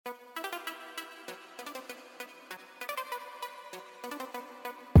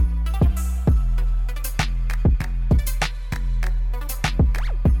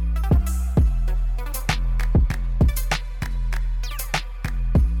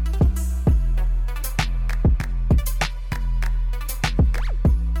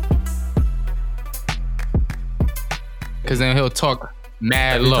because then he'll talk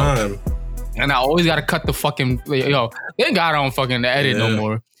mad Every low. time. And I always gotta cut the fucking thank God I don't fucking edit no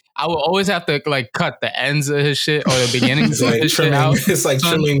more. I will always have to like cut the ends of his shit or the beginnings of his shit out. It's like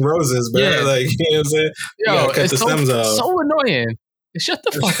trimming roses, bro. Yeah. Like, you know what I'm saying? Yo, cut it's the stems off. so annoying. Shut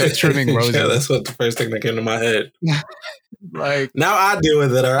the fuck up, trimming roses. Yeah, that's what the first thing that came to my head. Like now I deal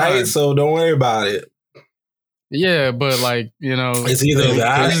with it, all right? So don't worry about it. Yeah, but like, you know, it's either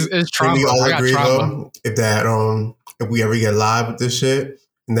that it's trauma. We all I got agree trauma. though, if we ever get live with this shit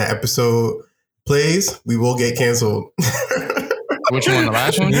and that episode plays, we will get canceled. Which one? The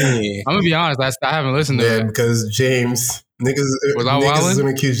last one? I'm gonna be honest. I haven't listened to it because James niggas is gonna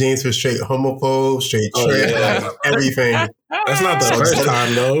accuse James for straight homophobe, straight everything. That's not the first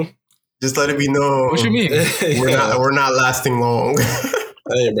time though. Just let it be known. What you mean? We're not lasting long.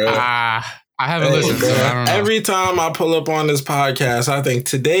 Hey, bro. I haven't listened. Bro. So I don't know. Every time I pull up on this podcast, I think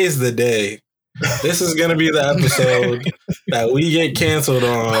today's the day. This is gonna be the episode that we get canceled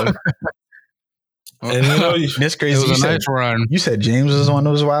on. And you know, that's crazy. It was a nice run. You said James was the one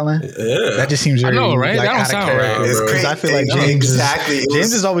who was wilding. Yeah, that just seems very. I know, right? Like, that don't sound right. It's crazy. I feel like James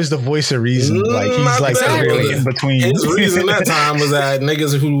James is always the voice of reason. Like he's like really in between. His reason that time was that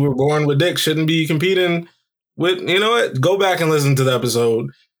niggas who were born with dick shouldn't be competing with. You know what? Go back and listen to the episode.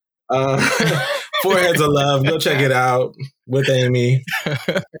 Foreheads of Love. Go check it out with Amy.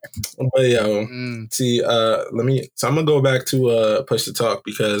 But yo, see, So I'm gonna go back to Push to Talk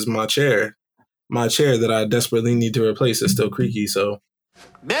because my chair that I desperately need to replace is still creaky. So,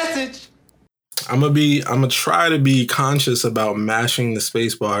 message. I'm gonna try to be conscious about mashing the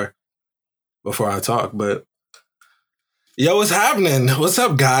space bar before I talk. But yo, what's happening? What's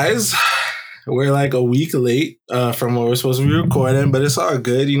up, guys? We're like a week late from what we're supposed to be recording, but it's all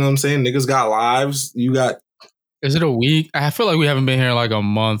good. You know what I'm saying? Niggas got lives. You got. Is it a week? I feel like we haven't been here like a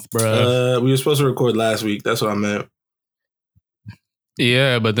month, bro. We were supposed to record last week. That's what I meant.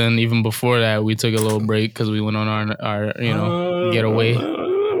 Yeah, but then even before that, we took a little break because we went on our getaway,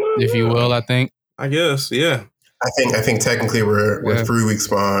 if you will. I think. I guess, yeah. I think technically we're 3 weeks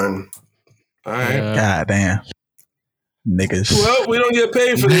behind. All right. God damn. Niggas. Well, we don't get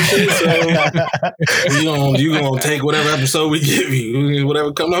paid for this shit, so you gonna take whatever episode we give you,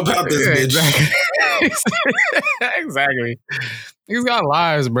 whatever come up out this bitch. Exactly. He's got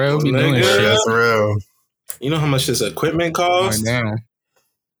lives, bro. We doing shit. That's real. You know how much this equipment costs? I know.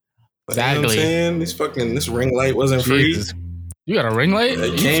 Exactly. You know what I'm saying? This ring light wasn't free. You got a ring light?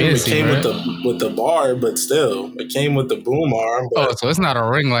 It came with the bar, but still, it came with the boom arm. Oh, so it's not a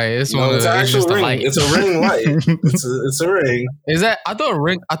ring light. It's it's just ring. a light. It's a ring light. It's a ring. Is that? I thought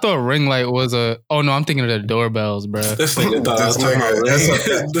a ring light was a. Oh no, I'm thinking of the doorbells, bro. This nigga thought I was talking about ring. That's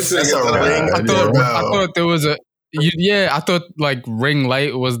a ring. I thought there was a. I thought like ring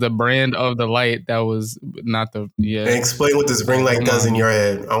light was the brand of the light that was not the. Yeah. And explain what this ring light does in your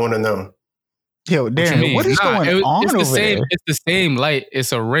head. I want to know. Yo, Darren, what is going on it's over there? there? It's the same light.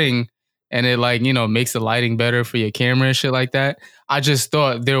 It's a ring, and it makes the lighting better for your camera and shit like that. I just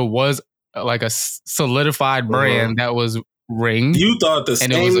thought there was like a solidified brand that was ring. You thought the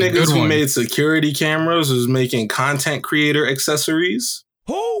same niggas who made security cameras was making content creator accessories?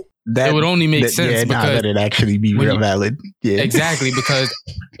 Who? It would only make sense because it'd actually be real valid. Yeah, exactly. Because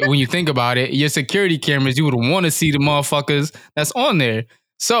when you think about it, your security cameras, you would want to see the motherfuckers that's on there.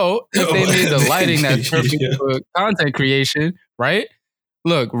 So if they made the lighting that's perfect for content creation, right?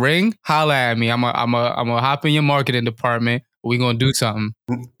 Look, Ring, holla at me. I'm a hop in your marketing department. We're gonna do something.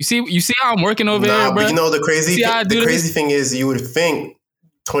 You see how I'm working over here, bro? But you know the crazy thing is you would think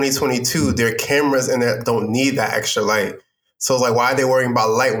 2022 their cameras and that don't need that extra light. So it's like, why are they worrying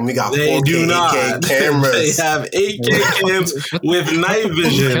about light when we got 4K, 8K cameras? They have 8K cams with night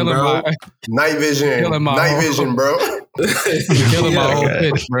vision, bro. Night vision, bro. Killing my whole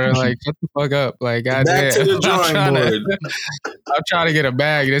pitch, bro. Like, shut the fuck up. Like, goddamn. Back to the drawing board. I'm trying to get a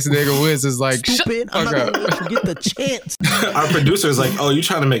bag. This nigga Wiz is like, stupid. Shut the fuck up. Get the chance. Our producer is like, oh, you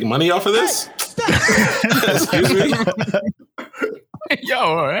trying to make money off of this? Excuse me? Yo,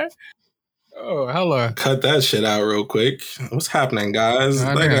 all right. Oh, hella. Cut that shit out real quick. What's happening, guys?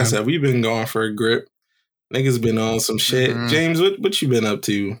 I said, we've been going for a grip. Niggas been on some shit. Mm-hmm. James, what you been up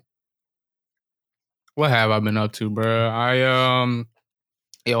to? What have I been up to, bro?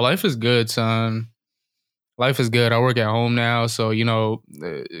 Life is good, son. Life is good. I work at home now, so I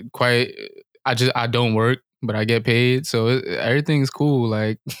don't work, but I get paid, so everything's cool.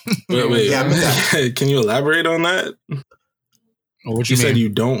 Like, wait. Can you elaborate on that? What you mean? said you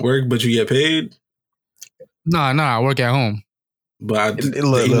don't work, but you get paid? No, I work at home. But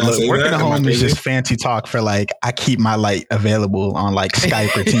look, working at home is just fancy talk for like I keep my light available on like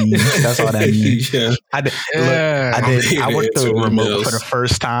Skype or Teams. That's all that means. Yeah. I worked the remote for the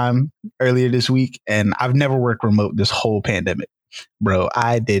first time earlier this week, and I've never worked remote this whole pandemic. Bro,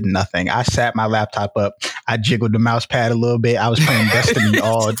 I did nothing. I sat my laptop up. I jiggled the mouse pad a little bit. I was playing Destiny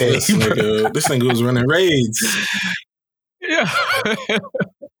all day. This nigga was running raids. Yeah.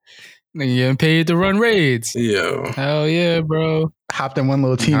 Nigga getting paid to run raids. Yo. Hell yeah, bro. Hopped in one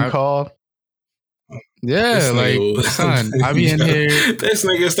little team call. Yeah, like, son, I be in here. This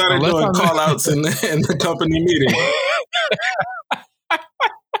nigga started doing call outs in the company meeting.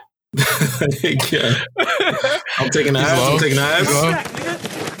 Yeah. I'm taking the abs.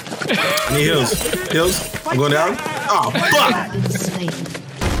 I need heels. I'm going down. Oh, fuck.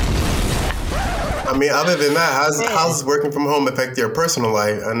 I mean, other than that, how's working from home affect your personal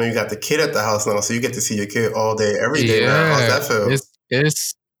life? I know you got the kid at the house now, so you get to see your kid all day, every day now. How's that feel?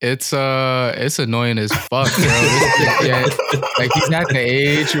 It's annoying as fuck, bro. Like he's at the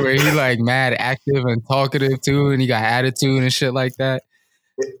age where he like mad active and talkative too, and he got attitude and shit like that.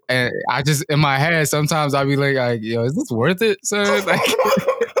 And I just in my head sometimes I'll be like, yo, is this worth it, son? Like,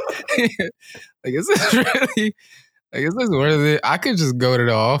 is this really? Like, is this worth it? I could just go to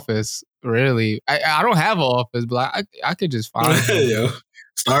the office. Really, I don't have an office, but I could just find Starbucks.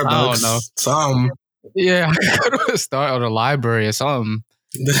 I don't know. Some. Yeah, I could go to start or the library or something.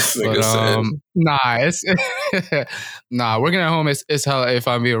 It's working at home is hella, if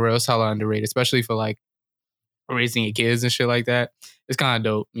I'm being real, it's hella underrated, especially for like raising your kids and shit like that. It's kind of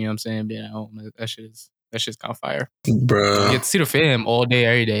dope, you know what I'm saying? Being at home, that shit's kind of fire, bro. You get to see the fam all day,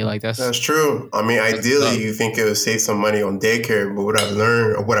 every day. Like that's true. I mean, ideally, you think it would save some money on daycare, but what I've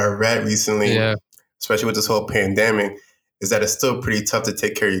learned or what I read recently, especially with this whole pandemic, is that it's still pretty tough to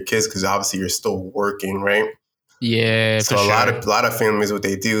take care of your kids because obviously you're still working, right? Yeah. So a lot of families, what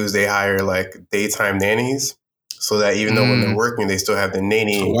they do is they hire like daytime nannies, so that even though when they're working, they still have the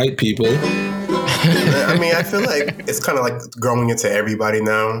nanny. So white people. I mean, I feel like it's kind of like growing into everybody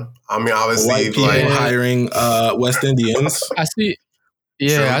now. I mean, obviously, white people hiring West Indians. I see.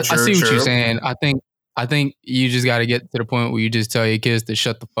 Yeah, I see what you're saying. I think you just got to get to the point where you just tell your kids to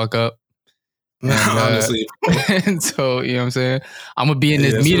shut the fuck up. And, honestly. And so, you know what I'm saying? I'm going to be in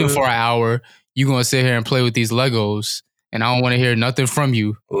this meeting for an hour. You're going to sit here and play with these Legos. And I don't want to hear nothing from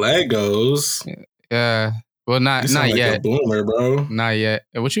you. Legos? Yeah. Well, not like yet. A boomer, bro. Not yet.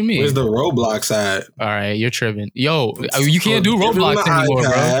 What you mean? Where's the Roblox at? All right, you're tripping. Yo, you can't do Roblox anymore,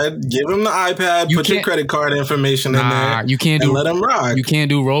 bro. Give him the iPad. Put your credit card information in there. You can't let him rock. You can't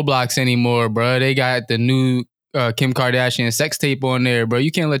do Roblox anymore, bro. They got the new Kim Kardashian sex tape on there, bro.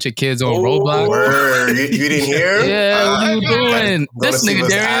 You can't let your kids on Roblox. Word. You didn't hear? Yeah, what are you doing? This nigga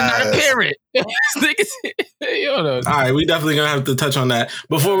Darren not a parent. All right, we definitely gonna have to touch on that.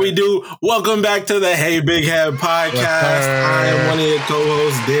 Before we do, welcome back to the Hey Big Head podcast. I am one of your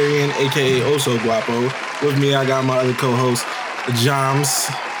co-hosts, Darian, aka Oso Guapo. With me, I got my other co-host, Jams,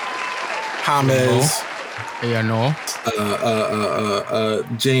 James,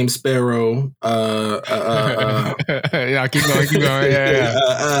 James Sparrow, yeah, keep going.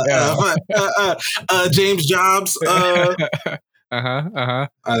 James Jobs.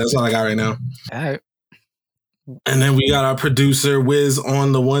 That's all I got right now. All right. And then we got our producer Wiz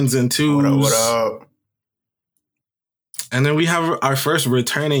on the ones and twos. What up? And then we have our first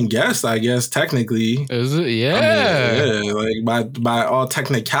returning guest, I guess, technically. Is it? Yeah. I mean, like by all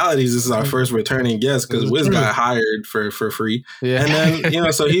technicalities, this is our first returning guest because Wiz got hired for free. Yeah. And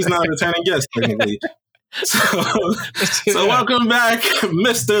then, so he's not a returning guest, technically. So welcome back,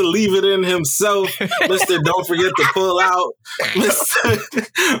 Mr. Leave It In himself. Mr. Don't Forget to Pull Out.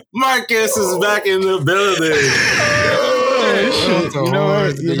 Mr. Marcus is back in the building.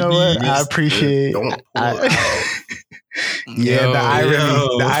 You know what? I appreciate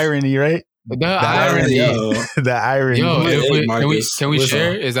the irony, right? The irony. The irony. Yo, can we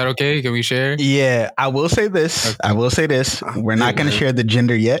share? Is that okay? Can we share? Yeah, I will say this. We're not going to share the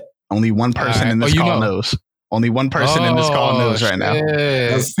gender yet. Only one person in this call knows. Only one person in this call knows right now.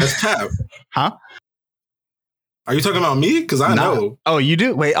 That's cap. Huh? Are you talking about me? Because I know. Oh, you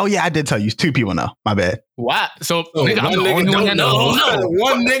do? Wait. Oh, yeah, I did tell you. 2 people know. My bad. What? So, nigga, I'm the only one that knows.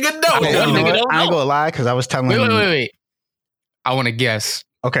 One nigga don't know. I ain't gonna lie because I was telling you. Wait. I want to guess.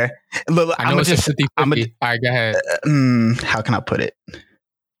 Okay. Look, I know it's just 50-50. All right, go ahead. How can I put it?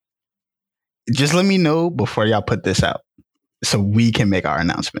 Just let me know before y'all put this out, so we can make our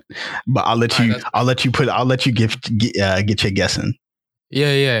announcement. But I'll let you get your guessing.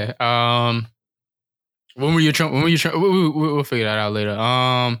 Yeah. When were you trying? We'll figure that out later.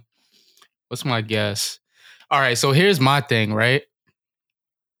 What's my guess? All right. So here's my thing, right?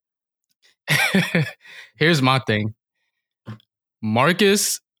 Here's my thing.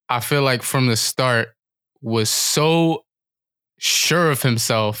 Marcus, I feel like from the start was so sure of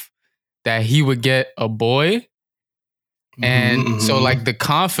himself that he would get a boy. And so like the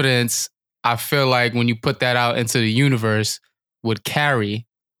confidence, I feel like when you put that out into the universe would carry.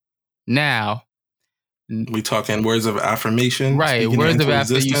 Now, we talking words of affirmation, right? Words of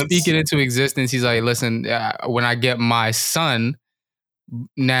affirmation. You speak it into existence. He's like, listen, when I get my son,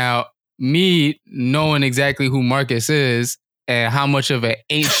 now me knowing exactly who Marcus is and how much of an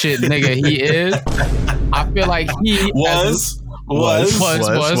ain't shit nigga he is, I feel like he was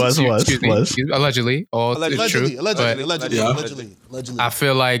allegedly. Allegedly. I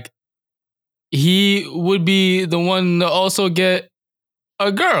feel like he would be the one to also get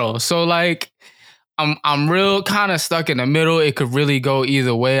a girl. So like, I'm real kind of stuck in the middle. It could really go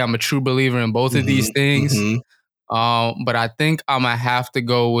either way. I'm a true believer in both of these things. But I think I'm gonna have to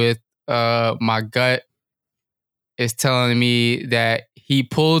go with my gut is telling me that he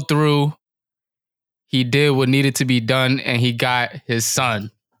pulled through. He did what needed to be done, and he got his son.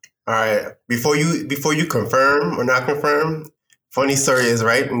 All right. Before you confirm or not confirm, funny story is,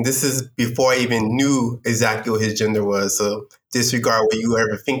 right, and this is before I even knew exactly what his gender was, so disregard what you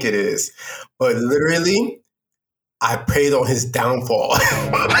ever think it is. But literally, I prayed on his downfall.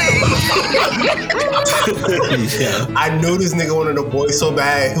 I know this nigga wanted a boy so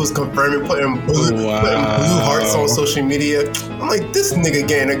bad. He was confirming, putting blue hearts on social media. I'm like, this nigga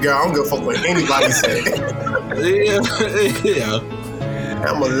getting a girl. I don't give a fuck what anybody say. Yeah.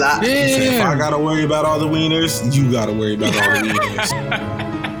 I'm a lot. If I gotta worry about all the wieners, you gotta worry about all the wieners.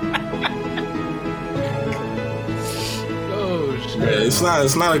 Yeah,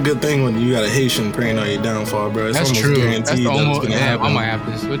 it's not a good thing when you got a Haitian praying on your downfall, bro. It's that's true. Guaranteed that's almost. I might have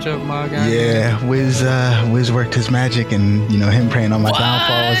to switch up my guy. Yeah, Wiz worked his magic, and him praying on my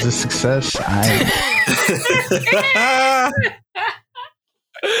downfall was a success.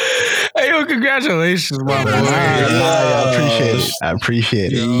 Hey, yo, congratulations, my boy. I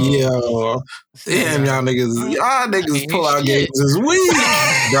appreciate it. Yo. Damn, y'all niggas pull out games this week.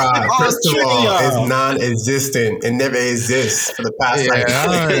 Bruh, first of all, it's non-existent. It never exists for the past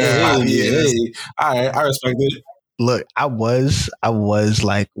 5 years. All right, I respect it. Look, I was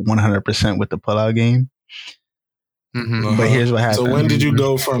like 100% with the pullout game. But here's what happened. So when did you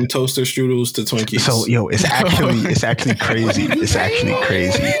go from toaster strudels to Twinkies? So it's actually crazy. It's actually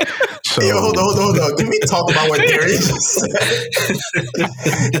crazy. So yo, hold on. Can we talk about what Darius said?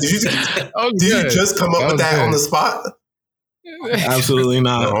 Did you just come up with that on the spot? Absolutely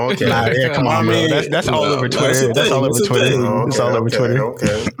not. Oh, okay. Nah, yeah, come on, bro. That's all over Twitter. That's all over Twitter. It's all over Twitter.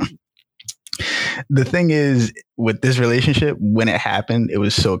 Okay. The thing is, with this relationship, when it happened, it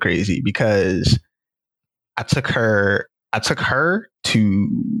was so crazy because I took her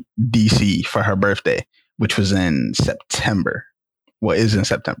to DC for her birthday, which was in September. Well, is in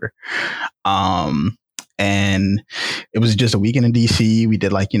September. And it was just a weekend in DC. We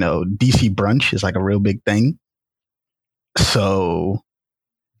did DC brunch is like a real big thing. So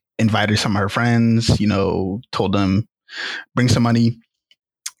invited some of her friends, told them, bring some money.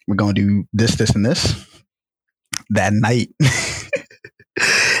 We're going to do this, and this. That night,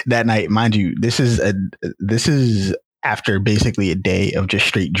 mind you, this is after basically a day of just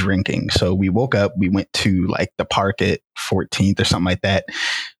straight drinking. So we woke up, we went to like the park at 14th or something like that,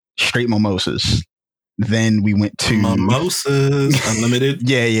 straight mimosas. Then we went to mimosas unlimited.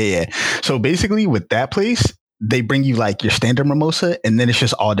 Yeah. So basically with that place, they bring you like your standard mimosa, and then it's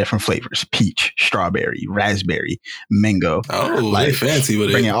just all different flavors: peach, strawberry, raspberry, mango. Oh, like fancy with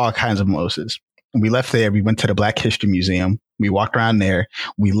it. Bringing all kinds of mimosas. We left there. We went to the Black History Museum. We walked around there.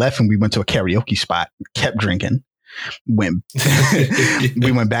 We left and we went to a karaoke spot. Kept drinking. We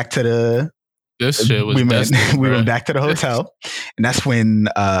went back to the. This shit was. We went back to the hotel, and that's when.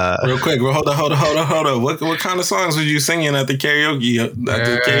 Real quick, hold on. What kind of songs were you singing at the karaoke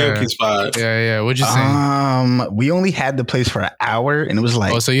spot? Yeah. What'd you sing? We only had the place for an hour, and it was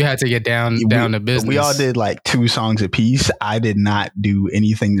like. Oh, so you had to get down to business. We all did like 2 songs apiece. I did not do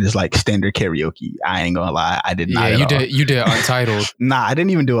anything that's like standard karaoke. I ain't gonna lie, I did not. Yeah, you did Untitled. Nah, I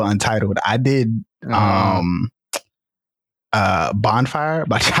didn't even do it Untitled. I did. Bonfire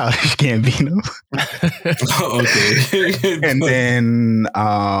by Childish Gambino. Okay. And then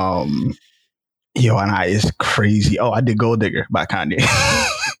and I is crazy. Oh, I did Gold Digger by Kanye.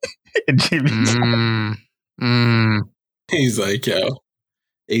 And Jimmy. He's like, yo,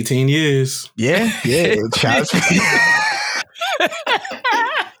 18 years. Yeah. Child's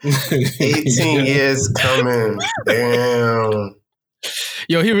 18 years coming. Damn.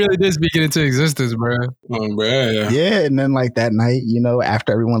 Yo, he really did speak it into existence, bro. Oh, bro. Yeah, and then like that night,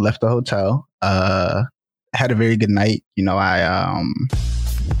 after everyone left the hotel, had a very good night. I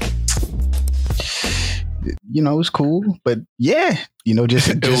it was cool, but yeah,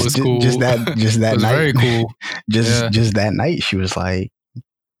 just cool. just that night, very cool. just that night, she was like,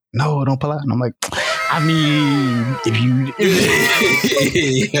 "No, don't pull out," and I'm like, I mean,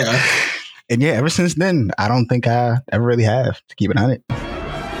 yeah. And yeah, ever since then, I don't think I ever really have, to keep it on it.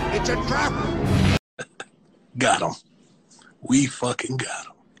 It's a trap. Got him. We fucking got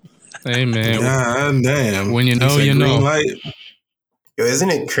him. Hey man, God damn. When you know, you know. Light. Yo, isn't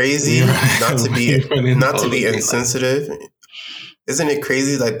it crazy not to be insensitive? Isn't it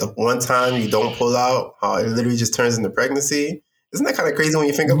crazy? Like the one time you don't pull out, how it literally just turns into pregnancy. Isn't that kind of crazy when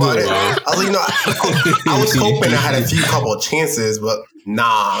you think about it? I was like, I was hoping I had a couple of chances, but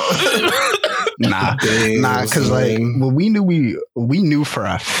nah, because like we knew for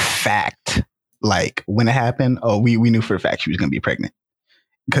a fact, like when it happened, we knew for a fact she was gonna be pregnant,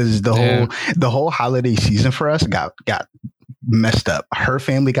 because the whole holiday season for us got messed up. Her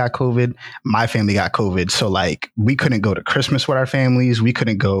family got COVID, my family got COVID, so like we couldn't go to Christmas with our families, we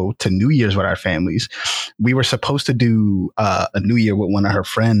couldn't go to New Year's with our families. We were supposed to do a New Year with one of her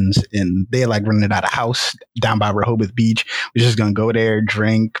friends, and they like rented out a house down by Rehoboth Beach. We're just gonna go there,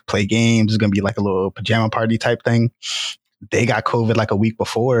 drink, play games. It's gonna be like a little pajama party type thing. They got COVID like a week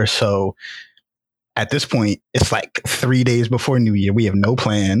before, so at this point it's like 3 days before New Year. We have no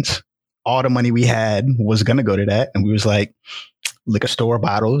plans. All the money we had was going to go to that. And we was like, liquor store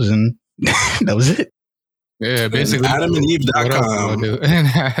bottles, and that was it. Yeah, basically.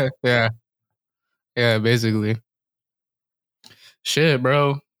 AdamandEve.com. Yeah. Yeah, basically. Shit,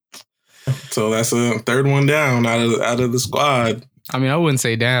 bro. So that's a third one down out of the squad. I mean, I wouldn't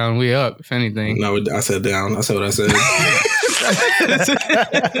say down. We up, if anything. No, I said down. I said what I said.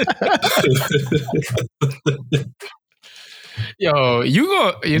 Yo, you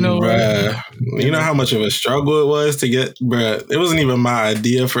know, bruh, you know how much of a struggle it was to get, bruh. It wasn't even my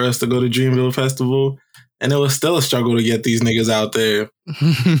idea for us to go to Dreamville Festival, and it was still a struggle to get these niggas out there.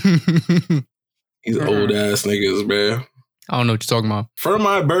 These old ass niggas, bruh. I don't know what you're talking about. For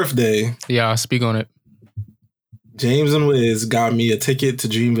my birthday, yeah, speak on it. James and Wiz got me a ticket to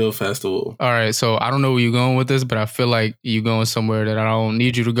Dreamville Festival. All right, so I don't know where you're going with this, but I feel like you're going somewhere that I don't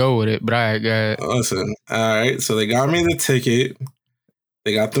need you to go with it. But I got listen. All right, so they got me the ticket.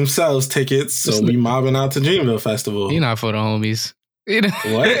 They got themselves tickets, so we mobbing out to Dreamville Festival. You're not for the homies.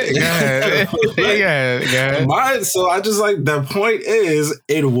 What? Yeah. So I just like, the point is,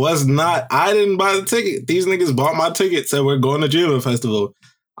 it was not. I didn't buy the ticket. These niggas bought my ticket. Said we're going to Dreamville Festival.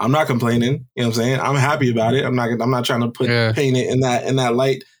 I'm not complaining. You know what I'm saying? I'm happy about it. I'm not trying to paint it in that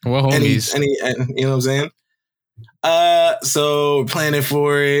light. Well, homies. Any, you know what I'm saying? So planning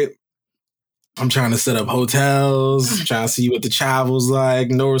for it. I'm trying to set up hotels, trying to see what the travel's like.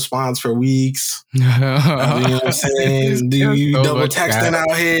 No response for weeks. You know what I'm saying? Do you double texting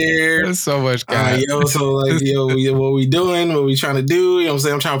out here? There's so much guy. What we doing? What we trying to do? You know what I'm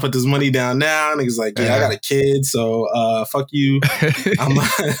saying? I'm trying to put this money down now. Niggas like, I got a kid, so fuck you.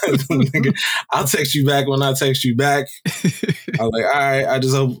 I'll text you back when I text you back. I was like, all right, I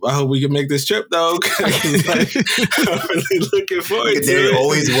hope we can make this trip though. Like, I'm really looking forward to it. They're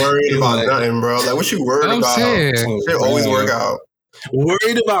always worried about nothing, bro. Like, what you worried about? They always work out.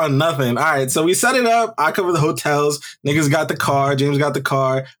 Worried about nothing. All right, so we set it up. I cover the hotels. Niggas got the car. James got the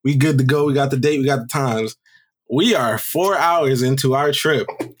car. We good to go. We got the date. We got the times. We are 4 hours into our trip.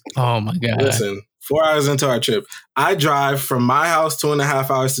 Oh my God. Listen, 4 hours into our trip. I drive from my house 2.5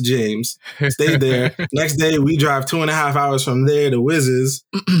 hours to James. Stay there. Next day, we drive 2.5 hours from there to Wiz's.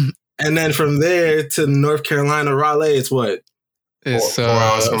 And then from there to North Carolina, Raleigh, it's what? It's 4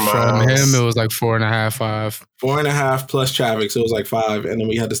 hours from him. It was like 4.5, 5. 4.5 plus traffic, so it was like 5, and then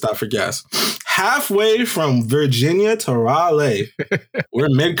we had to stop for gas. Halfway from Virginia to Raleigh, we're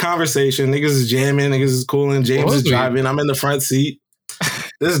mid conversation. Niggas is jamming, niggas is cooling. James is driving. I'm in the front seat.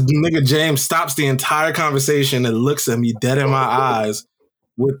 This nigga James stops the entire conversation and looks at me dead in my eyes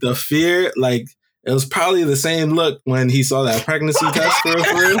with the fear. Like, it was probably the same look when he saw that pregnancy test for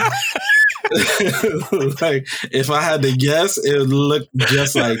real. Like, if I had to guess, it would look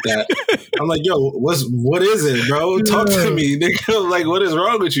just like that. I'm like, yo, what is it, bro? Talk to me, nigga. Like, what is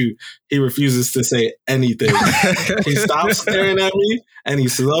wrong with you? He refuses to say anything. He stops staring at me and he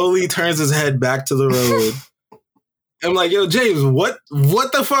slowly turns his head back to the road. I'm like, yo, James, what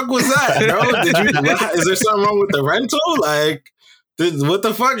the fuck was that, bro? Is there something wrong with the rental? Like, what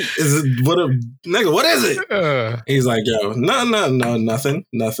the fuck is it? Nigga, what is it? He's like, yo, no, nothing.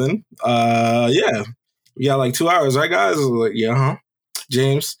 Yeah, we got like 2 hours, right, guys? I was like, yeah, huh?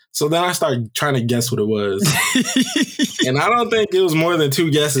 James. So then I started trying to guess what it was. And I don't think it was more than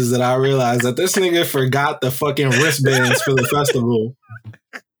 2 guesses that I realized that this nigga forgot the fucking wristbands for the festival.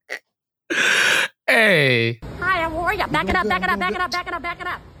 Hey. Hi, how are you? Back it up. You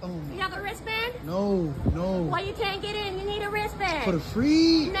have a wristband? No. Why you can't get in? You need a wristband. For the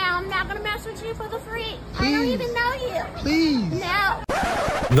free? No, I'm not gonna mess with you for the free. Please. I don't even know you. Please. No.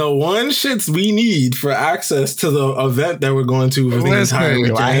 The one shits we need for access to the event that we're going to for the entire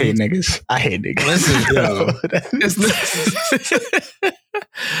weekend. I hate niggas. Listen,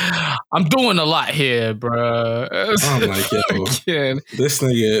 I'm doing a lot here, bro. I'm like, yo, this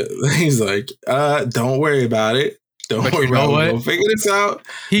nigga, he's like, don't worry about it. Don't worry about it. We'll figure this out.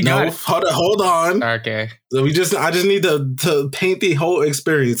 Hold on. Okay. So I just need to paint the whole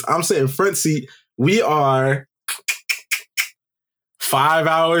experience. I'm sitting front seat. We are 5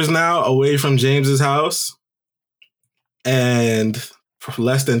 hours now away from James's house and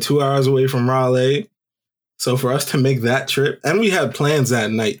less than 2 hours away from Raleigh. So for us to make that trip, and we had plans that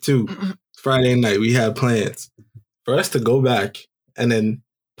night too. Friday night, we had plans for us to go back and then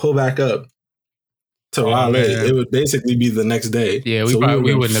pull back up to Raleigh. Yeah. It would basically be the next day. Yeah, we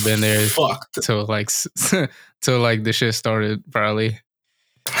wouldn't have been there till the shit started probably.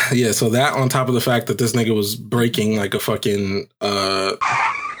 Yeah, so that on top of the fact that this nigga was breaking like a fucking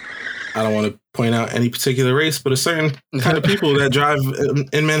I don't want to point out any particular race, but a certain kind of people that drive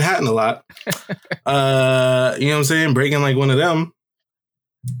in Manhattan a lot. You know what I'm saying? Breaking like one of them.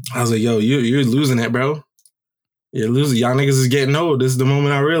 I was like, yo, you're losing it, bro. You're losing. Y'all niggas is getting old. This is the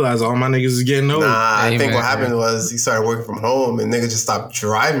moment I realized all my niggas is getting old. I think what happened was he started working from home and niggas just stopped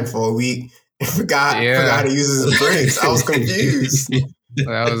driving for a week and forgot how to use his brakes. I was confused.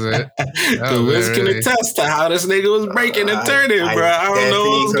 That was it. The list can attest to how this nigga was breaking and turning, bro. I don't know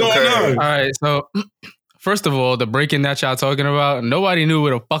what was going on. All right, so first of all, the breaking that y'all talking about, nobody knew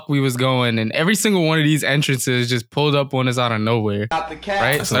where the fuck we was going, and every single one of these entrances just pulled up on us out of nowhere.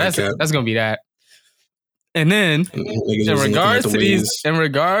 Right? So that's gonna be that. And then in regards to these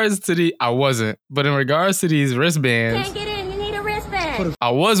wristbands, Can't get in. You need a wristband. I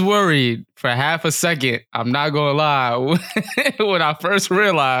was worried for half a second. I'm not gonna lie when I first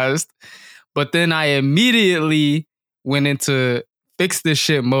realized, but then I immediately went into fix this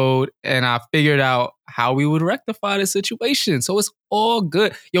shit mode and I figured out how we would rectify the situation. So it's all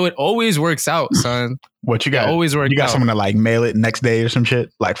good. Yo, it always works out, son. What you got? It always works out. You got someone to like mail it next day or some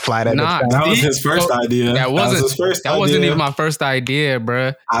shit? Like fly that? That was his first idea. That wasn't even my first idea,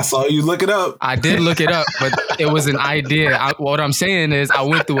 bruh. I saw you look it up. I did look it up, but it was an idea. What I'm saying is I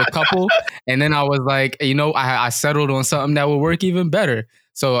went through a couple and then I was like, I settled on something that would work even better.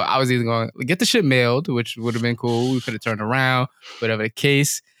 So I was either going to get the shit mailed, which would have been cool. We could have turned around, whatever the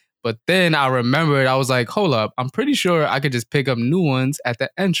case. But then I remembered, I was like, hold up. I'm pretty sure I could just pick up new ones at the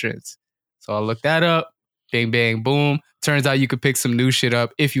entrance. So I looked that up. Bang, bang, boom. Turns out you could pick some new shit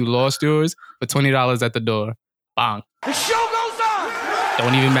up if you lost yours for $20 at the door. Bang. The show goes on.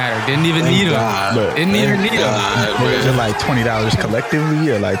 Don't even matter. Didn't even need them. Didn't even need them. Is it like $20 collectively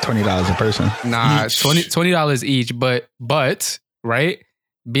or like $20 a person? Nah, $20 each. But, right?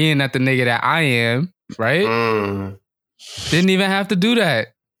 Being that the nigga that I am, right? Didn't even have to do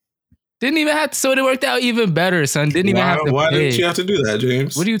that. Didn't even have to. So it worked out even better, son. Didn't even have to. Why didn't you have to do that,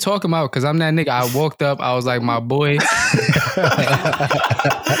 James? What are you talking about? Because I'm that nigga. I walked up. I was like, my boy. My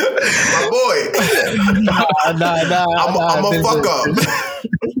boy. I'm a fuck up.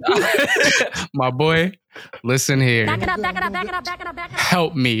 My boy, listen here. Back it up.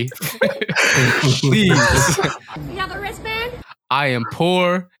 Help me. Please. You have a wristband? I am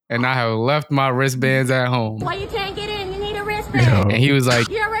poor and I have left my wristbands at home. Why you can't get in? You need a wristband. And he was like,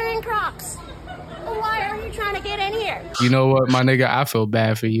 you're wearing Crocs. Why are you trying to get in here? You know what, my nigga? I feel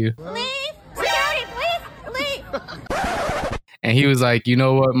bad for you. Leave. Security, please. Leave. And he was like, you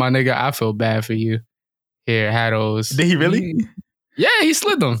know what, my nigga? I feel bad for you. Here, had those. Did he really? Yeah, he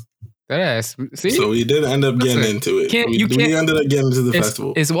slid them. That ass. See? So we did end up getting into it. We ended up getting into the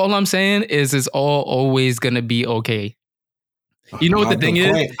festival. It's all I'm saying is it's all always going to be okay. You know what the thing is?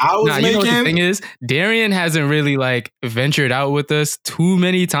 You know what the thing is? Darian hasn't really like ventured out with us too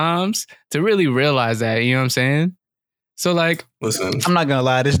many times to really realize that. You know what I'm saying? So like, listen, I'm not gonna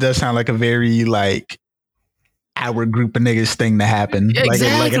lie. This does sound like a very like our group of niggas thing to happen.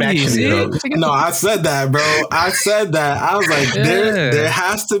 Exactly. Like it actually. No, I said that, bro. I said that. I was like, there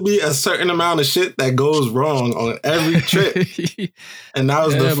has to be a certain amount of shit that goes wrong on every trip, and that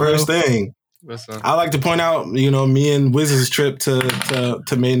was the first thing. I like to point out, me and Wiz's trip to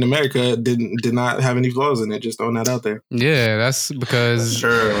Made in America did not have any flaws in it. Just throwing that out there. Yeah, that's because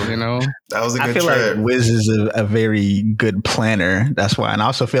that was a good trip. I feel like Wiz is a very good planner. That's why, and I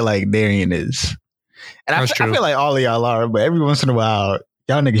also feel like Darian is. And I feel like all of y'all are, but every once in a while,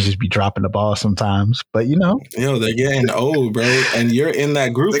 y'all niggas just be dropping the ball sometimes. But they're getting old, bro, and you're in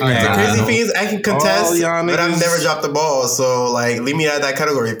that group. The crazy thing is, I can contest, but I've never dropped the ball. So, leave me out of that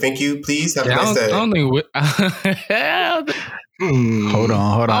category. Thank you, please. Have a nice day. I don't think. Hold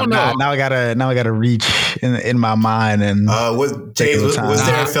on. Now I gotta reach in my mind and. Was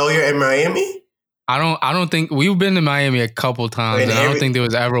there a failure in Miami? I don't think we've been to Miami a couple times, and I don't think there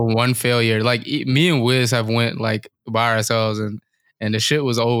was ever one failure. Like me and Wiz have went by ourselves, and the shit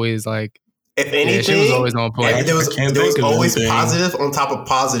was always like. If anything, shit was always on point. There was always positive on top of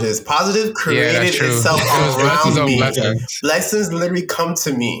positives. Positive created itself around me. Lessons literally come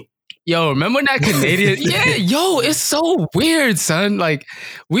to me. Yo, remember that Canadian? Yeah, it's so weird, son. Like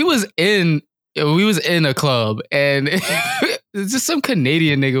we was in a club, and just some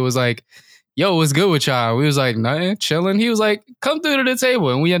Canadian nigga was like, yo, what's good with y'all? We was like, nothing, chilling. He was like, come through to the table.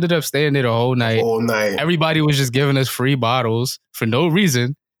 And we ended up staying there the whole night. Everybody was just giving us free bottles for no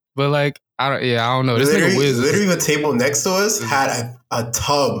reason. But I don't know. This nigga Wiz. Literally the table next to us had a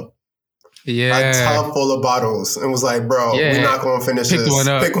tub. Yeah. A tub full of bottles. And was like, bro, we're not going to finish this. One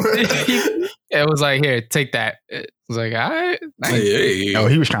up. It was like, here, take that. It was like, all right. Nice. Hey. Oh,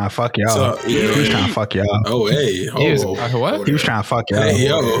 he was trying to fuck y'all. He was trying to fuck y'all. Oh, hey. What? He was trying to fuck y'all. Hey,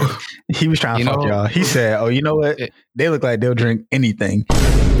 yo. He was trying to fuck y'all. He said, oh, you know what? They look like they'll drink anything.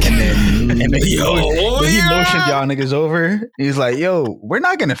 And then he motioned y'all niggas over. He's like, yo, we're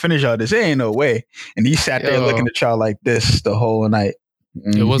not going to finish all this. There ain't no way. And he sat there looking at y'all like this the whole night.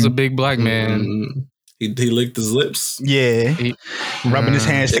 It was a big black man. He licked his lips. Yeah. Rubbing his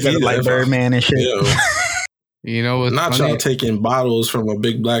hands together like Birdman and shit. You know what's not funny? y'all taking bottles from a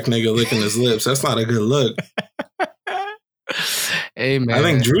big black nigga licking his lips. That's not a good look. Hey man, I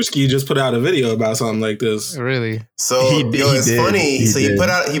think Drewski just put out a video about something like this. Really? So it's funny.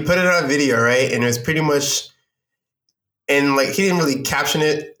 He put it on video, right? And it was pretty much, and he didn't really caption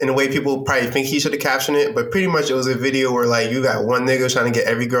it in a way people probably think he should have captioned it, but pretty much it was a video where you got one nigga trying to get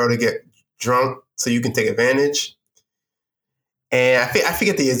every girl to get drunk so you can take advantage. And I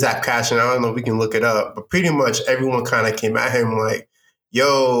forget the exact caption. I don't know if we can look it up, but pretty much everyone kind of came at him like,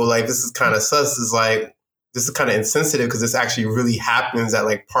 yo, this is kind of sus. This is kind of insensitive because this actually really happens at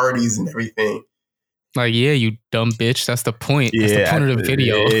parties and everything. You dumb bitch. That's the point. That's the point of the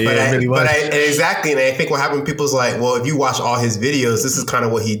video. Exactly. And I think what happened, people's like, well, if you watch all his videos, this is kind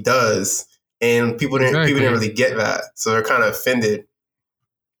of what he does. And people didn't really get that. So they're kind of offended.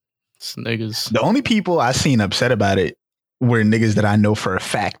 It's niggas. The only people I seen upset about it were niggas that I know for a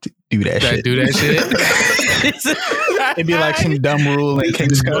fact do that shit. Do that shit. It'd be like some dumb rule in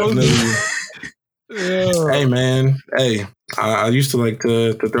King's Cup. Hey man, I used to like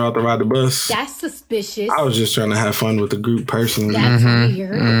to throw out the ride the bus. That's suspicious. I was just trying to have fun with the group personally. That's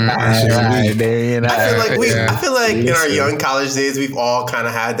weird. I feel like in our young college days, we've all kind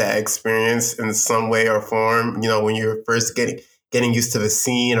of had that experience in some way or form. When you're first getting used to the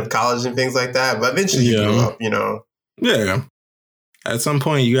scene of college and things like that. But eventually you grow up. Yeah. At some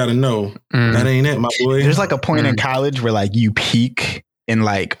point, you got to know that ain't it, my boy. There's a point in college where you peak in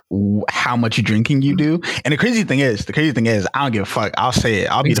how much drinking you do. And the crazy thing is, I don't give a fuck. I'll say it.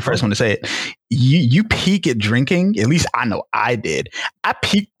 I'll be the first one to say it. You peak at drinking. At least I know I did. I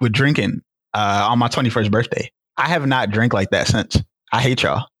peaked with drinking on my 21st birthday. I have not drank like that since. I hate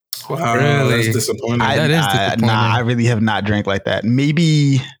y'all. Wow, really? That's disappointing. That is disappointing. Nah, I really have not drank like that.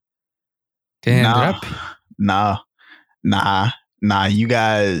 Maybe. Damn. Nah. You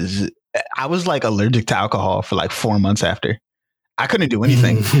guys, I was allergic to alcohol for 4 months after. I couldn't do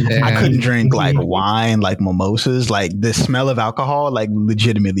anything. I couldn't drink wine, mimosas. The smell of alcohol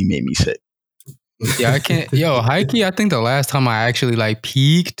legitimately made me sick. Yeah, I can't. Yo, hikey, I think the last time I actually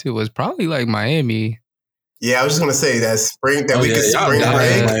peaked was probably Miami. Yeah, I was just gonna say that spring break. I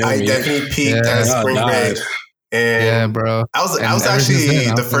definitely peaked at spring break. And bro, I was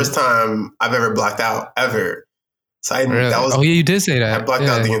actually the first time I've ever blacked out ever. So you did say that. I blacked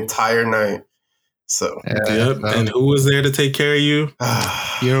out the entire night. So and who was there to take care of you?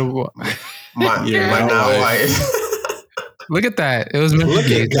 my now wife. Look at that! It was meant to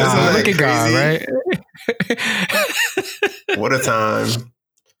be. Look at God, right? What a time!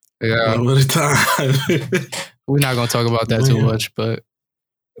 Yeah, what a time! We're not gonna talk about that too much, but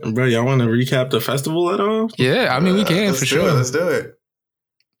bro, y'all want to recap the festival at all? Yeah, I mean we can for sure. Let's do it.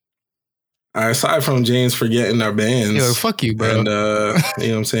 Aside from James forgetting our bands. Yo, fuck you, bro. And, you know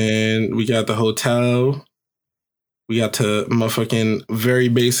what I'm saying? We got the hotel. We got to motherfucking very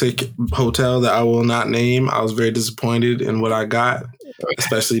basic hotel that I will not name. I was very disappointed in what I got,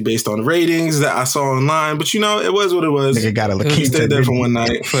 especially based on ratings that I saw online. But, you know, it was what it was. Nigga got a We stayed there for one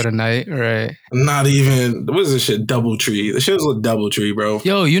night. For the night, right. Not even, what is this shit? Doubletree. The shit was a Doubletree, bro.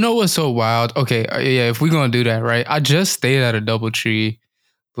 Yo, you know what's so wild? Okay, yeah, if we're going to do that, right? I just stayed at a Doubletree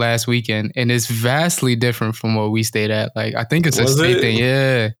last weekend, and it's vastly different from what we stayed at. Like, I think it's a state thing.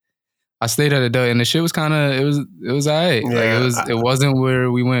 Yeah. I stayed at a and the shit was kind of it was alright. Yeah, like it wasn't where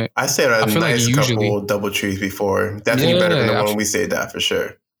we went. I stayed at a nice couple Doubletrees before. Definitely better than the one we stayed at for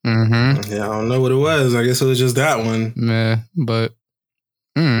sure. Mm-hmm. Yeah, I don't know what it was. I guess it was just that one. Yeah, but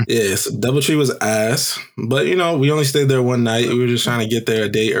yeah, so Doubletree was ass. But you know, we only stayed there one night. We were just trying to get there a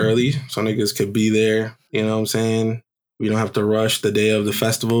day early so niggas could be there. You know what I'm saying? We don't have to rush the day of the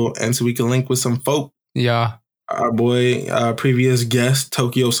festival, and so we can link with some folk. Yeah. Our boy, previous guest,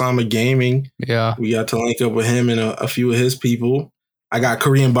 Tokyo Sama Gaming. Yeah. We got to link up with him and a few of his people. I got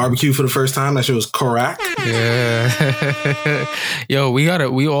Korean barbecue for the first time. That shit was correct. Yeah. Yo, we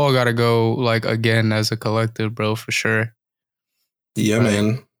all gotta go like again as a collective, bro, for sure. Yeah,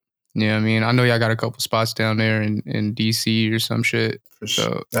 man. Yeah, I mean, I know y'all got a couple spots down there in DC or some shit.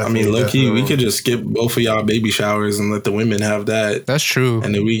 So I mean, low key, we could just skip both of y'all baby showers and let the women have that. That's true.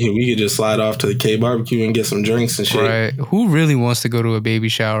 And then we could just slide off to the K barbecue and get some drinks and shit. Right. Who really wants to go to a baby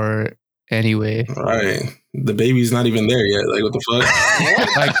shower anyway? Right. The baby's not even there yet. Like, what the fuck?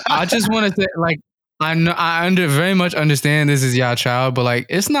 Like, I just want to say, like, I very much understand this is y'all child, but like,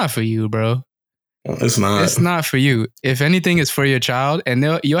 it's not for you, bro. It's not. It's not for you. If anything, it's for your child, and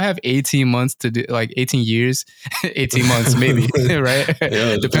you'll have 18 months to do, like 18 years, 18 months maybe, right?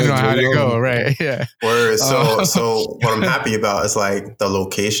 Yeah, depending on how they go, right? Yeah. Word. So what I'm happy about is like the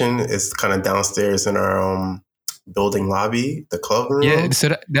location is kind of downstairs in our building lobby, the club room. Yeah,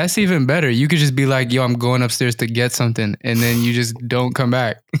 so that's even better. You could just be like, "Yo, I'm going upstairs to get something," and then you just don't come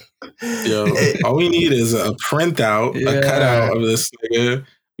back. Yo, all we need is a printout, a cutout of this nigga.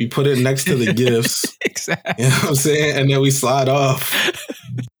 We put it next to the gifts. Exactly. You know what I'm saying? And then we slide off.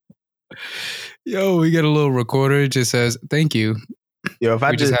 Yo, we get a little recorder. It just says, thank you. Yo, if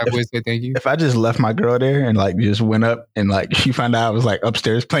I just halfway say thank you. If I just left my girl there and like just went up and like she found out I was like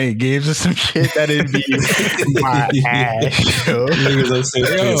upstairs playing games or some shit, that'd be my ass. Yo. Niggas upstairs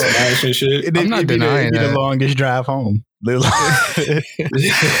playing Smash and shit. I'm not denying that. The longest drive home. Be a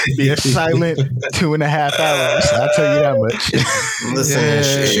silent 2.5 hours. I'll tell you that much.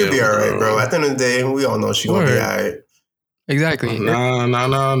 Listen, she'll be all right, bro. At the end of the day, we all know she's gonna be all right. Exactly.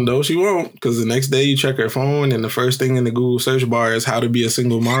 No, she won't. Because the next day you check her phone and the first thing in the Google search bar is how to be a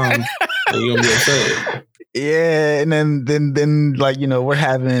single mom. And you're gonna be upset. Yeah, and then like, you know,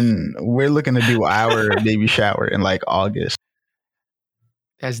 we're looking to do our baby shower in like August.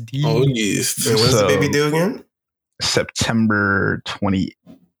 That's deep. August. Wait, when's the baby due again? September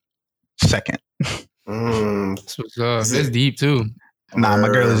 22nd. That's deep too. Nah, my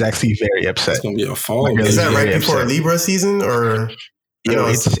girl is actually very upset. It's gonna be a fall. Is that right before Libra season or? You know,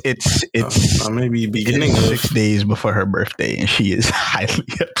 it's maybe beginning of 6 days before her birthday, and she is highly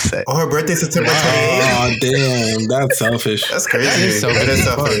upset. Oh, her birthday's September 28th. Oh, damn, that's selfish. That's crazy. That is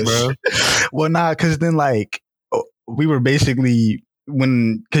selfish, bro. Well, nah, because then like we were basically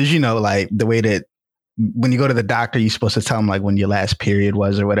because you know like the way that when you go to the doctor, you're supposed to tell them like when your last period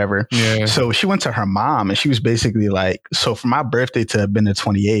was or whatever. Yeah. So she went to her mom, and she was basically like, "So for my birthday to have been the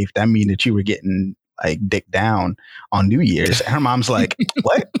 28th, that mean that you were getting." Like dick down on New Year's. And her mom's like,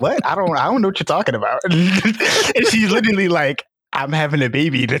 what? I don't know what you're talking about. And she's literally like, I'm having a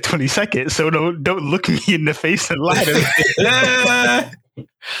baby the 22nd, so don't look me in the face and lie to me.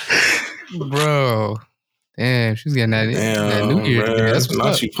 Bro. Damn, she's getting that New Year's. That's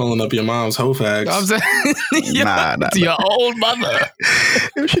not you pulling up your mom's hoe facts. I'm saying, nah, your old mother.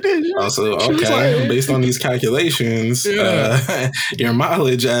 She did. Also, okay, like, based on these calculations, your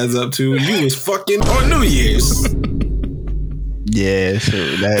mileage adds up to you was fucking on New Year's. Yeah, so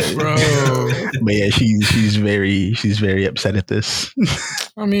that, bro. But yeah, she's very upset at this.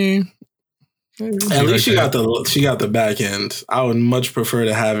 I mean. At least she got the back end. I would much prefer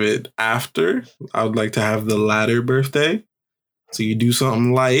to have it after. I would like to have the latter birthday. So you do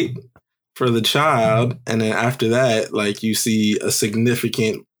something light for the child, and then after that, like you see a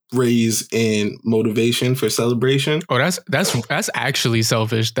significant raise in motivation for celebration. Oh, that's actually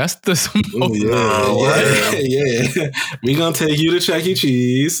selfish. That's the yeah. We gonna take you to Chuck E.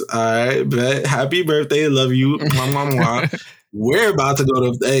 Cheese. All right, bet. Happy birthday, love you, mwah, mwah, mwah. We're about to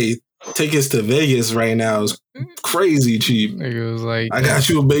go to tickets to Vegas right now is crazy cheap. Nigga was like, I got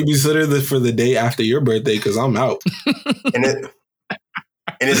you a babysitter for the day after your birthday because I'm out.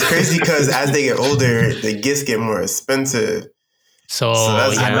 And it's crazy because as they get older, the gifts get more expensive. So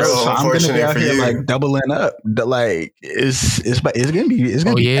that's so I'm gonna be out here like doubling up. Like it's gonna be.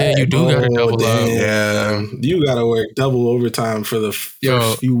 Yeah, you do gotta double up. Yeah, you gotta work double overtime for the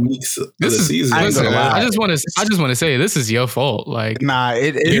first few weeks of the season. I just want to say this is your fault. Like, nah,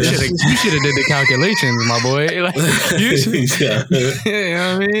 you should have did the calculations, my boy. Like, you should. Yeah. You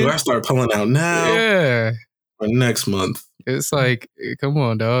know what I mean? Do I start pulling out now? Yeah. Or next month? It's like, come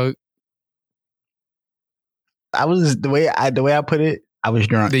on, dog. I was the way I put it. I was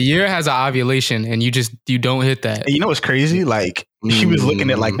drunk. The year has an ovulation, and you don't hit that. You know what's crazy? Like she was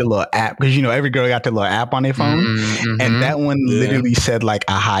looking at like the little app because every girl got the little app on their phone, and that one literally said like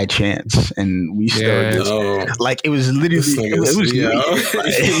a high chance, and we still just, like it was literally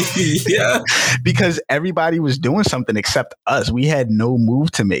because everybody was doing something except us. We had no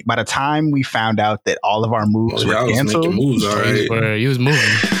move to make. By the time we found out that all of our moves were canceled, he was moving.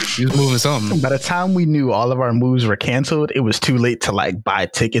 He was moving something. By the time we knew all of our moves were canceled, it was too late to like buy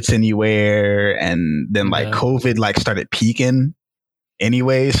tickets anywhere, and then like COVID like started peaking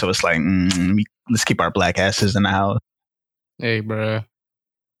anyway. So it's like let's keep our black asses in the house. Hey, bro.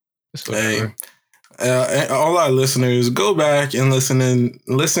 Hey, all our listeners, go back and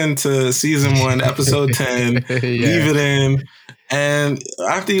listen to season 1, episode 10. Leave it in. And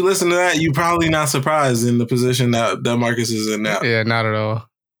after you listen to that, you're probably not surprised in the position that Marcus is in now. Yeah, not at all.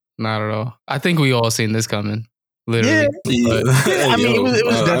 Not at all. I think we all seen this coming. Literally. Yeah. I mean, it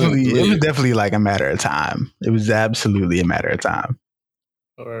was definitely like a matter of time. It was absolutely a matter of time.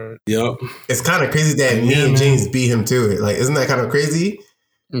 Yep. It's kind of crazy that me and James beat him to it. Like, isn't that kind of crazy?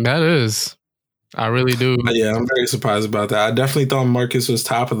 That is. I really do. Yeah, I'm very surprised about that. I definitely thought Marcus was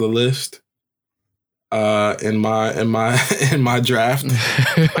top of the list. In my draft. You know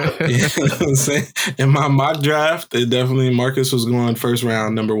what I'm saying? In my mock draft, Marcus was going first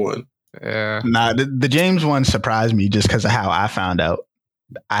round, number 1. Yeah. Nah, the James one surprised me just because of how I found out.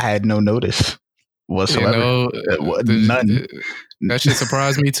 I had no notice whatsoever. None. That shit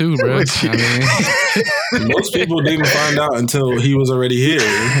surprised me too, bro. Most people didn't find out until he was already here.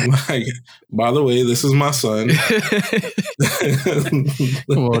 Like, by the way, this is my son.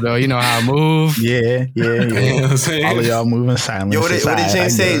 Well, though, you know how I move. Yeah. You know what I'm saying? All of y'all moving silently. Yo, what did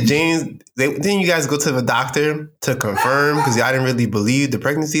James say? James, didn't you guys go to the doctor to confirm because y'all didn't really believe the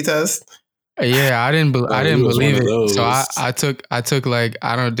pregnancy test? Yeah, I didn't believe it. So I took like,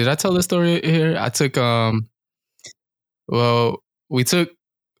 I don't know, did I tell the story here? I took we took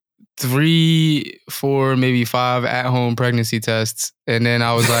 3, 4, maybe 5 at-home pregnancy tests, and then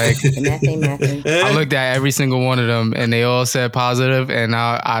I was like, I looked at every single one of them, and they all said positive, and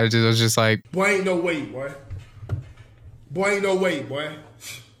I was just like, boy, ain't no way, boy. Boy, ain't no way, boy.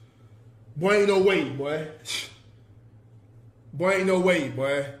 Boy, ain't no way, boy. Boy, ain't no way,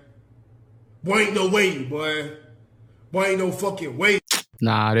 boy. Boy, ain't no way, boy. Boy, ain't no fucking way.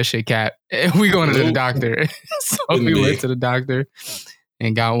 Nah, this shit cap. We going to the doctor. So we went to the doctor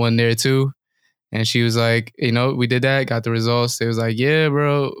and got one there too. And she was like, we did that, got the results. They was like, yeah,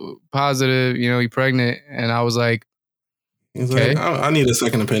 bro, positive, you pregnant. And I was like, okay. I need a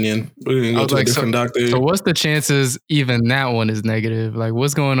second opinion. We're going to go to a different doctor. So what's the chances even that one is negative? Like,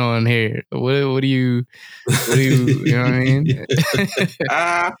 what's going on here? What do you know what I mean?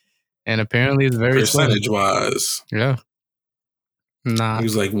 And apparently it's very percentage-wise. Yeah. Nah. He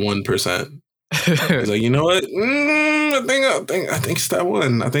was like 1%. He's like, you know what? I think it's that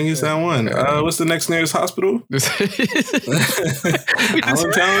one. I think it's that one. What's the next nearest hospital?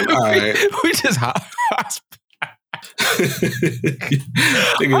 Allentown? All right. We just hospital.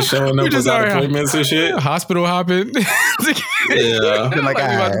 Niggas showing up without appointments and shit. Hospital hopping. Yeah. Like, all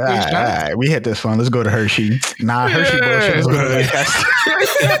right, we hit this one. Let's go to Hershey. Nah, Hershey bullshit. Let's go to Lancaster.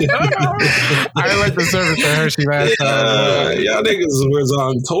 I didn't like the service at Hershey last time. Y'all niggas was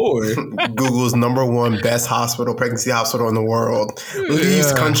on tour. Google's #1 best pregnancy hospital in the world.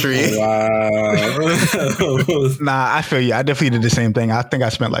 Leaves country. Wow. Nah, I feel you. I definitely did the same thing. I think I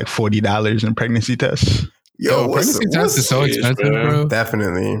spent like $40 in pregnancy tests. Yo, pregnancy tests is so expensive, bro.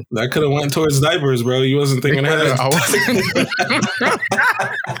 Definitely. That could have went towards diapers, bro. You wasn't thinking ahead. I wasn't.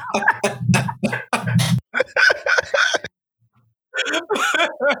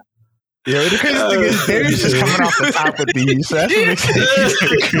 Yeah, the crazy thing is, Darius just coming off the top with these. So that's what makes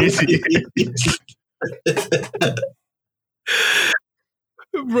it crazy.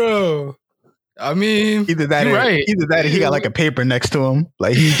 Bro, I mean, either that or he got like a paper next to him.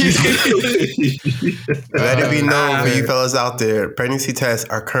 Like he's let it be known for you fellas out there, pregnancy tests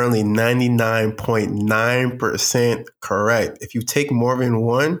are currently 99.9% correct. If you take more than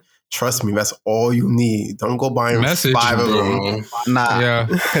one, trust me, that's all you need. Don't go buying 5 of them. Nah,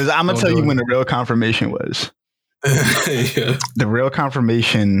 because I'm gonna tell you when the real confirmation was. Yeah. The real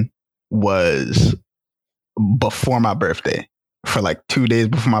confirmation was before my birthday. For like 2 days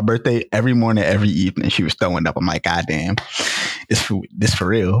before my birthday, every morning, every evening, she was throwing up. I'm like, God damn, this for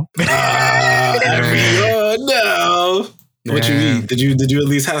real. No. What you eat? Did you at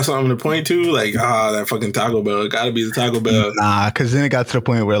least have something to point to? Like, that fucking Taco Bell. It gotta be the Taco Bell. Nah, because then it got to the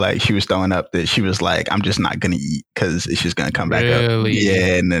point where like she was throwing up that she was like, I'm just not gonna eat because it's just gonna come back up.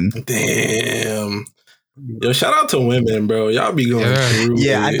 Yeah, and then damn. Yo, shout out to women, bro. Y'all be going through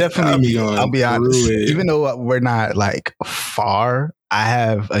it. I definitely, I'll be honest. Even though we're not like far, I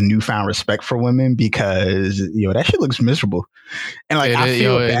have a newfound respect for women because, that shit looks miserable. And like, I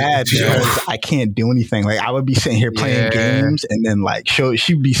feel bad because I can't do anything. Like I would be sitting here playing games and then like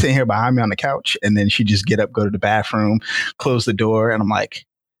she'd be sitting here behind me on the couch and then she'd just get up, go to the bathroom, close the door. And I'm like,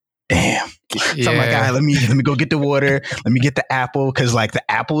 damn. So I'm like, all right, let me go get the water. Let me get the apple. Cause like the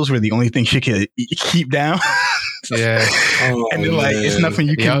apples were the only thing she could keep down. Yeah. And then like, it's nothing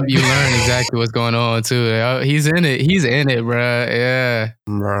you can. You learn exactly what's going on too. He's in it, bro. Yeah.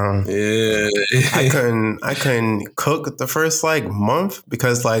 Bro. Yeah. I couldn't cook the first like month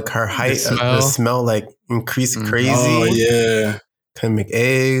because like her height, the smell like increased crazy. Oh yeah. Couldn't make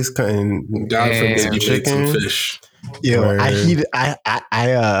eggs. Couldn't. God forbid you make some fish. Yo,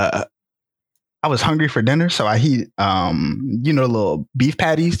 I was hungry for dinner, so I heat little beef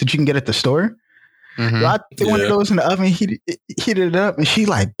patties that you can get at the store. Mm-hmm. So I threw one of those in the oven, heated it up, and she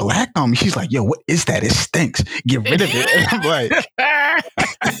like blacked on me. She's like, "Yo, what is that? It stinks. Get rid of it." And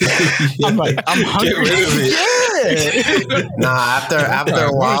I'm like, I'm hungry. Get rid of it. Nah, after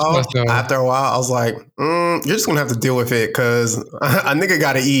a while, I was like, "You're just gonna have to deal with it because a nigga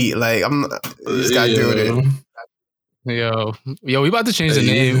gotta eat. Like, you just gotta deal with it." Yo, we about to change the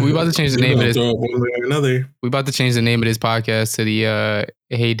name. We about to change the name of this. We about to change the name of this podcast to the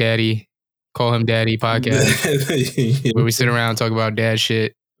Hey Daddy, Call Him Daddy podcast, where we sit around and talk about dad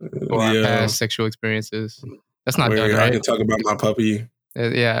shit or our past sexual experiences. That's not done, right? I can talk about my puppy.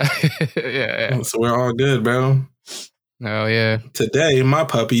 Yeah. So we're all good, bro. Oh yeah. Today, my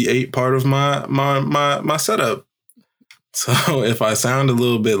puppy ate part of my setup. So if I sound a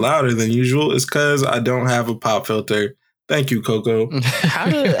little bit louder than usual, it's because I don't have a pop filter. Thank you, Coco.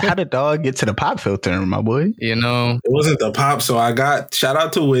 How did dog get to the pop filter, my boy? It wasn't the pop. So shout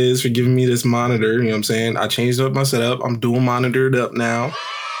out to Wiz for giving me this monitor. You know what I'm saying? I changed up my setup. I'm dual monitored up now.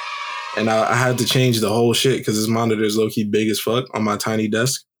 And I had to change the whole shit because this monitor is low-key big as fuck on my tiny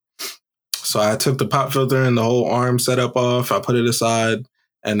desk. So I took the pop filter and the whole arm setup off. I put it aside.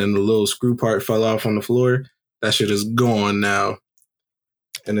 And then the little screw part fell off on the floor. That shit is gone now.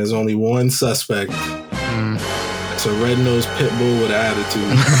 And there's only one suspect. It's a red-nosed pit bull with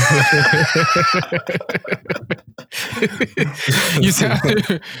attitude.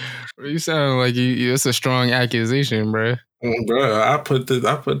 You sound like it's a strong accusation, bro. Bro, I put this,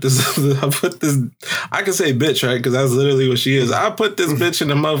 I can say bitch, right? Because that's literally what she is. I put this bitch in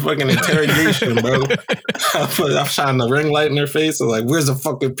the motherfucking interrogation, bro. I shined the ring light in her face. I was like, where's the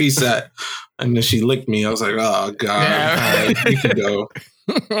fucking piece at? And then she licked me. I was like, oh, God. All right, you can go.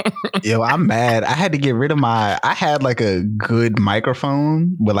 Yo, I'm mad. I had to get rid of I had like a good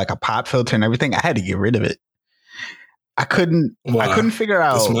microphone with like a pop filter and everything. I had to get rid of it. I couldn't figure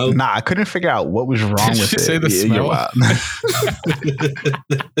out. I couldn't figure out what was wrong with it. Say the smell?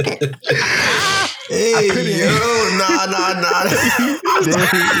 Hey, yo, nah.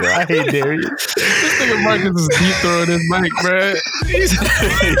 I hate Darius. This nigga Marcus is deep throwing his mic, bro.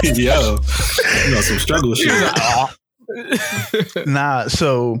 Yo, some struggle shit. Nah,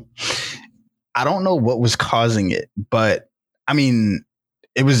 so I don't know what was causing it, but I mean,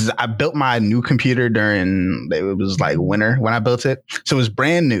 I built my new computer it was like winter when I built it. So it was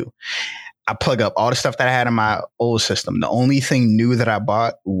brand new. I plug up all the stuff that I had in my old system. The only thing new that I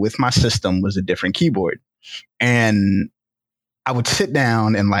bought with my system was a different keyboard. And I would sit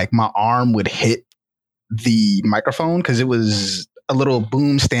down and like my arm would hit the microphone because it was a little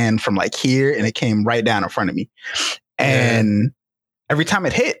boom stand from like here and it came right down in front of me. And every time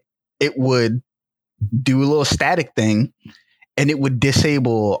it hit, it would do a little static thing and it would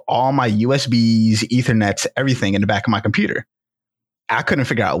disable all my USBs, Ethernets, everything in the back of my computer. I couldn't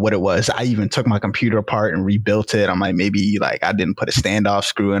figure out what it was. I even took my computer apart and rebuilt it. I'm like, maybe like I didn't put a standoff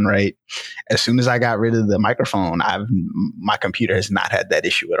screw in right. As soon as I got rid of the microphone, my computer has not had that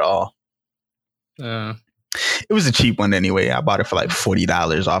issue at all. It was a cheap one anyway. I bought it for like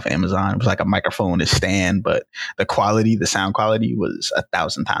 $40 off Amazon. It was like a microphone and stand, but the sound quality was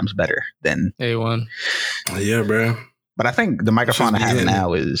 1,000 times better than A1. Yeah, bro. But I think the microphone I have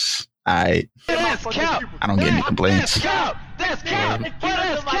now is I don't get any complaints.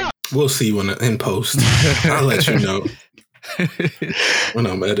 We'll see in post. I'll let you know when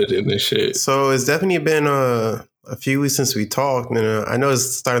I'm editing this shit. So it's definitely been a few weeks since we talked, and I know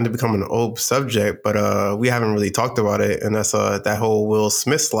it's starting to become an old subject, but we haven't really talked about it, and that's that whole Will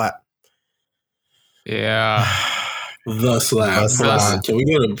Smith slap. Yeah. The slap. Can we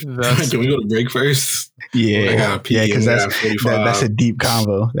go to break first? Yeah, because that's a deep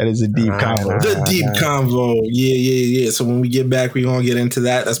convo. That is a deep convo. The deep convo. Yeah. So when we get back, we're gonna get into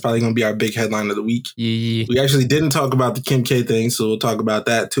that. That's probably gonna be our big headline of the week. Yeah. We actually didn't talk about the Kim K thing, so we'll talk about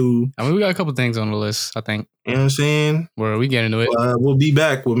that too. I mean, we got a couple things on the list, I think. You know what I'm saying? Where we get into it. We'll be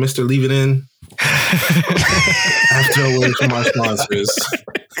back with Mr. Leave It In after a word from our sponsors.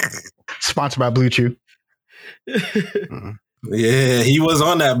 Sponsored by Blue Chew. Yeah, he was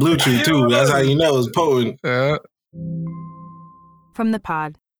on that Blue Chew too. That's how you know it's potent. From the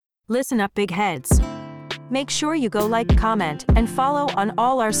pod. Listen up, big heads. Make sure you go like, comment, and follow on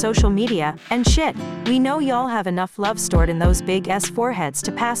all our social media and shit. We know y'all have enough love stored in those big ass foreheads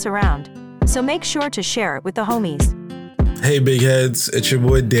to pass around. So make sure to share it with the homies. Hey, big heads, it's your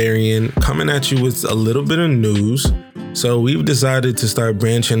boy Darian coming at you with a little bit of news. So we've decided to start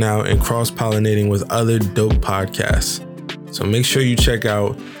branching out and cross-pollinating with other dope podcasts. So make sure you check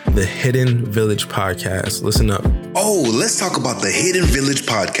out the Hidden Village podcast. Listen up. Oh, let's talk about the Hidden Village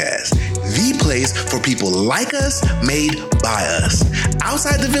podcast, the place for people like us, made by us.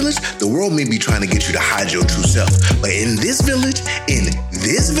 Outside the village, the world may be trying to get you to hide your true self. But in this village,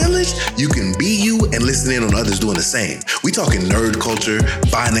 you can be you and listen in on others doing the same. We talking nerd culture,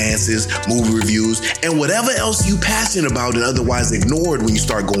 finances, movie reviews, and whatever else you passionate about and otherwise ignored when you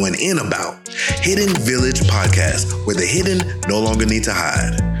start going in about. Hidden Village podcast, where the hidden no longer need to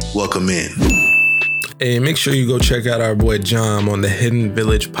hide. Welcome in. Hey, make sure you go check out our boy John on the Hidden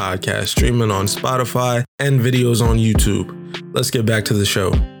Village podcast, streaming on Spotify and videos on YouTube. Let's get back to the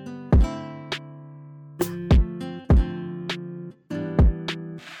show.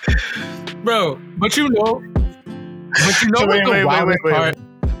 Bro, but you know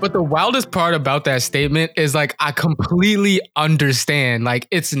the wildest part about that statement is like I completely understand. Like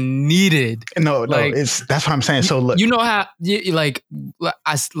it's needed. No, that's what I'm saying. So look, you know how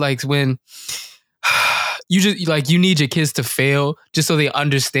when you just like you need your kids to fail just so they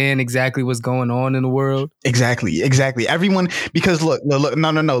understand exactly what's going on in the world. Exactly. Everyone, because look, no.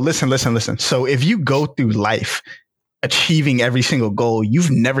 Listen. So if you go through life achieving every single goal, you've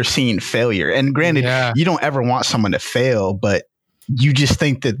never seen failure. And granted, you don't ever want someone to fail, but you just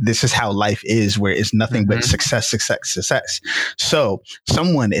think that this is how life is, where it's nothing but success. So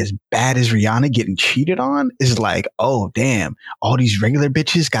someone as bad as Rihanna getting cheated on is like, oh, damn, all these regular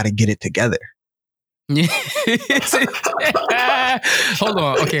bitches got to get it together. Hold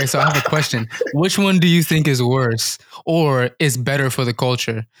on. Okay, so I have a question. Which one do you think is worse or is better for the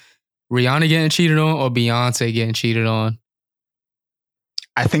culture? Rihanna getting cheated on or Beyonce getting cheated on?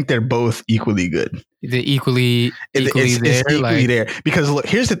 I think they're both equally good. They're equally there. Because look,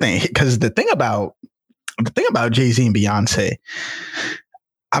 here's the thing. Because the thing about Jay-Z and Beyonce,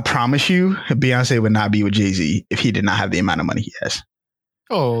 I promise you, Beyonce would not be with Jay-Z if he did not have the amount of money he has.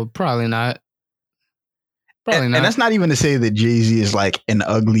 Oh, probably not. And that's not even to say that Jay-Z is like an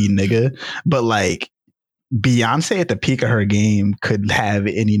ugly nigga, but like Beyonce at the peak of her game could have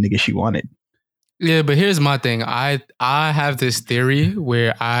any nigga she wanted. Yeah, but here's my thing. I have this theory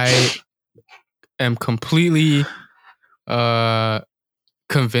where I am completely convinced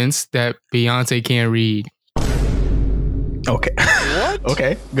that Beyonce can't read. Okay. What?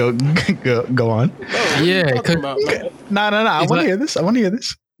 Okay. Go on. Yeah. No. I want to hear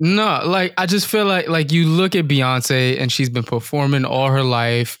this. No, like I just feel like you look at Beyonce and she's been performing all her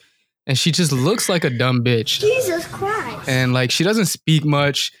life and she just looks like a dumb bitch. Jesus Christ. And like she doesn't speak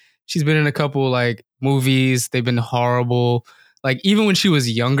much. She's been in a couple like movies. They've been horrible. Like even when she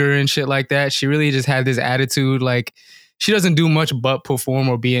was younger and shit like that, she really just had this attitude. Like she doesn't do much but perform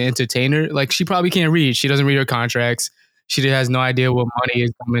or be an entertainer. Like she probably can't read. She doesn't read her contracts. She has no idea what money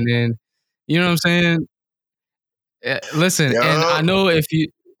is coming in. You know what I'm saying? Listen, and I know if you,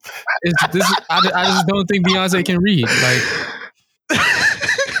 I just don't think Beyonce can read. Like,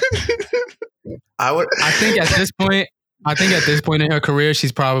 I think at this point in her career,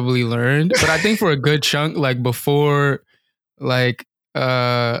 she's probably learned. But I think for a good chunk, like before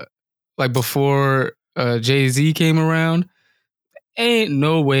Jay-Z came around, ain't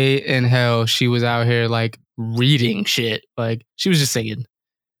no way in hell she was out here like reading shit. Like she was just singing.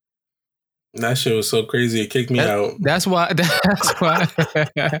 That shit was so crazy. It kicked me out. That's why.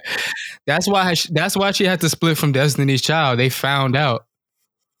 That's why she had to split from Destiny's Child. They found out.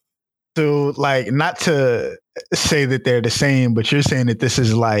 So, like, not to say that they're the same, but you're saying that this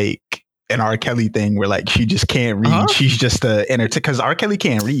is like an R. Kelly thing where like she just can't read. Uh-huh. She's just because R. Kelly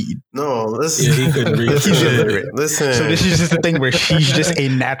can't read. No, listen. Yeah, he couldn't read. He's illiterate. Listen. So this is just the thing where she's just a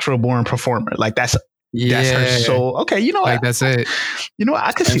natural born performer. Like that's her soul. Okay, you know like what? That's it. You know what?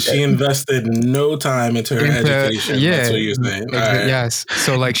 I could see she invested no time into her education. Yeah, that's what you're saying. Right. Yes.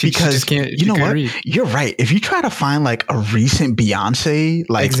 So like she just can't. You know what? Read. You're right. If you try to find like a recent Beyonce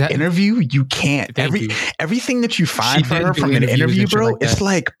interview, you can't. Everything that you find for her from an interview, bro, like it's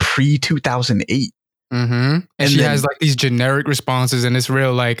like pre 2008. Mm-hmm. And she has like these generic responses, and it's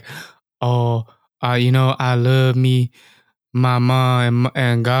real like, oh, I love me. My mom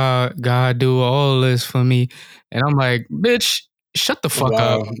and God do all this for me. And I'm like, bitch, shut the fuck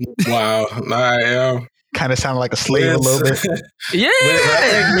up. Wow. Kind of sound like a slave a little bit. Yeah.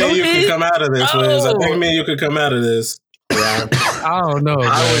 I think me and you could come out of this, Wiz. I think me and you could come out of this. Yeah. I don't know.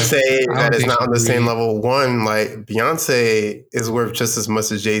 I would say that it's not on the same level. One, like Beyonce is worth just as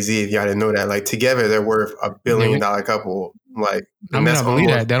much as Jay-Z, if y'all didn't know that. Like together they're worth $1 billion couple. Like I'm not believe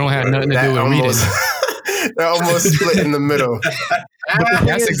that. That don't have nothing to do with reading. They're almost split in the middle.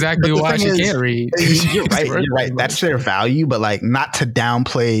 That's exactly why she can't read. You're right. That's their value, but like not to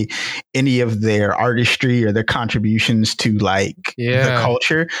downplay any of their artistry or their contributions to like the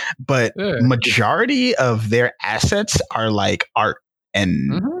culture. But majority of their assets are like art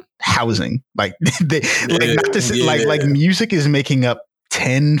and housing. Like like music is making up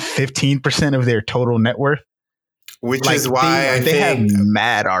 10-15% of their total net worth. Which is why they have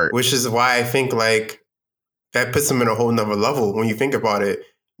mad art. Which is why I think like that puts them in a whole nother level when you think about it.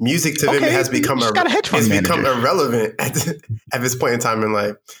 Music to them has become irrelevant at this point in time in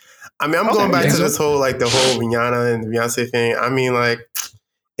life. I mean, I'm going back to this whole like the whole Rihanna and Beyonce thing. I mean, like,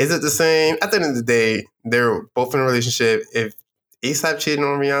 is it the same? At the end of the day, they're both in a relationship. If ASAP cheated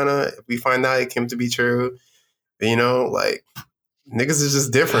on Rihanna, if we find out it came to be true, you know, like niggas is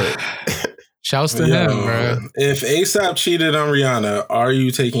just different. Shouts to him, bro. If ASAP cheated on Rihanna, are you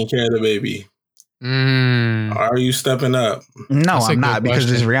taking care of the baby? Are you stepping up? No, I'm not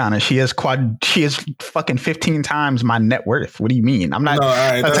because it's Rihanna. She has fucking 15 times my net worth. What do you mean? I'm not. No, all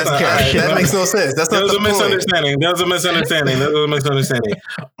right, that makes no sense. That's not the misunderstanding. There's a misunderstanding.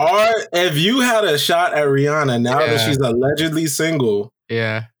 If you had a shot at Rihanna now that she's allegedly single,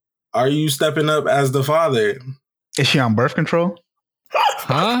 are you stepping up as the father? Is she on birth control?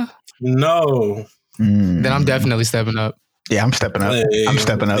 Huh? No. Then I'm definitely stepping up. Yeah, I'm stepping up. I'm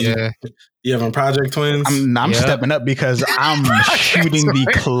stepping up. Yeah. You having Project Twins? I'm stepping up because I'm shooting the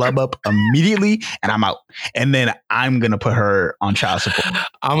club up immediately and I'm out. And then I'm going to put her on child support.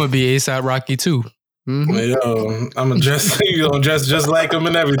 I'm going to be ASAP Rocky too. Mm-hmm. Yo, I'm going to dress, just like him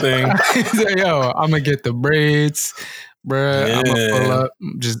and everything. Yo, I'm going to get the braids, bruh. Yeah. I'm going to pull up.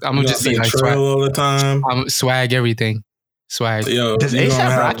 I'm going to just be like swag all the time. I'm swag everything. Swag. Yo, does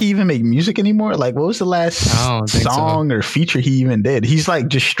ASAP Rocky even make music anymore? Like, what was the last song or feature he even did? He's like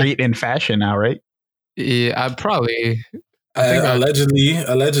just straight in fashion now, right? Yeah, I think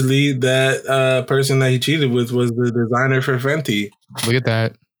allegedly that person that he cheated with was the designer for Fenty. Look at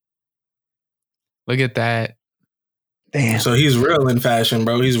that. Damn. So he's real in fashion,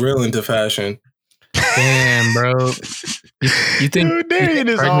 bro. He's real into fashion. Damn, bro. You think Dude, Darian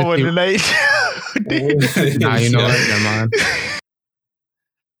is on one tonight? Nah, you know what? Never mind.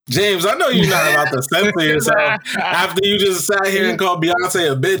 James, I know you're not about to censor yourself after you just sat here and called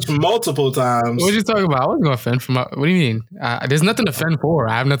Beyonce a bitch multiple times. What are you talking about? I wasn't going to fend for what do you mean? There's nothing to fend for.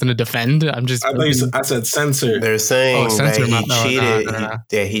 I have nothing to defend. I'm just... I said censor. They're saying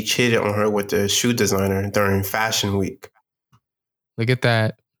that he cheated on her with the shoe designer during Fashion Week. Look at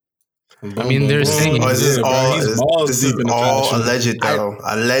that. I mean, they're saying this is all alleged, though.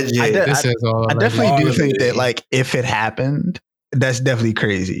 Alleged. I definitely do think that, like, if it happened, that's definitely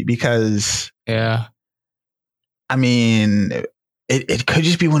crazy because, I mean, it could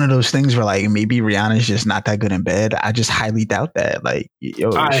just be one of those things where, like, maybe Rihanna's just not that good in bed. I just highly doubt that. Like,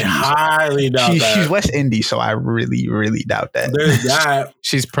 I highly doubt that. She's West Indies, so I really, really doubt that. There's that.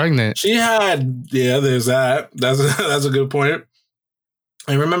 She's pregnant. There's that. That's a good point.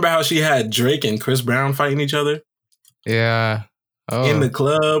 And remember how she had Drake and Chris Brown fighting each other? Yeah. Oh. In the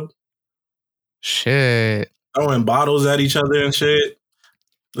club. Shit. Throwing bottles at each other and shit.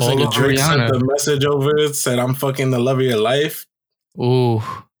 This nigga Drake sent the message over, said, I'm fucking the love of your life. Ooh.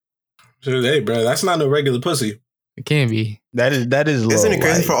 Hey, bro, that's not no regular pussy. It can't be. That is. Isn't it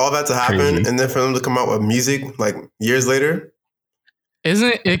crazy for all that to happen crazy. And then for them to come out with music like years later?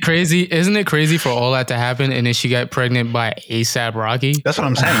 Isn't it crazy? Isn't it crazy for all that to happen and then she got pregnant by A$AP Rocky? That's what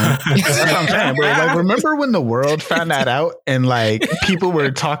I'm saying. That's what I'm saying, bro. Like, remember when the world found that out and like people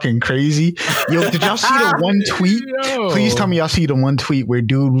were talking crazy? Yo, did y'all see the one tweet? Yo. Please tell me y'all see the one tweet where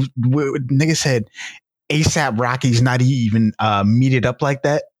nigga said A$AP Rocky's not even meted up like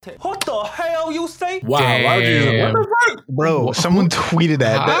that. What the hell you say? Wow, why would you? What the fuck, bro? Someone tweeted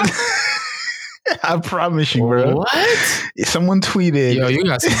that. I promise you, bro. What? Someone tweeted. Yo, you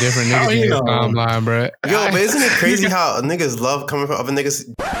got some different niggas in your timeline, bro. Yo, but isn't it crazy how niggas love coming from other niggas?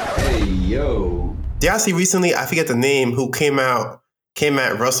 Hey, yo. Did y'all see recently, I forget the name, who came at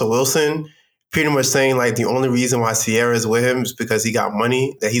Russell Wilson, pretty much saying like the only reason why Sierra's with him is because he got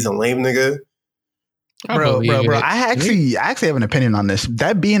money, that he's a lame nigga? Bro. I actually have an opinion on this.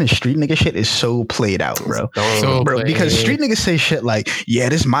 That being a street nigga shit is so played out, bro. Because street niggas say shit like, yeah,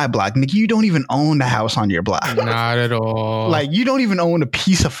 this is my block. Nigga, you don't even own the house on your block. Not at all. Like, you don't even own a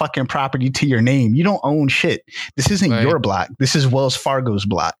piece of fucking property to your name. You don't own shit. This isn't your block. This is Wells Fargo's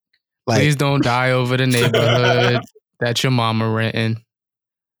block. Like, please don't die over the neighborhood that your mama renting.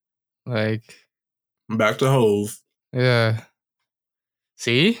 Like, back to Hove. Yeah.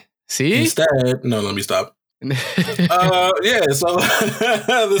 See? Instead, no, let me stop. Yeah, so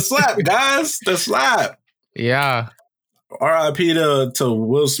the slap, guys, the slap. Yeah. R.I.P. to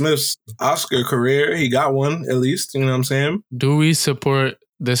Will Smith's Oscar career. He got one, at least. You know what I'm saying? Do we support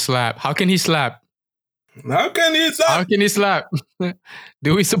the slap? How can he slap? How can he slap?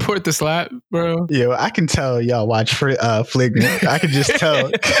 Do we support the slap, bro? Yo, I can tell y'all watch Flagrant. I can just tell.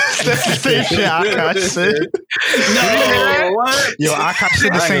 That's the same shit Akash said. No, what? Yo, Akash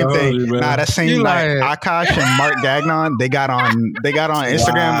said the same thing. Nah, that same night, Akash and Mark Gagnon, they got on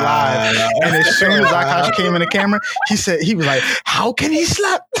Instagram Live, and as soon as Akash came in the camera, he was like, "How can he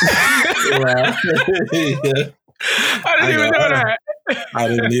slap?" Yeah. I didn't even know that. I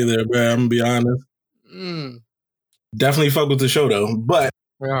didn't either, bro. I'm gonna be honest. Definitely fuck with the show though. But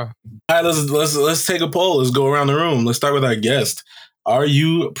yeah. All right, let's take a poll. Let's go around the room. Let's start with our guest. Are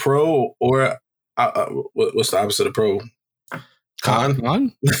you pro or what's the opposite of pro? Con?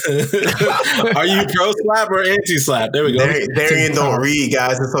 Are you pro slap or anti slap? There we go. Darian don't read,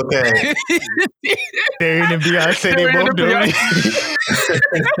 guys. It's okay. Darian and Beyonce, they both do it.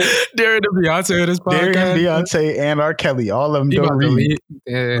 Darian and Beyonce on this podcast. Darian, Beyonce, and R. Kelly. All of them don't read.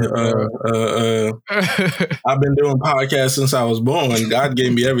 I've been doing podcasts since I was born. God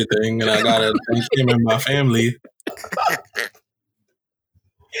gave me everything, and I got a Thanksgiving in my family.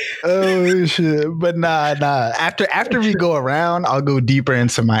 Oh shit! But nah. After we go around, I'll go deeper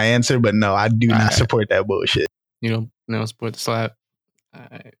into my answer. But no, I do not support that bullshit. You don't support the slap. All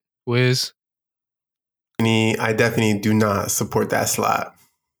right, Wiz. I definitely do not support that slap.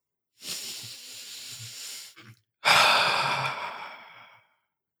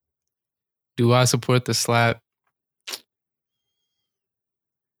 Do I support the slap?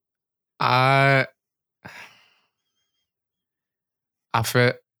 I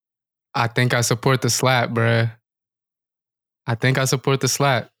think I support the slap, bruh. I think I support the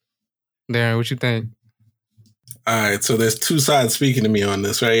slap. Darren, what you think? All right, so there's two sides speaking to me on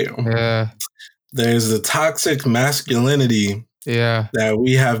this, right? Yeah. There's the toxic masculinity that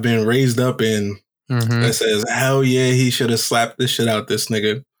we have been raised up in that says, hell yeah, he should have slapped this shit out this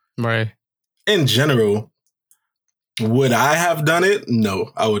nigga. Right. In general, would I have done it?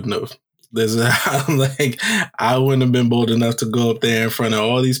 No, I wouldn't have. I wouldn't have been bold enough to go up there in front of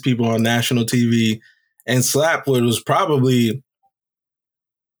all these people on national TV and slap what was probably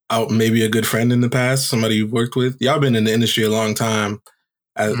maybe a good friend in the past, somebody you've worked with. Y'all been in the industry a long time.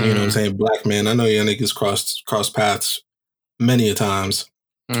 As, you know what I'm saying? Black man. I know y'all niggas crossed paths many a times.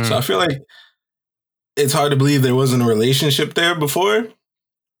 So I feel like it's hard to believe there wasn't a relationship there before.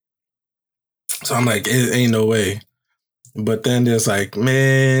 So I'm like, it ain't no way. But then there's like,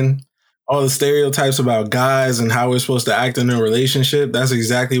 man, all the stereotypes about guys and how we're supposed to act in a relationship, that's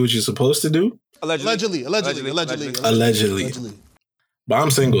exactly what you're supposed to do. Allegedly. But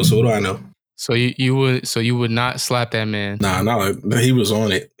I'm single, so what do I know? So you would not slap that man? Nah, he was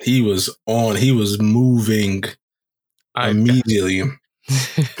on it. He was moving immediately.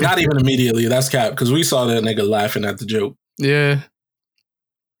 Not even immediately, that's cap, because we saw that nigga laughing at the joke. Yeah.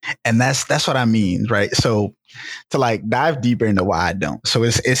 And that's what I mean, right? So to like dive deeper into why I don't. So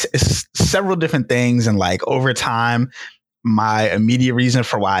it's several different things, and like over time, my immediate reason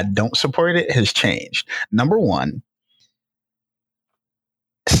for why I don't support it has changed. Number one,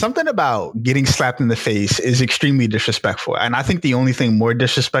 something about getting slapped in the face is extremely disrespectful. And I think the only thing more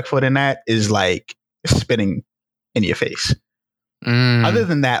disrespectful than that is like spitting in your face. Other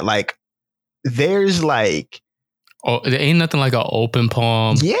than that, like, there's like, there ain't nothing like an open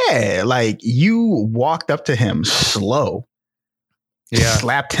palm. Yeah, like you walked up to him slow,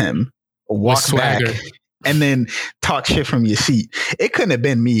 slapped him, walked back, and then talk shit from your seat. It couldn't have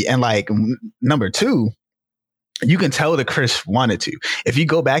been me. And like, number two, you can tell that Chris wanted to. If you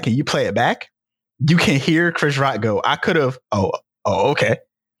go back and you play it back, you can hear Chris Rock go, I could have, okay.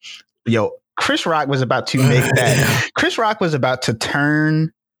 Yo, Chris Rock was about to make that. Chris Rock was about to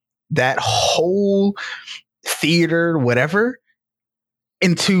turn that whole theater, whatever,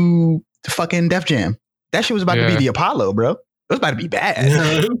 into the fucking Def Jam. That shit was about to be the Apollo, bro. It was about to be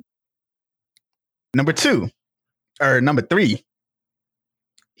bad. Number three,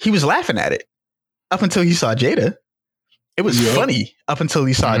 he was laughing at it up until he saw Jada. It was funny up until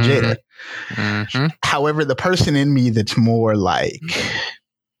he saw Jada. However, the person in me that's more like,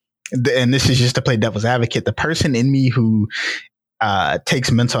 and this is just to play devil's advocate, the person in me who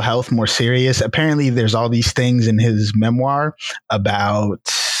takes mental health more serious. Apparently, there's all these things in his memoir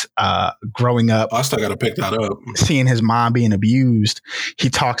about growing up. I still got to pick that up. Seeing his mom being abused. He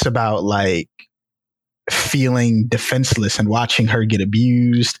talks about like feeling defenseless and watching her get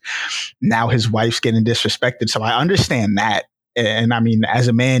abused. Now his wife's getting disrespected. So I understand that. And I mean, as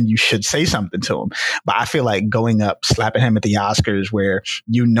a man, you should say something to him. But I feel like going up, slapping him at the Oscars where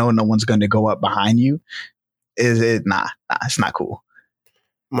you know no one's going to go up behind you, nah, it's not cool.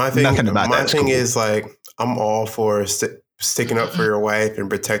 My thing is like, I'm all for sticking up for your wife and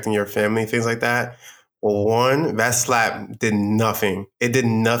protecting your family, things like that. Well, one, that slap did nothing. It did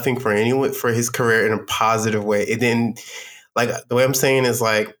nothing for anyone, for his career in a positive way. It didn't, like, the way I'm saying is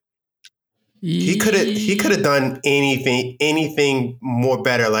like, he could have done anything more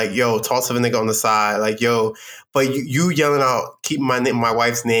better. Like, yo, toss a nigga on the side. Like, yo, but you yelling out, keep my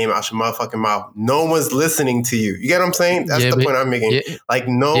wife's name out your motherfucking mouth. No one's listening to you. You get what I'm saying? That's the point I'm making. Yeah, like,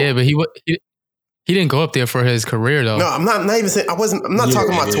 no. Yeah, but he didn't go up there for his career though. No, I'm not even saying, I'm not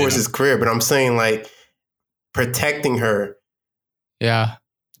talking about towards his career, but I'm saying like protecting her. Yeah.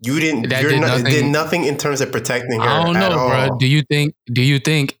 You did nothing in terms of protecting her. I don't know, bro. Do you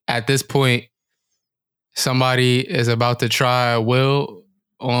think at this point somebody is about to try Will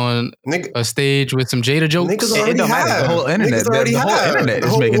on a stage with some Jada jokes? It don't matter. The whole internet, the whole internet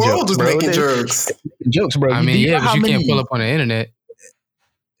is making jokes, bro. Making jokes, bro. I mean, but you can't pull up on the internet.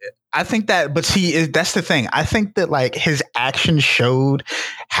 I think that, but see, that's the thing. I think that like his actions showed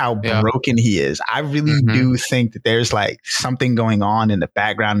how broken he is. I really do think that there's like something going on in the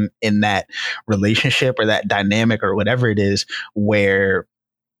background in that relationship or that dynamic or whatever it is, where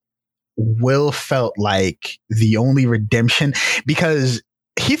Will felt like the only redemption, because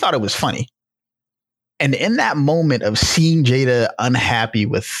he thought it was funny. And in that moment of seeing Jada unhappy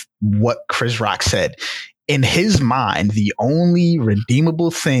with what Chris Rock said, in his mind, the only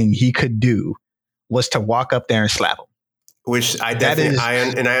redeemable thing he could do was to walk up there and slap him. Which I definitely,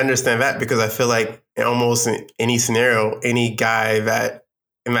 I understand that, because I feel like in almost any scenario, any guy that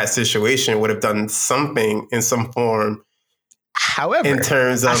in that situation would have done something in some form. However, in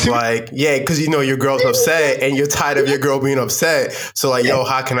terms of like, because you know your girl's upset and you're tired of your girl being upset. So like, yo,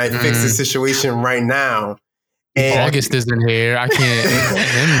 how can I fix this situation right now? And August isn't here. I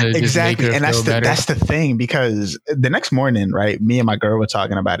can't exactly, and that's the thing, because the next morning, right, me and my girl were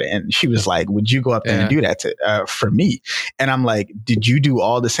talking about it, and she was like, "Would you go up there and do that for me?" And I'm like, "Did you do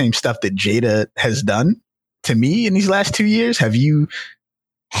all the same stuff that Jada has done to me in these last 2 years? Have you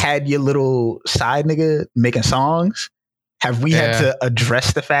had your little side nigga making songs? Have we had to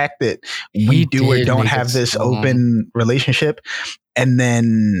address the fact that we do or don't have this open relationship? And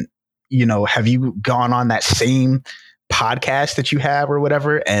then, you know, have you gone on that same podcast that you have or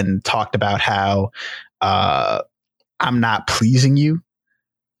whatever and talked about how I'm not pleasing you?"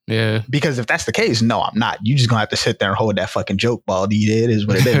 Yeah. Because if that's the case, no, I'm not. You just gonna have to sit there and hold that fucking joke, Baldy. It is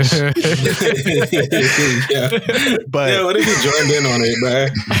what it is. But what if he joined in on it,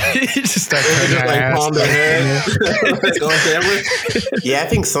 man? He just started like palm their head. Yeah, I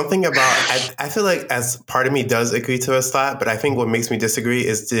think something about, I feel like as part of me does agree to a slap, but I think what makes me disagree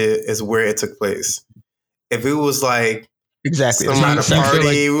is where it took place. If it was like, exactly, some at a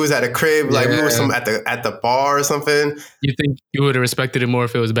party, we was at a crib, like we were at the bar or something. You think you would have respected it more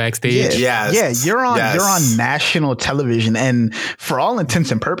if it was backstage? You're on national television, and for all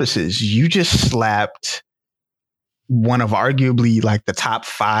intents and purposes, you just slapped one of arguably like the top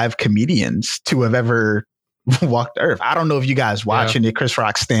 5 comedians to have ever walked the earth. I don't know if you guys watching it, Chris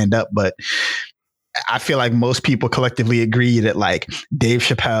Rock stand up, but I feel like most people collectively agree that like Dave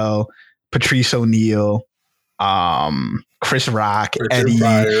Chappelle, Patrice O'Neal, Chris Rock, Eddie,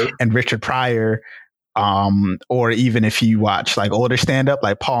 and Richard Pryor Or even if you watch like older stand up,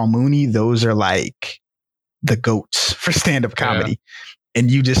 like Paul Mooney, those are like the goats for stand up comedy. And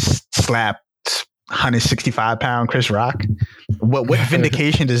you just slap 165-pound Chris Rock. What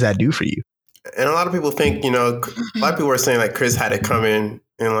vindication does that do for you? And a lot of people think, a lot of people are saying like Chris had it coming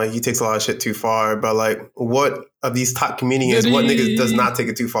and like he takes a lot of shit too far. But like, what of these top comedians, what nigga does not take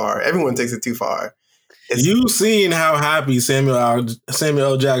it too far? Everyone takes it too far. You seen how happy Samuel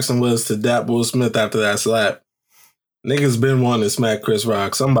L. Jackson was to dap Will Smith after that slap. Niggas been wanting to smack Chris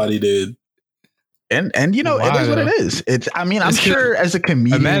Rock. Somebody did. And it is what it is. I'm sure as a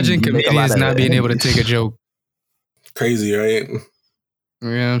comedian, imagine comedians not being able to take a joke. Crazy, right? You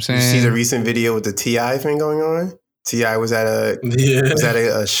know what I'm saying? You see the recent video with the T.I. thing going on? T.I. was at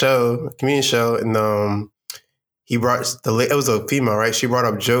a show, a comedian show, and he brought it was a female, right? She brought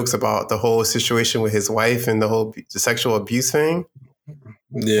up jokes about the whole situation with his wife and the sexual abuse thing.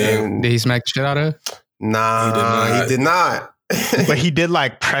 Yeah. And did he smack the shit out of her? Nah, he did not. But he did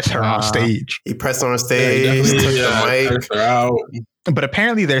like press her on stage. He pressed on stage, took the mic. Her out. But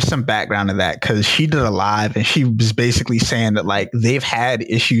apparently there's some background to that because she did a live and she was basically saying that like they've had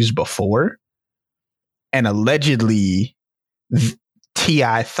issues before and allegedly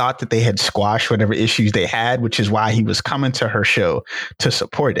T.I. thought that they had squashed whatever issues they had, which is why he was coming to her show to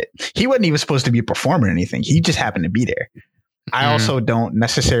support it. He wasn't even supposed to be a performer or anything. He just happened to be there. I also don't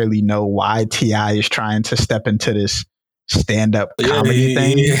necessarily know why T.I. is trying to step into this stand-up comedy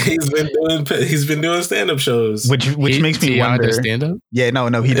thing. He's been doing stand-up shows, which makes me wonder. Stand-up? Yeah,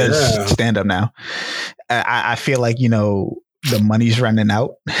 no, he does stand-up now. I feel like the money's running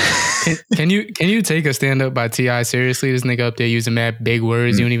out. Can you take a stand-up by T.I. seriously? This nigga up there using mad big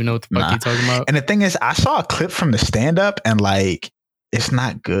words. You don't even know what the fuck he's talking about. And the thing is, I saw a clip from the stand-up and like it's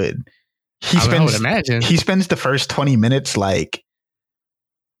not good. I would imagine he spends the first 20 minutes like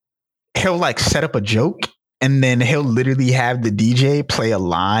he'll like set up a joke. And then he'll literally have the DJ play a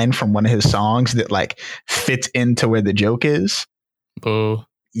line from one of his songs that like fits into where the joke is. Oh,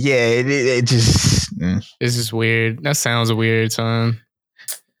 yeah, it just it's just weird. That sounds weird, son.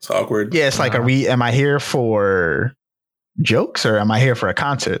 It's awkward. Yeah, it's like, am I here for jokes or am I here for a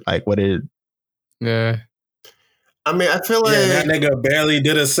concert? Like, what is? Yeah, I mean, I feel like that nigga barely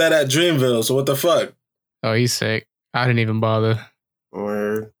did a set at Dreamville. So what the fuck? Oh, he's sick. I didn't even bother.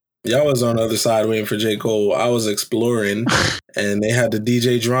 Or. Y'all was on the other side waiting for J. Cole. I was exploring, and they had the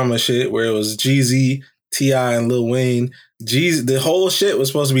DJ drama shit where it was Jeezy, T.I., and Lil Wayne. The whole shit was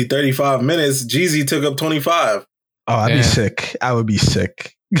supposed to be 35 minutes. Jeezy took up 25. Oh, I'd be sick. I would be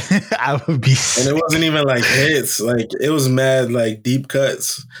sick. I would be sick. And it wasn't even like hits. Like, it was mad, like, deep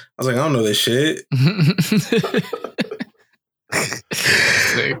cuts. I was like, I don't know this shit.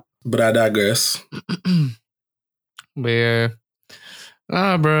 But I digress. But yeah.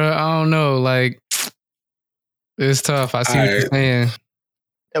 Nah, bro, I don't know. Like, it's tough. I see what you're saying.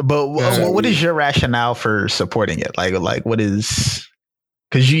 But what is your rationale for supporting it? Like what is?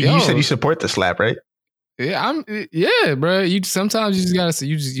 Because you said you support the slap, right? Yeah, bro. Sometimes you just gotta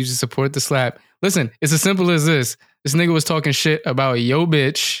you just support the slap. Listen, it's as simple as this. This nigga was talking shit about yo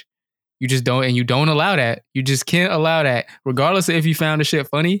bitch. You just don't, and you don't allow that. You just can't allow that. Regardless of if you found the shit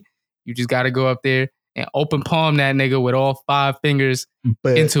funny, you just gotta go up there and open palm that nigga with all 5 fingers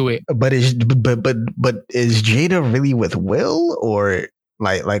into it. But is Jada really with Will, or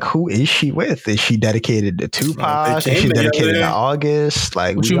like who is she with? Is she dedicated to Tupac? Is she dedicated to August?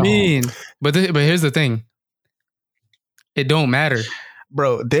 Like, what you mean? But here's the thing. It don't matter,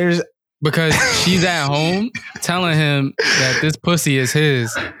 bro. Because she's at home telling him that this pussy is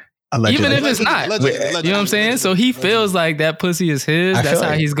his. Allegedly. Even if it's not. You know what I'm saying? So he feels like that pussy is his. That's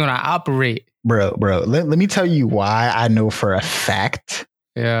how he's gonna operate. Bro, let me tell you why I know for a fact.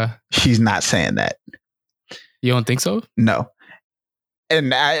 Yeah. She's not saying that. You don't think so? No.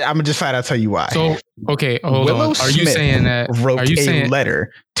 And I'm gonna just flat out tell you why. So, okay, hold Willow on. Are you Smith saying that? Wrote a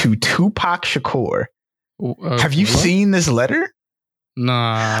letter to Tupac Shakur. Have you seen this letter?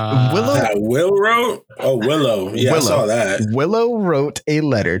 Nah. Will wrote? Oh, Willow. Yeah, I saw that. Willow wrote a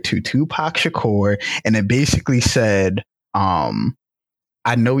letter to Tupac Shakur, and it basically said,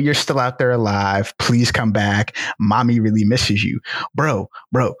 I know you're still out there alive. Please come back. Mommy really misses you. Bro.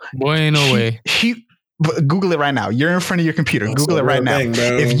 Boy, ain't no way. Google it right now. You're in front of your computer. Google it right now.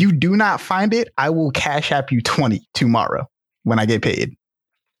 If you do not find it, I will cash app you 20 tomorrow when I get paid.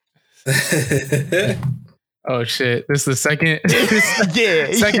 Oh shit! This is the second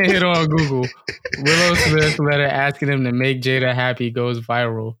hit on Google. Willow Smith letter asking him to make Jada happy goes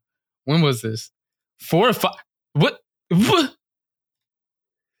viral. When was this? 4 or 5? What?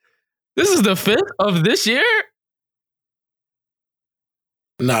 This is the 5th of this year?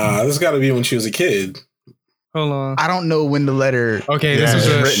 Nah, this got to be when she was a kid. Hold on. I don't know when the letter. Okay, this was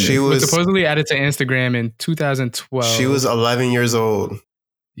written. She was supposedly added to Instagram in 2012. She was 11 years old.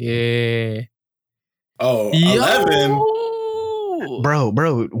 Yeah. Oh, 11?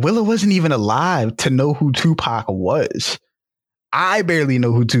 Bro, Willow wasn't even alive to know who Tupac was. I barely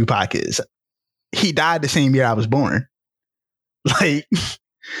know who Tupac is. He died the same year I was born. Like,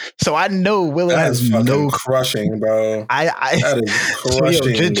 so I know Willow has no crushing, bro. That is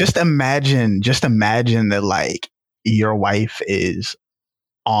crushing. So, just imagine that like your wife is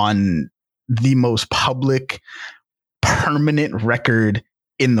on the most public, permanent record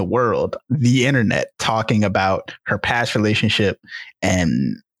in the world, the internet, talking about her past relationship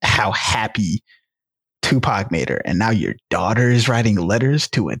and how happy Tupac made her, and now your daughter is writing letters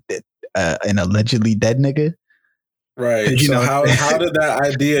to an allegedly dead nigga. Right. So how did that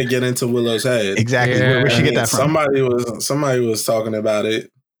idea get into Willow's head? Exactly. Yeah. Where she get that from? Somebody was talking about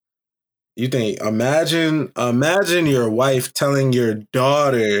it. You think? Imagine your wife telling your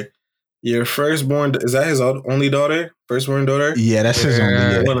daughter, your firstborn. Is that his only daughter? Firstborn daughter? Yeah, that's his only.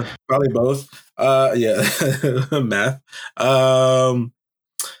 Yeah. Well, probably both. Yeah. Math.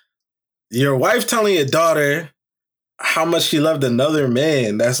 Your wife telling your daughter how much she loved another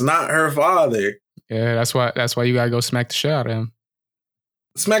man that's not her father. Yeah, that's why you gotta go smack the shit out of him.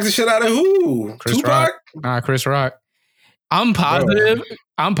 Smack the shit out of who? Chris Rock? Chris Rock. I'm positive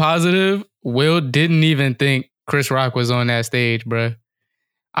Will didn't even think Chris Rock was on that stage, bro.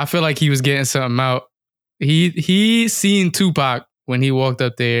 I feel like he was getting something out. He seen Tupac when he walked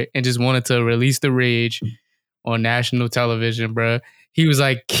up there and just wanted to release the rage on national television, bro. He was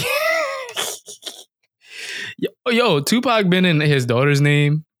like, yo, Tupac been in his daughter's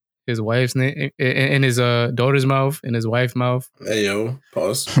name, his wife's name, in his daughter's mouth, in his wife's mouth. Hey, yo,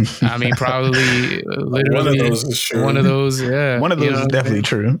 pause. I mean, probably literally one of those is true. One of those, yeah. One of those is definitely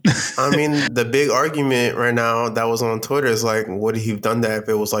true. I mean, the big argument right now that was on Twitter is like, would he have done that if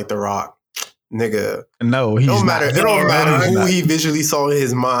it was like The Rock? Nigga. No, he's not. It don't matter who he visually saw in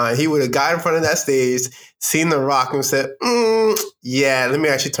his mind. He would have got in front of that stage, seen The Rock, and said, yeah, let me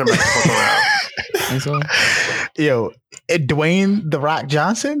actually turn my fuck around. Yo, Dwayne The Rock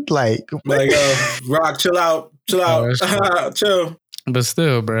Johnson? Like Rock, chill out. Chill. But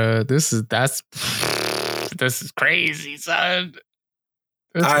still, bro, this is crazy, son.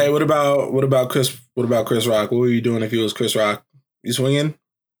 All right, what about Chris Rock? What were you doing if he was Chris Rock? You swinging?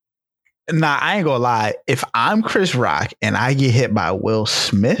 Nah, I ain't gonna lie. If I'm Chris Rock and I get hit by Will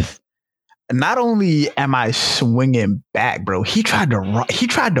Smith, not only am I swinging back, bro, he tried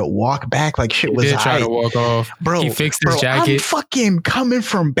to walk back like shit was. He did try to walk off, bro. He fixed his jacket. I'm fucking coming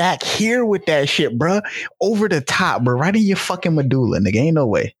from back here with that shit, bro. Over the top, bro. Right in your fucking medulla, nigga. Ain't no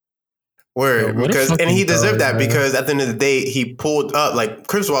way. Word, because and he deserved that, because at the end of the day, he pulled up. Like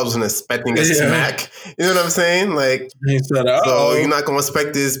Chris Rock wasn't expecting a smack. You know what I'm saying? Like he said, so you're not gonna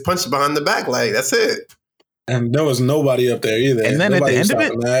expect this punch behind the back. Like that's it. And there was nobody up there either. And then nobody at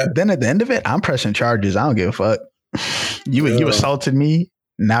the end of it, I'm pressing charges. I don't give a fuck. You assaulted me.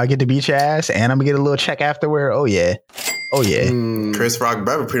 Now I get to beat your ass, and I'm gonna get a little check afterward. Oh yeah. Chris Rock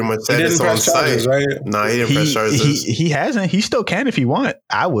brother pretty much said it's on site. Right? Nah, he didn't press charges. He hasn't. He still can if he want.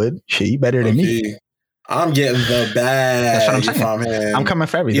 I would. Shit, he better than me. I'm getting the bag. That's what I'm saying. From him. I'm coming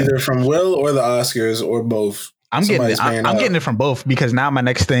for everything. Either from Will or the Oscars or both. I'm getting it from both, because now my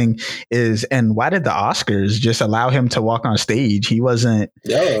next thing is, and why did the Oscars just allow him to walk on stage? He wasn't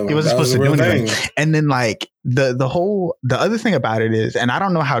supposed to do anything. And then like the other thing about it is, and I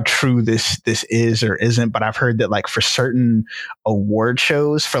don't know how true this is or isn't, but I've heard that like for certain award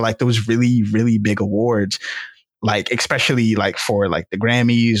shows, for like those really, really big awards, like especially like for like the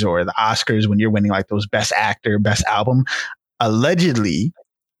Grammys or the Oscars, when you're winning like those best actor, best album, allegedly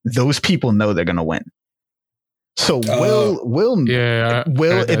those people know they're gonna win. So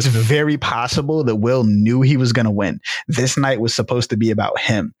it's very possible that Will knew he was going to win. This night was supposed to be about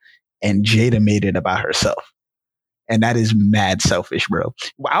him, and Jada made it about herself. And that is mad selfish, bro.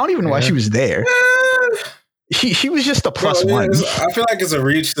 I don't even know why she was there. She was just a plus one. I feel like it's a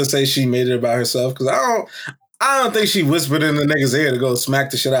reach to say she made it about herself, because I don't think she whispered in the nigga's ear to go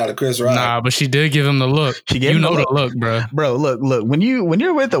smack the shit out of Chris Rock. Nah, but she did give him the look. She gave him the look, bro. Bro, look. When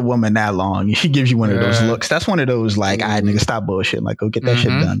you're with a woman that long, she gives you one of those looks. That's one of those like, all right, nigga, stop bullshit. Like, go get that shit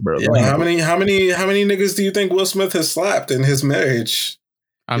done, bro. Yeah, how many niggas do you think Will Smith has slapped in his marriage?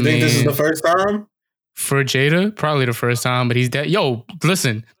 You think this is the first time? For Jada, probably the first time, but he's dead. Yo,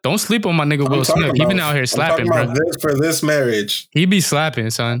 listen, don't sleep on my nigga Will Smith. He been out here slapping, bro. For this marriage. He be slapping,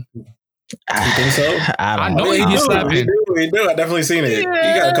 son. You think so? I know he be slapping. We do. I definitely seen it. Yeah.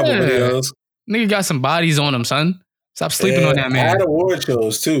 You got a couple videos. Nigga got some bodies on him, son. Stop sleeping on that man. Had award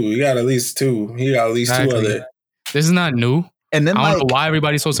shows too. He got at least two. He got at least two other. This is not new. And then I don't know why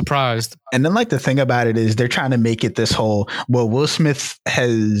everybody's so surprised. And then, like, the thing about it is they're trying to make it this whole, well, Will Smith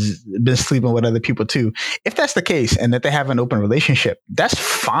has been sleeping with other people too. If that's the case and that they have an open relationship, that's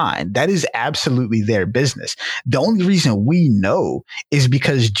fine. That is absolutely their business. The only reason we know is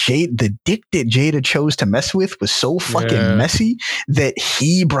because the dick that Jada chose to mess with was so fucking messy that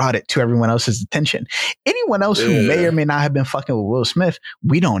he brought it to everyone else's attention. Anyone else who may or may not have been fucking with Will Smith,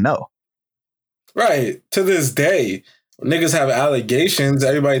 we don't know. Right. To this day. Niggas have allegations.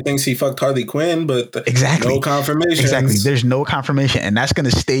 Everybody thinks he fucked Harley Quinn, but no confirmation. Exactly. There's no confirmation. And that's going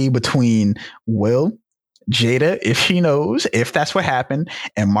to stay between Will, Jada, if she knows, if that's what happened,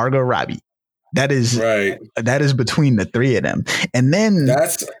 and Margot Robbie. That is right. That is between the three of them. And then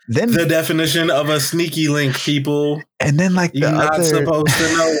that's the definition of a sneaky link, people. And then like you're not supposed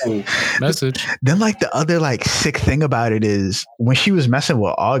to know. Message. Then like the other like sick thing about it is when she was messing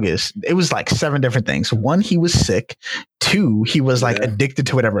with August, it was like 7 different things. 1, he was sick. 2, he was like addicted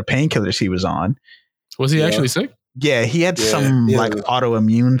to whatever painkillers he was on. Was he actually sick? Yeah, he had some like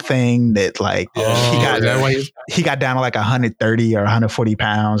autoimmune thing that like he got down to like 130 or 140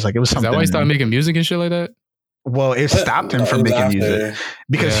 pounds. Like it was something. Is that why he started making music and shit like that? Well, it stopped him from making music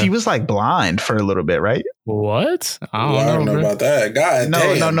because he was like blind for a little bit, right? What? I don't know about that. God,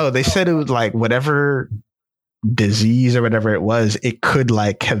 no. They said it was like whatever disease or whatever it was, it could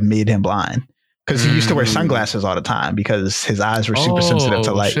like have made him blind because he used to wear sunglasses all the time because his eyes were super sensitive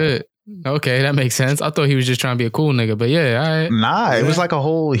to light. Shit. Okay, that makes sense. I thought he was just trying to be a cool nigga, but yeah, all right. Nah, it was like a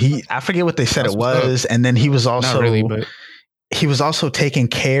whole. I forget what they said it was, and then he was also not really, but he was also taking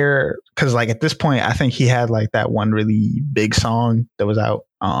care because like at this point, I think he had like that one really big song that was out.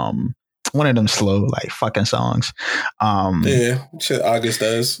 One of them slow like fucking songs. Shit August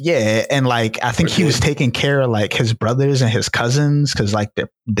does. Yeah, and like I think he was taking care of like his brothers and his cousins because like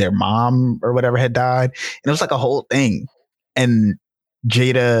their mom or whatever had died, and it was like a whole thing. And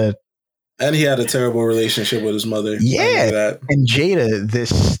Jada. And he had a terrible relationship with his mother. Yeah. And Jada,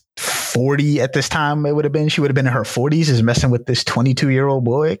 this 40 at this time, it would have been, she would have been in her 40s, is messing with this 22-year-old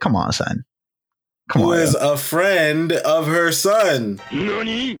boy. Come on, son. Who is a friend of her son.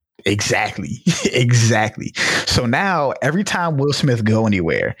 Nani? Exactly. Exactly. So now every time Will Smith go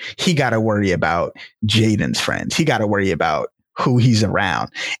anywhere, he got to worry about Jaden's friends. He got to worry about who he's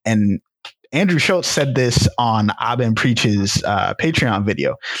around. And Andrew Schultz said this on Abin Preach's Patreon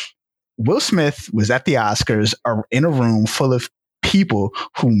video. Will Smith was at the Oscars in a room full of people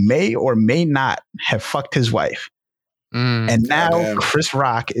who may or may not have fucked his wife. And now Chris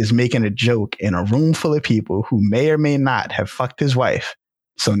Rock is making a joke in a room full of people who may or may not have fucked his wife.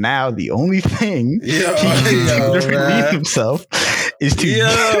 So now the only thing he can do to redeem himself is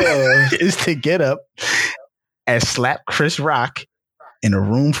to get up and slap Chris Rock in a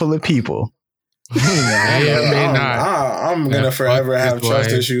room full of people. I'm gonna forever have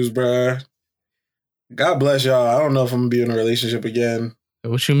trust issues, bro. God bless y'all. I don't know if I'm gonna be in a relationship again.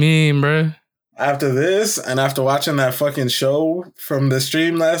 What you mean, bro? After this, and after watching that fucking show from the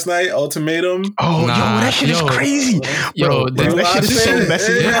stream last night, Ultimatum. Oh, yo, that shit is crazy. Yo, that shit is so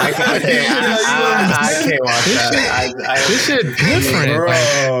messy. I can't watch that. This shit different,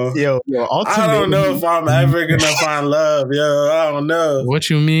 bro. Yo, I don't know if I'm ever gonna find love. Yo, I don't know. What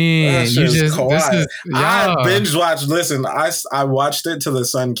you mean? You just I binge watched. Listen, I watched it till the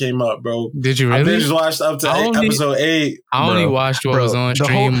sun came up, bro. Did you really? I binge watched up to episode 8. I only watched what was on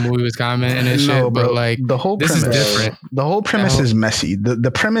stream. We was commenting and shit. But like the whole this premise, is different. The whole premise is messy.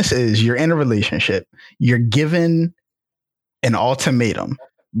 The premise is you're in a relationship. You're given an ultimatum,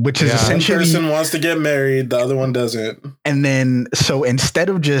 which is essentially one person wants to get married, the other one doesn't. And then so instead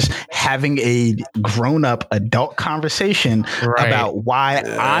of just having a grown-up adult conversation about why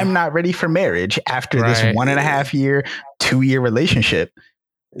I'm not ready for marriage after this 1.5 year, 2-year relationship.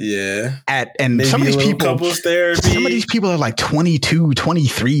 Yeah. And maybe some of these people, couples therapy. Some of these people are like 22,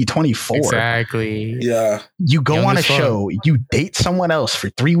 23, 24. Exactly. Yeah. You go on a show, you date someone else for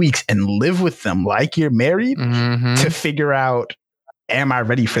 3 weeks and live with them like you're married to figure out, am I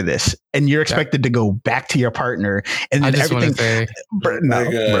ready for this? And you're expected to go back to your partner and then everything. Bro,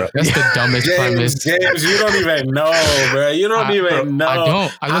 that's the dumbest premise. James, you don't even know, bro. You don't even know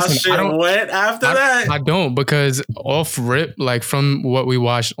how shit went after that. I don't, because off rip, like from what we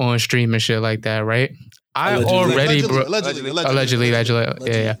watched on stream and shit like that, right? Allegedly.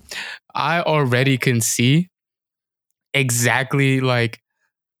 Yeah. I already can see exactly like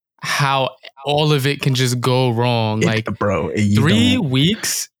how all of it can just go wrong. Like, bro, 3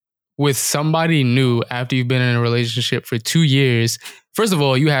 weeks with somebody new after you've been in a relationship for 2 years. First of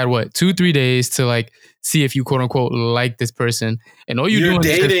all, you had 2-3 days to like see if you quote unquote like this person. And all you're doing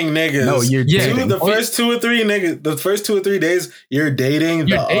dating is niggas. No, you're dating. The first 2 or 3 niggas, the first 2 or 3 days, you're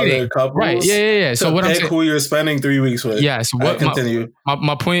dating other couples. Right. Yeah. So what I'm saying, who you're spending 3 weeks with. Yeah. So what continue.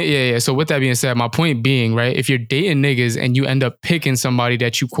 My point, yeah. So with that being said, my point being, right, if you're dating niggas and you end up picking somebody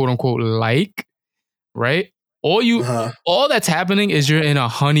that you quote unquote like, right? All that's happening is you're in a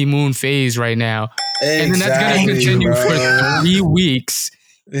honeymoon phase right now. Exactly, and then that's going to continue for 3 weeks,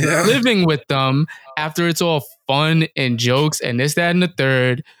 living with them after it's all fun and jokes and this, that, and the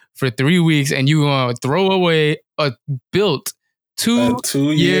third for 3 weeks. And you going to throw away a built 2 to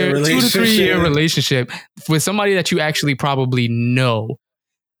 3 year relationship with somebody that you actually probably know.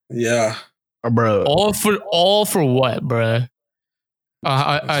 Yeah. Bro. All for what, bro?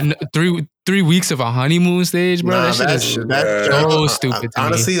 3 weeks of a honeymoon stage, bro. Nah, that's so stupid.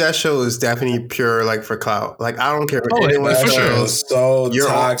 Honestly, that show is definitely pure like for clout. Like I don't care what anyone says. So you're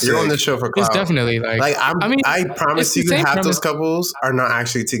on the show for clout. It's definitely I promise you, half those couples are not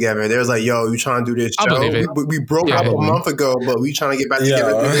actually together. There's like, yo, you trying to do this show? We broke up a month ago, but we trying to get back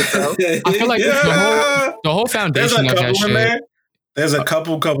together. I feel like the whole foundation of that shit. There's a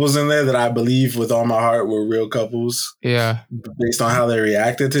couple couples in there that I believe with all my heart were real couples. Yeah. Based on how they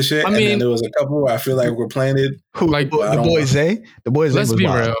reacted to shit. And then there was a couple where I feel like were planted. Who, like the boy Zay? The boy Zay. Let's be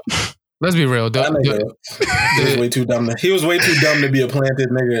real. Let's be real. He was way too dumb. He was way too dumb to be a planted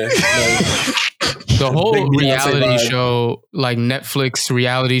nigga. The whole reality show, like Netflix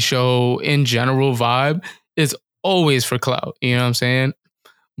reality show in general vibe is always for clout. You know what I'm saying?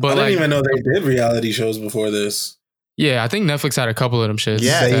 But I didn't even know they did reality shows before this. Yeah, I think Netflix had a couple of them shits.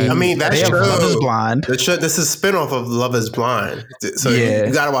 Yeah, I mean, that's true. Love is Blind. This is a spinoff of Love is Blind. So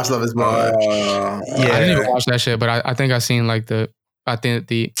you gotta watch Love is Blind. I didn't even watch that shit, but I think I seen like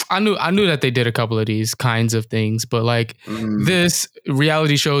I knew that they did a couple of these kinds of things, but like this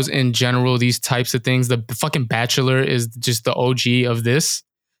reality shows in general, these types of things, the fucking Bachelor is just the OG of this.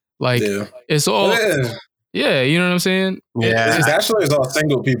 Like it's all, you know what I'm saying? Yeah, Bachelor is all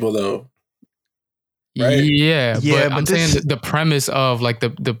single people though. Right? Yeah, but I'm saying the premise of like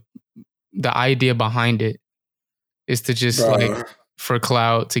the idea behind it is to just like for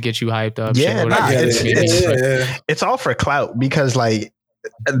clout to get you hyped up. Yeah, it's all for clout because like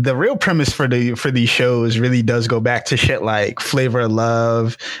the real premise for these shows really does go back to shit like Flavor of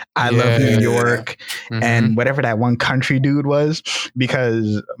Love, I Love New York, and whatever that one country dude was.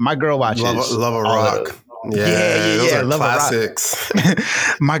 Because my girl watches Love a Rock. Those are classics.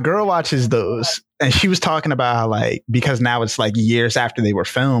 My girl watches those, and she was talking about how, like, because now it's like years after they were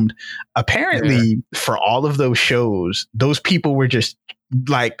filmed. Apparently, for all of those shows, those people were just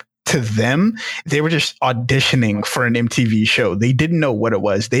like, to them, they were just auditioning for an MTV show. They didn't know what it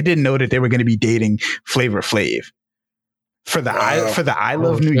was. They didn't know that they were going to be dating Flavor Flav. For the I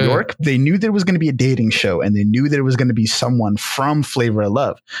Love New York, they knew there was going to be a dating show, and they knew there was going to be someone from Flavor of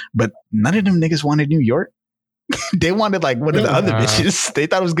Love, but none of them niggas wanted New York. They wanted like one of the other bitches. They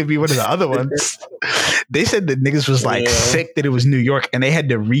thought it was going to be one of the other ones. They said that niggas was like sick that it was New York, and they had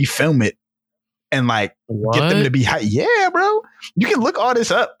to refilm it and like get them to be high. Yeah, bro. You can look all this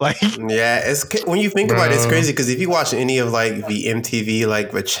up. Like, yeah, it's when you think about it, it's crazy because if you watch any of like the MTV,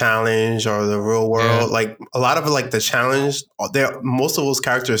 like the Challenge or the Real World, like a lot of like the Challenge, most of those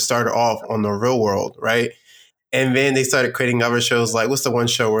characters started off on the Real World, right? And then they started creating other shows. Like, what's the one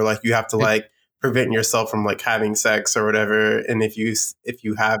show where like you have to like prevent yourself from like having sex or whatever, and if you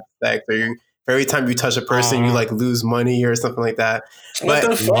have sex or every time you touch a person, you like lose money or something like that. What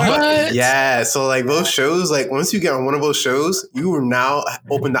the fuck? Yeah. So like those shows, like once you get on one of those shows, you are now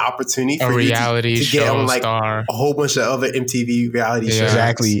open the opportunity for you to get on like a whole bunch of other MTV reality shows.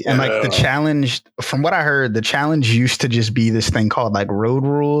 Exactly. And like the Challenge, from what I heard, the Challenge used to just be this thing called like Road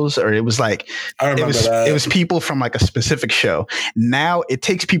Rules, or it was like, it was people from like a specific show. Now it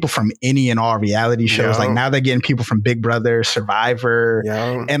takes people from any and all reality shows. Like now they're getting people from Big Brother, Survivor,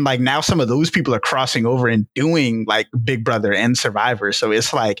 and like now some of those people are crossing over and doing like Big Brother and Survivor. So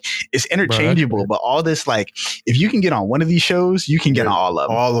it's like, it's interchangeable, but all this, like, if you can get on one of these shows, you can get on all of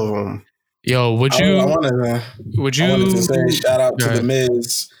them. All of them. Yo, I wanted to say shout out to The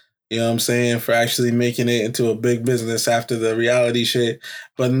Miz, you know what I'm saying, for actually making it into a big business after the reality shit.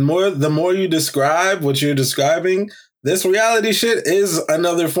 But the more you describe what you're describing, this reality shit is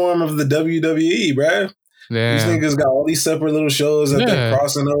another form of the WWE, bruh. Yeah. These niggas got all these separate little shows that they're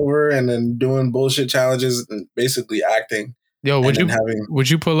crossing over and then doing bullshit challenges and basically acting. Yo, would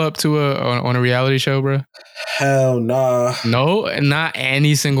you pull up to on a reality show, bro? Hell nah. No, not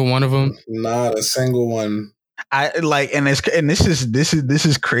any single one of them. Not a single one. I like, and this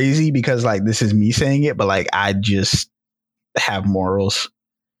is crazy because like this is me saying it, but like I just have morals.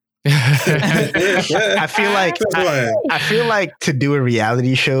 I feel like to do a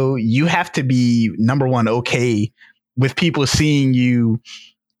reality show, you have to be number one okay with people seeing you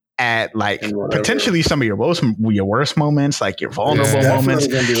at like potentially some of your worst moments, like your vulnerable moments,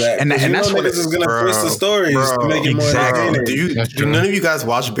 and that's what is going to twist the stories to make it more entertaining. Do none of you guys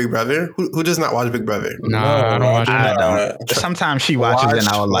watch Big Brother? Who does not watch Big Brother? No, I don't watch. I don't. Sometimes she watches and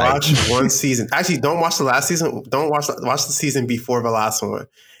I will like watch one season. Actually, don't watch the last season. Don't watch the season before the last one.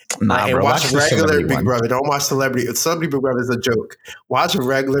 Nah, and bro, watch regular Big one. Brother. Don't watch Celebrity. Celebrity Big Brother is a joke. Watch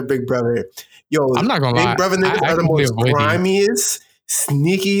regular Big Brother. Yo, I'm not gonna lie. Big Brother niggas are the most grimiest,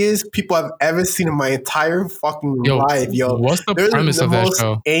 sneakiest people I've ever seen in my entire fucking life. Yo, what's the premise of that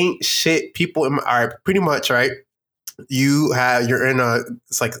show? Ain't shit people. All right, pretty much right. You're in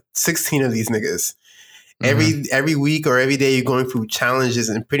it's like 16 of these niggas. Every week or every day you're going through challenges,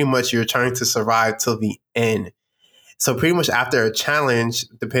 and pretty much you're trying to survive till the end. So pretty much after a challenge,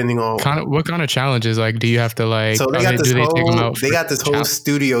 depending on what kind of challenges, like, do you have to like? So they got this whole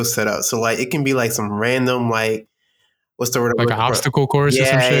studio set up. So like it can be like some random like what's the word? Like an obstacle course or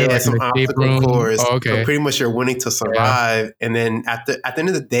some shit? Yeah, like some obstacle course. Oh, okay. So pretty much you're winning to survive, and then at the end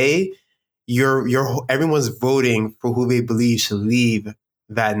of the day, everyone's voting for who they believe should leave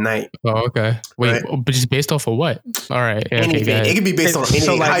that night. Oh, okay. Wait, right? But just based off of what? All right. Yeah, anything. Okay, it can be based on anything.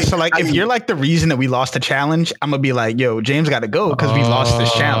 So like, if you're like the reason that we lost the challenge, I'm gonna be like, yo, James got to go because we lost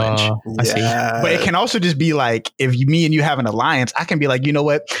this challenge. I see. But it can also just be like, if me and you have an alliance, I can be like, you know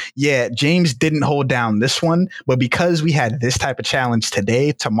what? Yeah, James didn't hold down this one, but because we had this type of challenge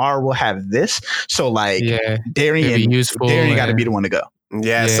today, tomorrow we'll have this. So like, Darian got to be the one to go.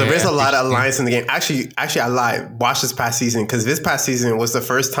 Yeah, so there's a lot of alliance in the game. Actually, I lied. Watch this past season, because this past season was the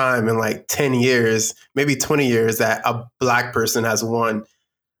first time in like 10 years, maybe 20 years, that a black person has won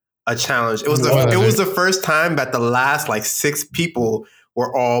a challenge. It was the first time that the last like 6 people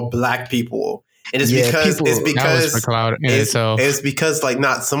were all black people. And it's because like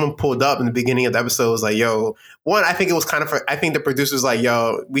not someone pulled up in the beginning of the episode was like, yo, one, I think it was kind of I think the producers was like,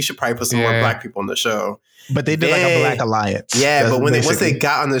 yo, we should probably put some more black people on the show. But they did like a black alliance. Yeah, but once they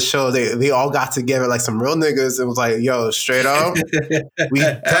got on the show, they all got together like some real niggas and was like, yo, straight up,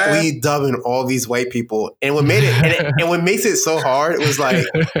 we dubbing all these white people. And what made it and what makes it so hard, it was like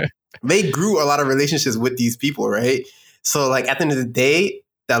they grew a lot of relationships with these people, right? So like at the end of the day,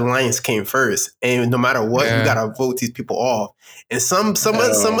 the alliance came first. And no matter what, you gotta vote these people off. And some of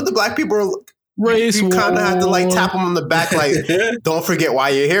the black people are you kind of have to like tap them on the back, like, don't forget why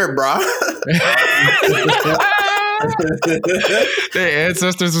you're here, bro. Their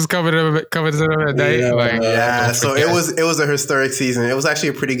ancestors was coming to them at night. So it was a historic season. It was actually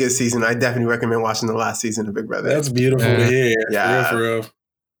a pretty good season. I definitely recommend watching the last season of Big Brother. That's beautiful to hear. Yeah, for real.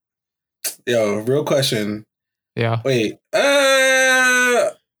 Yo, real question. Yeah. Wait.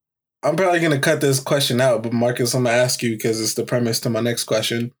 I'm probably gonna cut this question out, but Marcus, I'm gonna ask you because it's the premise to my next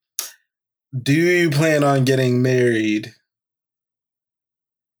question. Do you plan on getting married?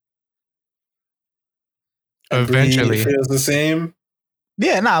 Eventually. Feels the same?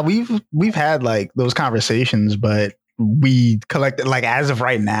 Yeah, we've had like those conversations, but we collected like as of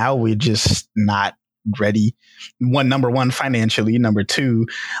right now, we're just not ready. Number one, financially. Number two,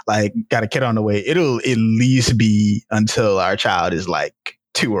 like got a kid on the way. It'll at least be until our child is like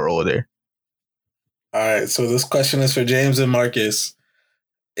 2 or older. All right, so this question is for James and Marcus.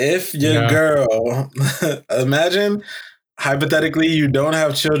 If your girl, imagine hypothetically you don't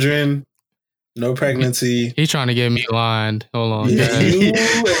have children, no pregnancy. He's trying to get me lined. Hold on.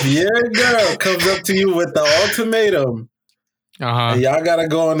 If your girl comes up to you with the ultimatum, and y'all gotta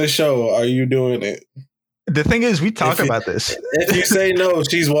go on the show, are you doing it? The thing is, we talk about this. If you say no,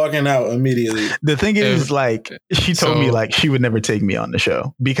 she's walking out immediately. The thing is, like, she told me like she would never take me on the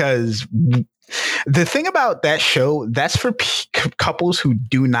show because the thing about that show, that's for couples who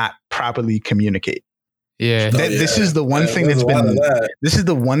do not properly communicate. Yeah. This is the one thing this is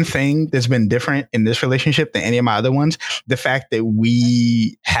the one thing that's been different in this relationship than any of my other ones. The fact that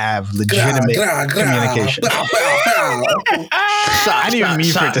we have legitimate communication. I didn't even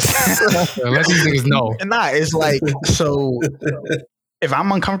mean for it to say. Let these niggas know. Nah, it's like, so if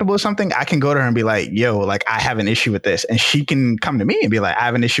I'm uncomfortable with something, I can go to her and be like, yo, like I have an issue with this. And she can come to me and be like, I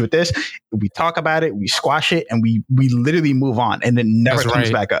have an issue with this. We talk about it, we squash it, and we literally move on. And it never comes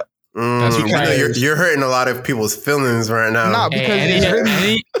back up. That's right. You're hurting a lot of people's feelings right now. No, because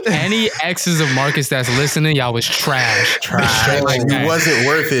any exes of Marcus that's listening, y'all was trash. Like it wasn't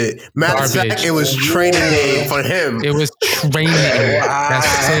worth it. Matter of fact, it was training day for him. It was training.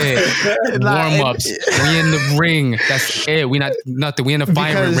 That's it. Warm ups. We in the ring. That's it. We not nothing. We in the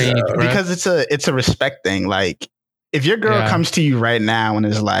firing range. Bro. Because it's a respect thing. Like if your girl comes to you right now and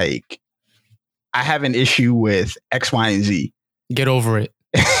is like, I have an issue with X, Y, and Z. Get over it.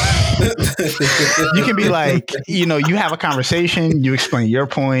 You can be like, you know, you have a conversation, you explain your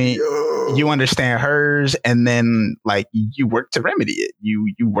point, you understand hers, and then like you work to remedy it.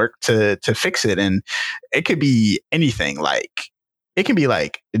 You work to fix it. And it could be anything. Like it can be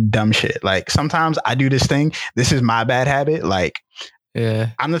like dumb shit. Like sometimes I do this thing. This is my bad habit. Like,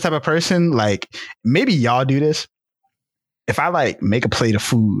 I'm the type of person, like maybe y'all do this. If I like make a plate of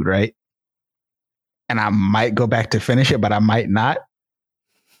food, right? And I might go back to finish it, but I might not.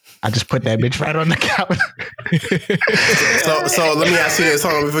 I just put that bitch right on the counter. So let me ask you this.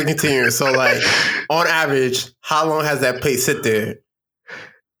 Hold on before we continue. So like on average, how long has that plate sit there?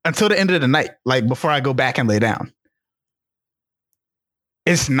 Until the end of the night, like before I go back and lay down.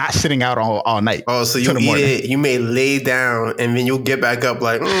 It's not sitting out all night. Oh, so you eat it, you may lay down and then you'll get back up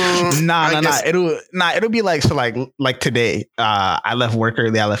like Nah. It'll be like, so like today, I left work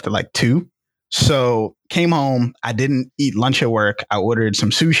early. I left at like 2. So came home. I didn't eat lunch at work. I ordered some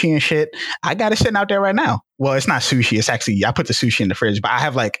sushi and shit. I got it sitting out there right now. Well, it's not sushi. It's actually, I put the sushi in the fridge, but I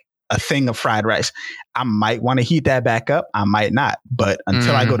have like a thing of fried rice. I might want to heat that back up. I might not. But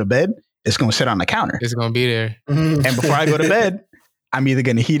until I go to bed, it's going to sit on the counter. It's going to be there. And before I go to bed, I'm either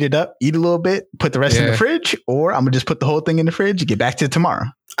going to heat it up, eat a little bit, put the rest in the fridge, or I'm going to just put the whole thing in the fridge and get back to it tomorrow.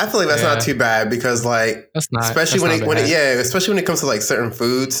 I feel like that's not too bad because like, especially when it comes to like certain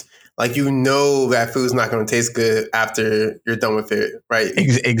foods, like you know that food's not going to taste good after you're done with it, right?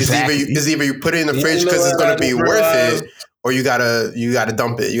 Exactly. It's either you put it in the fridge because it's going to be worth it, or you gotta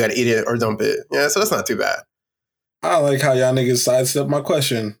dump it. You gotta eat it or dump it. Yeah, so that's not too bad. I like how y'all niggas sidestep my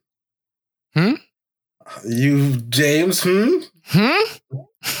question. You, James? Are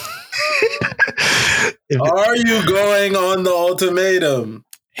you going on the ultimatum?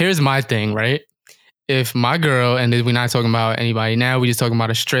 Here's my thing, right? If my girl, and we're not talking about anybody now, we're just talking about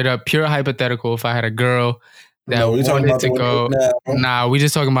a straight up pure hypothetical. If I had a girl that wanted to go, we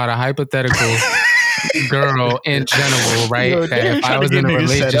just talking about a hypothetical girl in general, right? Yo, that if I was in a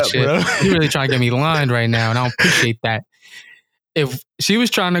relationship, you're really trying to get me lined right now, and I don't appreciate that. If she was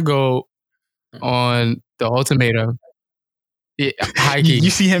trying to go on the ultimatum, hiking. You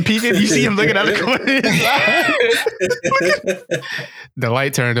see him peeking? You see him looking out the corner? The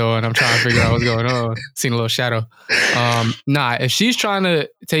light turned on. I'm trying to figure out what's going on. Seen a little shadow. If she's trying to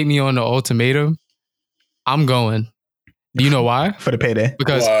take me on the ultimatum, I'm going. Do you know why? For the payday.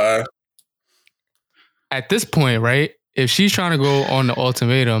 Because at this point, right, if she's trying to go on the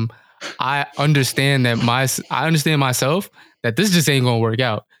ultimatum, I understand myself that this just ain't gonna work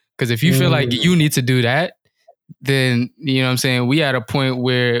out. Because if you feel like you need to do that, then, you know what I'm saying, we at a point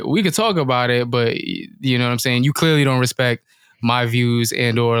where we could talk about it, but, you know what I'm saying, you clearly don't respect my views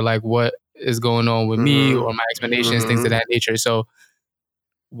and or like what is going on with me or my explanations, things of that nature. So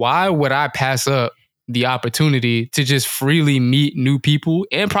why would I pass up the opportunity to just freely meet new people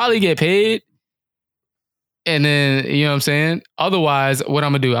and probably get paid? And then, you know what I'm saying? Otherwise, what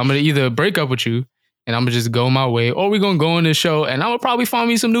I'm going to do, I'm going to either break up with you and I'm going to just go my way, or we're going to go on this show and I'm going to probably find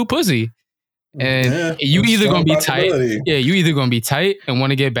me some new pussy. And you either going to be tight. Yeah, you either going to be tight and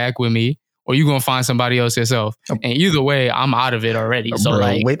want to get back with me, or you going to find somebody else yourself. And either way, I'm out of it already. So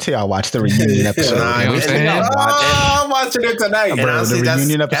like, wait till y'all watch the reunion episode. You know what I'm saying? I'm watching it tonight. And honestly,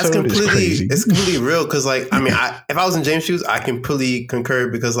 that's completely, it's completely real. Cause like, I mean, if I was in James' shoes, I completely concur,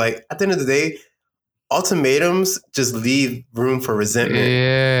 because like at the end of the day, ultimatums just leave room for resentment.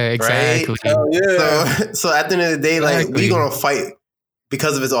 Yeah, exactly. Right? Oh, yeah. So at the end of the day, like we gonna fight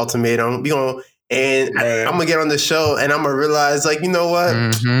because of his ultimatum. I'm gonna get on the show and I'm gonna realize, like, you know what?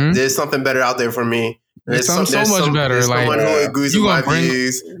 There's something better out there for me. There's so much better. There's like, someone who agrees with my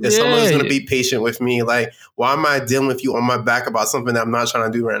views. There's someone who's gonna be patient with me. Like, why am I dealing with you on my back about something that I'm not trying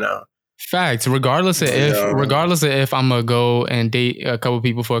to do right now? Facts. Regardless of if I'm gonna go and date a couple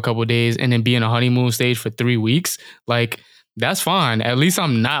people for a couple of days and then be in a honeymoon stage for 3 weeks, like that's fine. At least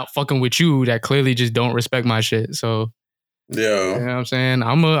I'm not fucking with you that clearly just don't respect my shit. So you know what I'm saying?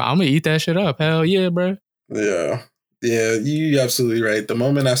 I'm gonna eat that shit up. Hell yeah, bro. Yeah, you absolutely right. The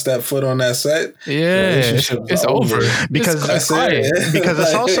moment I step foot on that set, it's over. Because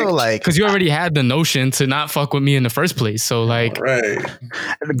it's also like, because you already had the notion to not fuck with me in the first place. So like,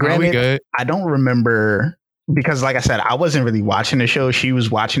 granted, I don't remember, because like I said, I wasn't really watching the show. She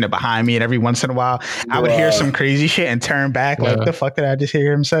was watching it behind me, and every once in a while I would hear some crazy shit and turn back like, the fuck did I just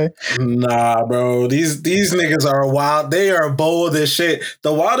hear him say? Nah, bro. These niggas are wild. They are bold as shit.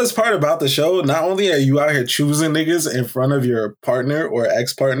 The wildest part about the show, not only are you out here choosing niggas in front of your partner or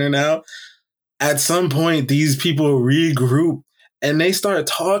ex-partner now, at some point these people regroup and they start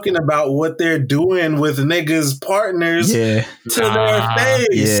talking about what they're doing with niggas' partners to their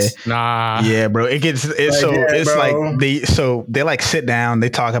face. Yeah, bro. It gets they like sit down, they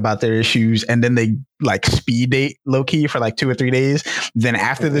talk about their issues, and then they like speed date low key for like 2 or 3 days. Then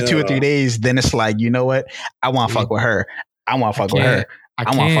after the 2 or 3 days, then it's like, you know what? I want to fuck with her. I want to fuck with her.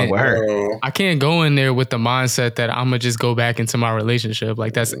 I want to fuck with her. I can't go in there with the mindset that I'm gonna just go back into my relationship.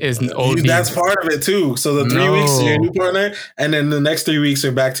 Like that's part of it too. So the 3 weeks to your new partner, and then the next 3 weeks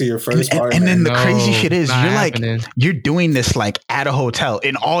are back to your first partner. And then the crazy shit is you're doing this like at a hotel,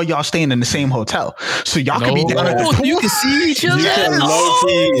 and all y'all staying in the same hotel. So y'all could be down at the pool. You can see each other. You can low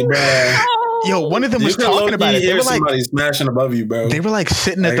key, bro. Yo, one of them was talking about it. They were like smashing above you, bro. They were like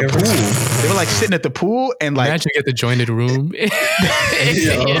sitting at the pool. They were like sitting at the pool and like imagine you get the jointed room.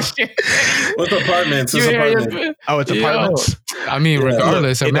 What's apartments? It's apartments. Oh, it's apartments. I mean,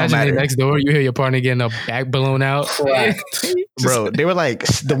 regardless, imagine next door you hear your partner getting a back blown out. Bro, they were like,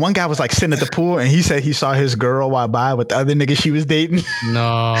 the one guy was like sitting at the pool and he said he saw his girl walk by with the other nigga she was dating.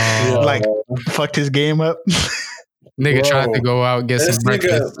 No. Like fucked his game up. Nigga tried to go out, get some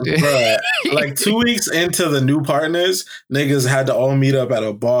breakfast. Like 2 weeks into the new partners, niggas had to all meet up at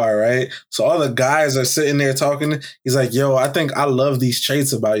a bar, right? So all the guys are sitting there talking. He's like, yo, I think I love these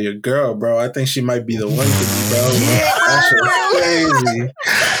traits about your girl, bro. I think she might be the one for you, bro.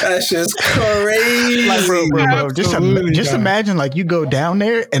 That shit's crazy. Like, bro. Just imagine, like, you go down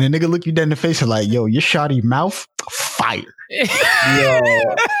there and a nigga look you dead in the face and like, yo, your shoddy mouth, fire.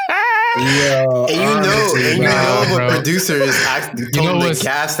 Yo, and you know what producers totally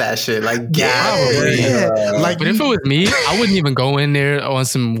gas that shit, like Like, but if it was me, I wouldn't even go in there on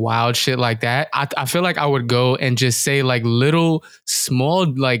some wild shit like that. I feel like I would go and just say like small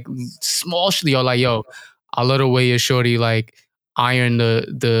shit. Yo, I love the way your shorty like iron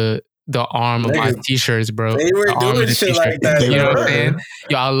the arm of my t-shirts, bro. They were doing shit like that. You know what I'm saying?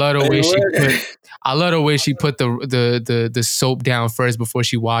 Yo, I love the way she put the soap down first before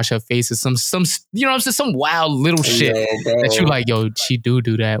she washed her face. Some you know what I'm saying? Some wild little shit that you like, yo, she do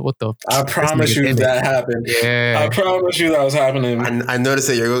that. What the I promise you that happened. Yeah. I promise you that was happening. I noticed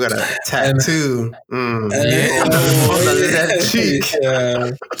that you're gonna tattoo. On the left cheek.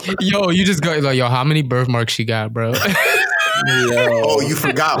 Yo, you just go like, yo, how many birthmarks she got, bro? Oh, you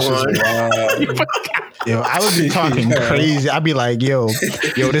forgot one. Yo, I would be talking crazy. I'd be like, yo,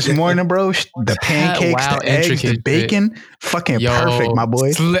 this morning, bro, the pancakes, the eggs, the bacon, fucking perfect, my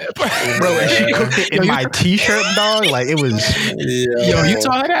boy. Bro, and she cooked it in my t-shirt, dog. Like, it was... Yo, you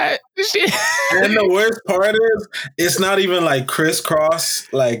saw that? And the worst part is, it's not even like crisscross,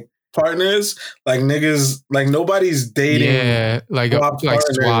 like, partners, like niggas, like nobody's dating. Yeah, like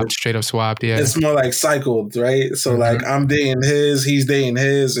swapped, straight up swapped. Yeah, it's more like cycled, right? So like I'm dating his, he's dating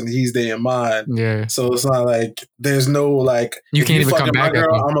his, and he's dating mine. Yeah. So it's not like there's no like you can't even come back. My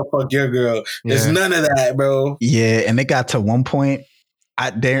girl, I'm gonna fuck your girl. There's none of that, bro. Yeah, and it got to one point.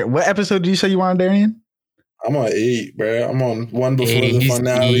 What episode did you say you were on, Darian? I'm on 8, bro. I'm on 1 before the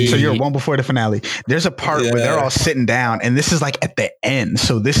finale. So you're 1 before the finale. There's a part where they're all sitting down, and this is like at the end.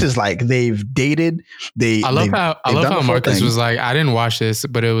 So this is like they've dated. I love how Marcus was like, I didn't watch this,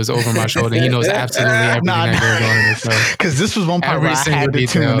 but it was over my shoulder. He knows absolutely everything that goes on in this show. Because this was one part where I had to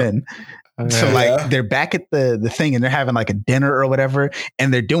tune in. So like they're back at the thing, and they're having like a dinner or whatever,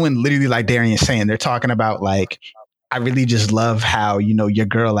 and they're doing literally like Darian's saying. They're talking about like, I really just love how, you know, your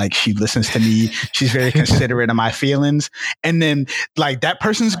girl, like, she listens to me. She's very considerate of my feelings. And then, like, that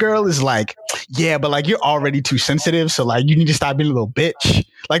person's girl is like, yeah, but, like, you're already too sensitive. So, like, you need to stop being a little bitch.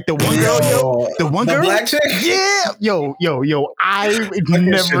 Like, the one girl, the black chick? Yeah. Yo. I've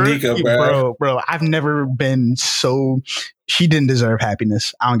never, bro, I've never been so, she didn't deserve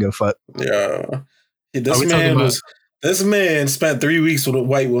happiness. I don't give a fuck. Yeah. This man spent 3 weeks with a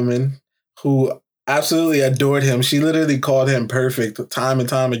white woman who absolutely adored him. She literally called him perfect time and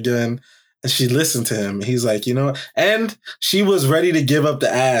time again, and she listened to him. He's like, you know, and she was ready to give up the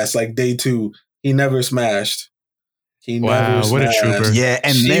ass like day 2. He never smashed. What a trooper. Yeah,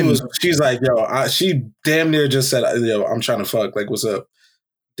 and she's like, yo, she damn near just said, yo, I'm trying to fuck. Like, what's up?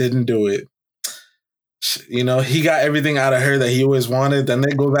 Didn't do it. You know, he got everything out of her that he always wanted. Then they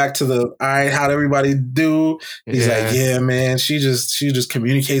go back to the, all right, how'd everybody do? He's like, yeah, man, she just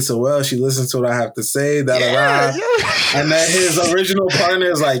communicates so well. She listens to what I have to say. And then his original partner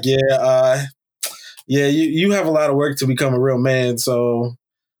is like, you have a lot of work to become a real man. So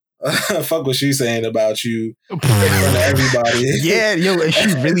fuck what she's saying about you in front of everybody. Yeah, and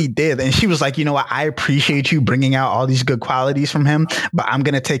she really did. And she was like, you know what? I appreciate you bringing out all these good qualities from him, but I'm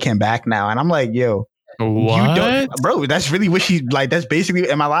going to take him back now. And I'm like, yo, What? Bro, that's really what she like. That's basically.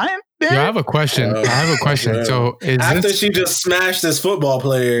 Am I lying? Yeah, I have a question. Bro. So after she just smashed this football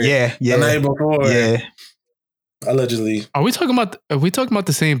player, the night before, allegedly. Are we talking about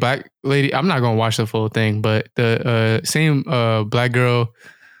the same black lady? I'm not gonna watch the full thing, but the same black girl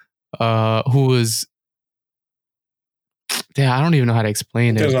who was. Yeah, I don't even know how to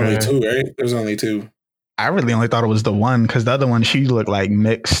explain it. There's only two, right? There's only two. I really only thought it was the one because the other one, she looked like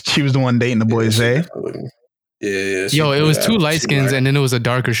mixed. She was the one dating the boy Zay. Yeah. Yo, it was two light skins and then it was a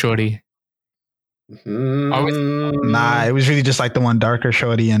darker shorty. Nah, it was really just like the one darker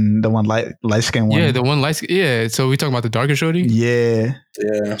shorty and the one light skin one. Yeah, the one light skin. Yeah, so we talking about the darker shorty? Yeah.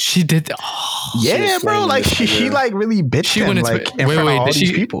 She did. Yeah, bro. Like she like really bitched him like in front of all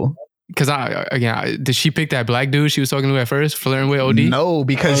these people. Because did she pick that black dude she was talking to at first, flirting with OD? No,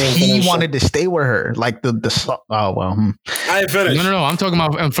 because he wanted to stay with her. Like the I ain't finished. No. I'm talking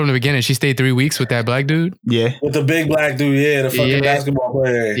about from the beginning. She stayed 3 weeks with that black dude. Yeah, with the big black dude. Yeah, the fucking basketball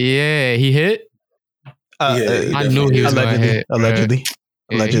player. Yeah, he hit. I knew he was gonna hit. Allegedly.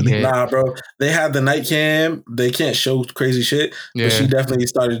 Nah, bro. They had the night cam. They can't show crazy shit. Yeah. But she definitely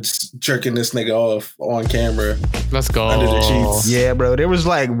started jerking this nigga off on camera. Let's go. Under the sheets. Yeah, bro. There was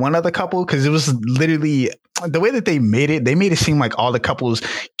like one other couple because it was literally the way that they made it seem like all the couples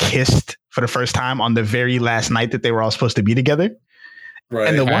kissed for the first time on the very last night that they were all supposed to be together. Right.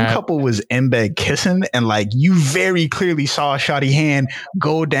 And the one couple was in bed kissing, and like you very clearly saw Shawty hand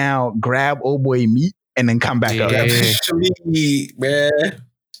go down, grab old boy meat, and then come back up. Meat, man.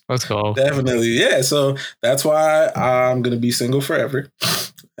 Let's go. Definitely. Yeah. So that's why I'm gonna be single forever.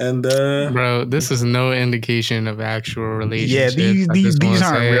 And bro, this is no indication of actual relationships. Yeah, these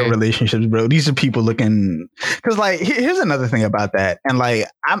aren't real relationships, bro. These are people looking. Because like, here's another thing about that, and like,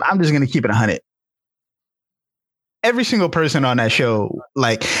 I'm just gonna keep it 100. Every single person on that show,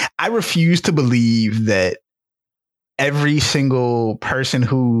 like, I refuse to believe that every single person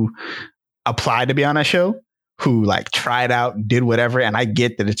who applied to be on that show, who like tried out, did whatever, and I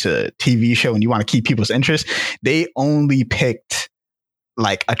get that it's a TV show and you want to keep people's interest, they only picked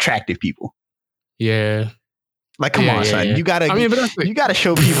like attractive people. Yeah. Like, come on, son. Yeah. You gotta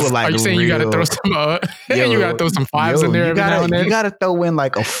show people like. Are you saying you gotta throw some? You gotta throw some fives in there every now and then. You gotta throw in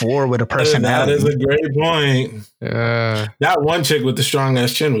like a 4 with a personality. That is a great point. That one chick with the strong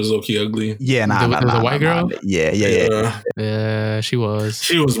ass chin was low key ugly. Yeah, the white girl. Yeah, she was.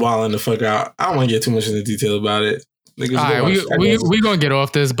 She was wilding the fuck out. I don't want to get too much into detail about it. All right, we gonna get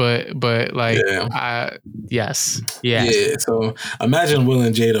off this, but like, yes. Yeah. So imagine Will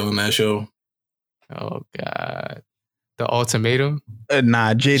and Jada on that show. Oh God, the ultimatum.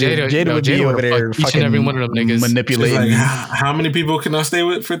 Nah, Jada would be over there fucking every one of them niggas manipulating. Like, how many people can I stay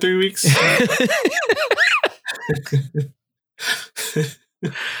with for 3 weeks?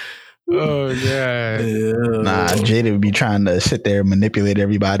 Oh God. Nah, Jada would be trying to sit there and manipulate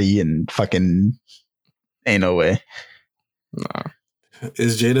everybody and fucking ain't no way. Nah.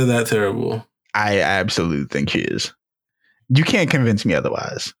 Is Jada that terrible? I absolutely think she is. You can't convince me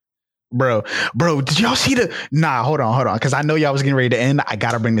otherwise. Bro, did y'all see hold on. Because I know y'all was getting ready to end. I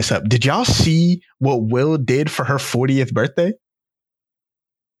gotta bring this up. Did y'all see what Will did for her 40th birthday?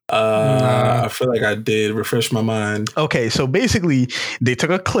 I feel like I did. Refresh my mind. Okay, so basically, they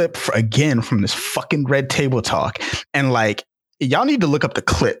took a clip from this fucking Red Table Talk, and like, y'all need to look up the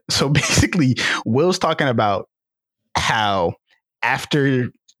clip. So basically, Will's talking about how after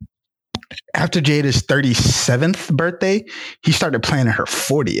Jada's 37th birthday, he started planning her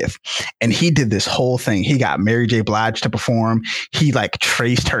 40th. And he did this whole thing. He got Mary J. Blige to perform. He like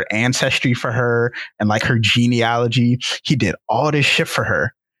traced her ancestry for her and like her genealogy. He did all this shit for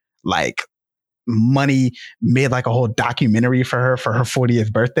her. Like, money, made like a whole documentary for her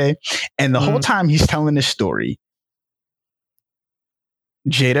 40th birthday. And the whole time he's telling this story,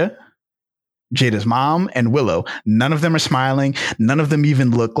 Jada's mom and Willow, none of them are smiling. None of them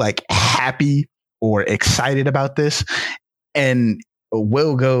even look like happy or excited about this. And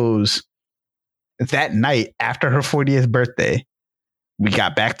Will goes, that night after her 40th birthday, we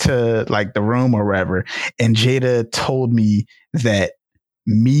got back to like the room or wherever. And Jada told me that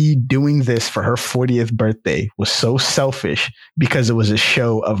me doing this for her 40th birthday was so selfish because it was a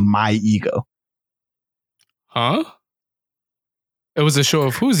show of my ego. Huh? It was a show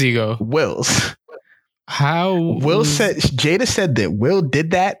of whose ego? Will's. How? Jada said that Will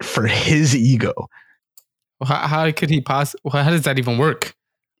did that for his ego. How could he possibly? How does that even work?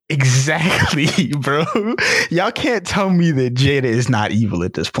 Exactly, bro. Y'all can't tell me that Jada is not evil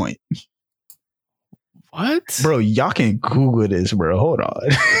at this point. What? Bro, y'all can Google this, bro. Hold on.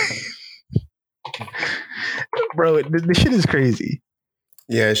 Bro, the shit is crazy.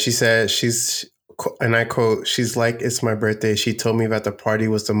 Yeah, she said she's and I quote, "She's like, it's my birthday. She told me that the party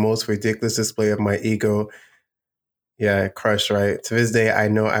was the most ridiculous display of my ego. Yeah, crushed, right? To this day, I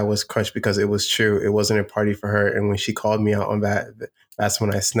know I was crushed because it was true. It wasn't a party for her. And when she called me out on that, that's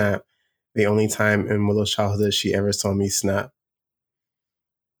when I snapped. The only time in Willow's childhood she ever saw me snap."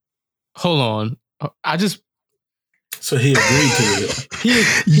 Hold on. So he agreed to it.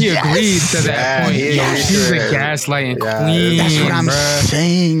 He agreed to that point. Yo, she's a gaslighting queen. That's what I'm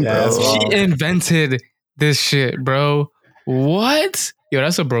saying, bro. She invented this shit, bro. What? Yo,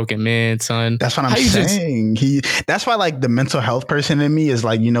 that's a broken man, son. That's what I'm saying. That's why, like, the mental health person in me is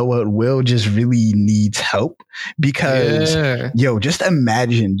like, you know what? Will just really needs help because, yo, just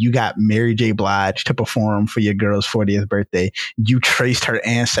imagine you got Mary J. Blige to perform for your girl's 40th birthday. You traced her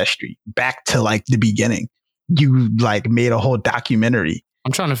ancestry back to like the beginning. You like made a whole documentary.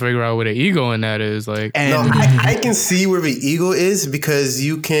 I'm trying to figure out where the ego in that is. Like, I can see where the ego is because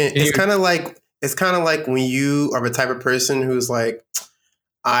you can. It's kind of like when you are the type of person who's like,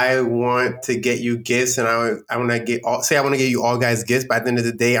 I want to get you gifts and I want to get you all guys gifts, but at the end of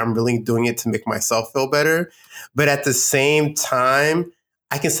the day, I'm really doing it to make myself feel better. But at the same time,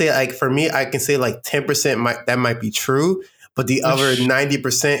 I can say like for me, I can say like 10% that might be true, but the other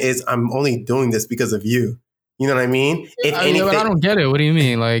 90% is I'm only doing this because of you. You know what I mean? But I don't get it. What do you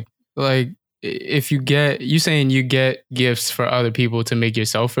mean? Like if you saying you get gifts for other people to make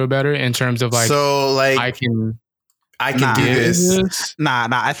yourself feel better in terms of like, so like I can do this. Nah.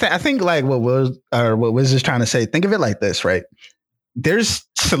 I think like what was just trying to say. Think of it like this, right? There's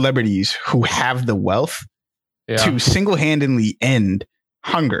celebrities who have the wealth to single-handedly end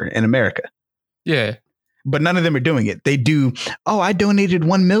hunger in America. Yeah, but none of them are doing it. They do. Oh, I donated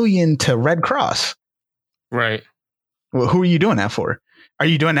 1 million to Red Cross. Right. Well, who are you doing that for? Are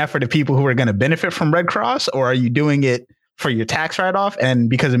you doing that for the people who are going to benefit from Red Cross, or are you doing it for your tax write-off and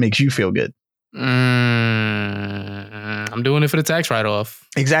because it makes you feel good? I'm doing it for the tax write-off.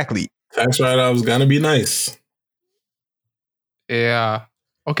 Exactly. Tax write-off is gonna be nice. Yeah.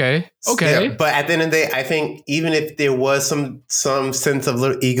 Okay. Yeah, but at the end of the day, I think even if there was some sense of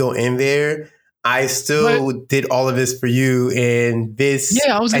little ego in there, I still did all of this for you, and this.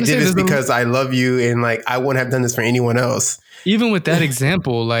 Yeah, I did this because I love you, and like I wouldn't have done this for anyone else. Even with that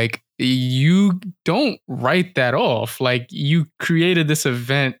example, like you don't write that off. Like you created this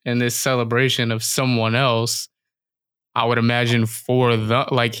event and this celebration of someone else. I would imagine for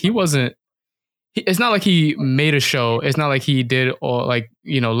he wasn't. It's not like he made a show. It's not like he did all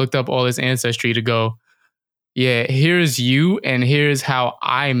looked up all his ancestry to go, yeah, here's you and here's how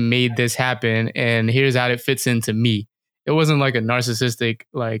I made this happen and here's how it fits into me. It wasn't like a narcissistic,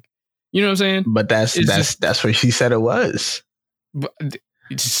 like, you know what I'm saying? But that's what she said it was. But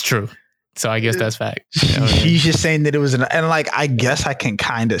it's true. So I guess that's fact. You know She's just saying that it was and like, I guess I can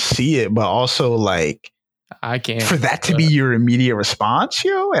kind of see it, but also like, I can't. For that to be your immediate response,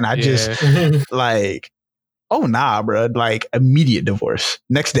 yo, and I just like, oh nah, bro, like immediate divorce.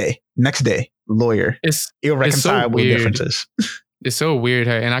 Next day, lawyer. It's irreconcilable so differences. It's so weird,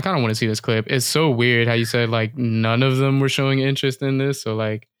 and I kind of want to see this clip. It's so weird how you said like none of them were showing interest in this. So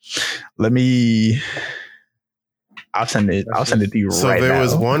like, I'll send it to you so right now.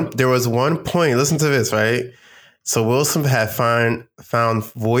 So there was one point. Listen to this, right? So Wilson had found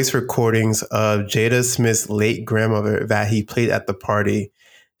voice recordings of Jada Smith's late grandmother that he played at the party.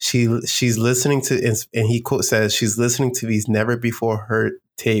 She's listening to, and he says she's listening to these never before heard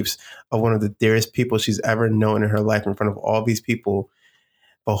tapes of one of the dearest people she's ever known in her life in front of all these people.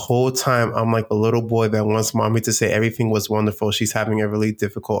 The whole time I'm like a little boy that wants mommy to say everything was wonderful. She's having a really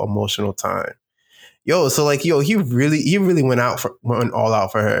difficult emotional time. Yo, so like, yo, he really went all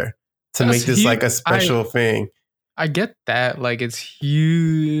out for her to make this like a special thing. I get that. Like, it's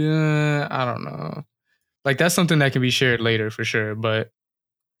huge. I don't know. Like, that's something that can be shared later for sure. But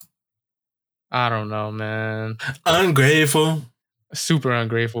I don't know, man. Ungrateful. Super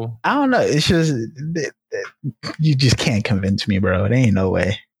ungrateful. I don't know. It's just, you just can't convince me, bro. There ain't no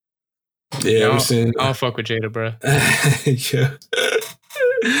way. Yeah, I don't fuck with Jada, bro. Yeah.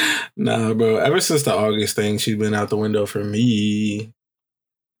 Nah, bro. Ever since the August thing, she's been out the window for me.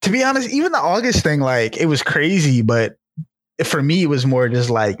 To be honest, even the August thing, like, it was crazy, but for me, it was more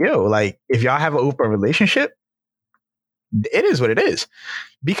just like, yo, like, if y'all have an open relationship, it is what it is.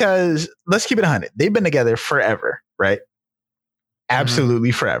 Because let's keep it 100. They've been together forever, right?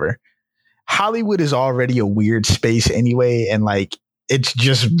 Absolutely forever. Hollywood is already a weird space anyway. And like, it's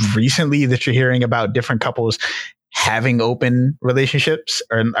just recently that you're hearing about different couples having open relationships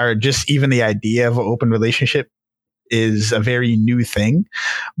or just even the idea of an open relationship is a very new thing.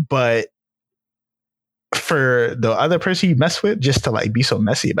 But for the other person you mess with, just to like be so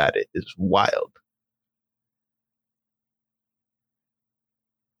messy about it is wild.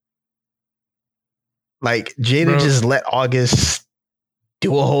 Like Jada just let August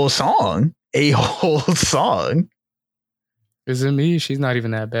do a whole song. Is it me? She's not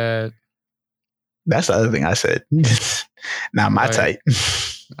even that bad. That's the other thing I said. Not my type.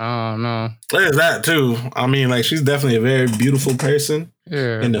 Oh no. There's that too. I mean, like she's definitely a very beautiful person.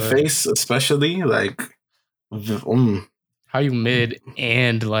 Yeah. In the face, especially. Like how you mid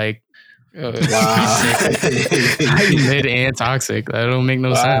and like wow. how you mid and toxic? That don't make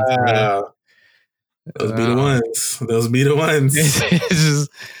no sense. Bro. Those be the ones. Those be the ones. It's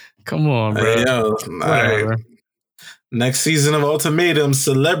just come on, bro. Hey, yo, all right. Next season of Ultimatum,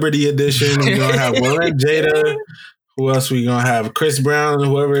 Celebrity Edition. We're gonna have Will and Jada. Who else we gonna have? Chris Brown,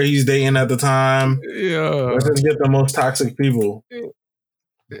 whoever he's dating at the time. Yeah. Let's just get the most toxic people.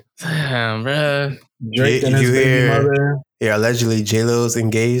 Damn, bro. Drake and his baby mother. Yeah, allegedly J-Lo's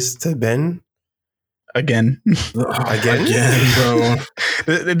engaged to Ben. Again, bro.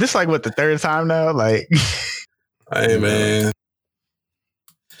 This like what the third time now? Like, hey man,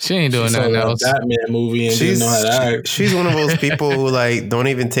 she ain't doing nothing else. Batman movie and didn't know how to act. She's one of those people who like don't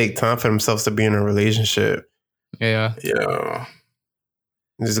even take time for themselves to be in a relationship. Yeah.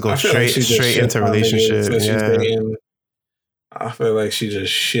 Just go straight into relationship. Yeah. I feel like she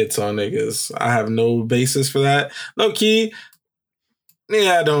just shits on niggas. I have no basis for that. Low key.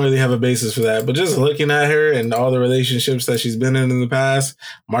 Yeah, I don't really have a basis for that, but just looking at her and all the relationships that she's been in the past,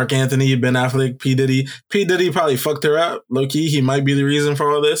 Mark Anthony, Ben Affleck, P. Diddy probably fucked her up. Low key, he might be the reason for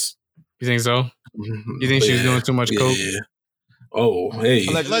all this. You think so? You think she was doing too much coke? Yeah. Oh, hey.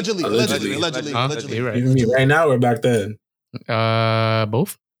 Allegedly. You're right. You mean right now or back then?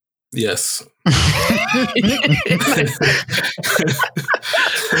 Both. Yes.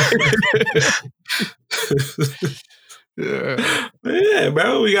 Yeah,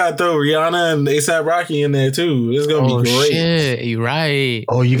 bro. We gotta throw Rihanna and A$AP Rocky in there too. It's gonna be great. Shit, you're right.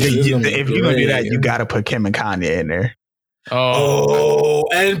 Oh, if you're gonna do that, you gotta put Kim and Kanye in there. Oh,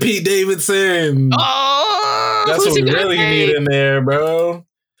 and Pete Davidson. Oh, that's what we really need in there, bro.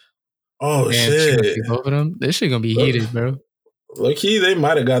 Oh shit! Both of them. This shit gonna be heated, bro. Look, they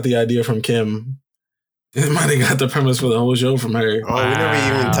might have got the idea from Kim. They might have got the premise for the whole show from her.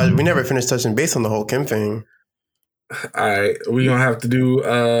 Oh, we never finished touching base on the whole Kim thing. All right, we're gonna have to do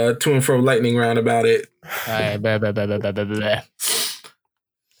to and fro lightning round about it. All right,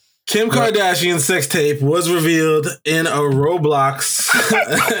 Kim Kardashian's sex tape was revealed in a Roblox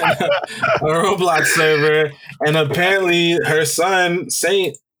server, and apparently her son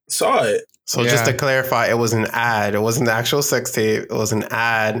Saint saw it. So just to clarify, it was an ad. It wasn't the actual sex tape. It was an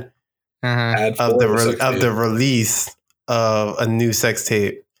ad of the release of a new sex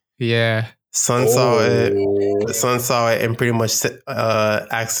tape. Yeah. Son saw it. The son saw it and pretty much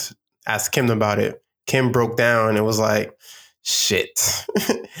asked Kim about it. Kim broke down and was like, shit,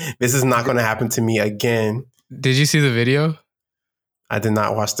 this is not going to happen to me again. Did you see the video? I did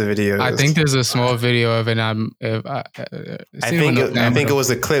not watch the video. I think there's a small video of it. I think it was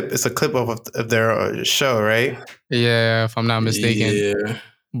a clip. It's a clip of their show, right? Yeah, if I'm not mistaken. Yeah.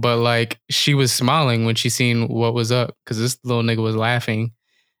 But like, she was smiling when she seen what was up because this little nigga was laughing.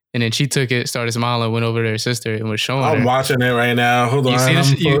 And then she took it, started smiling, went over to her sister and was showing her. I'm watching it right now. Hold on. I'm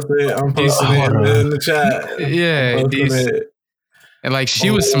posting it in the chat. Yeah. And like, she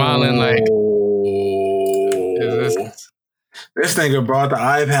was smiling like... This nigga brought the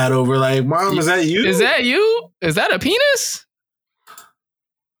iPad over like, Mom, is that you? Is that you? Is that a penis?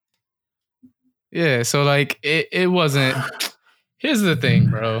 Yeah, so like, it wasn't... Here's the thing,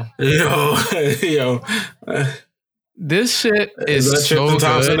 bro. Yo. This shit is so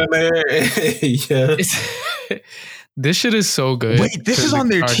good. In there? Yeah. This shit is so good. Wait, this is on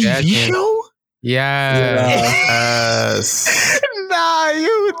their TV show? Yes. Nah,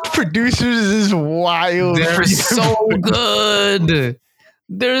 you producers is wild. They're so good.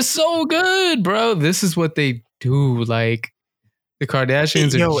 They're so good, bro. This is what they do. Like, the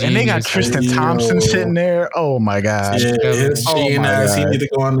Kardashians are genius. And they got Tristan Thompson sitting there. Oh my god. Yeah, he need to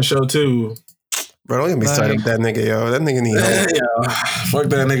go on the show too. Bro, don't get me started with that nigga, yo. That nigga need help. Fuck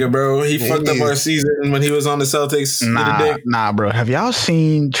that nigga, bro. He fucked up our season when he was on the Celtics. Nah, bro. Have y'all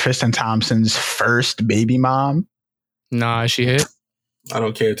seen Tristan Thompson's first baby mom? Nah, she hit. I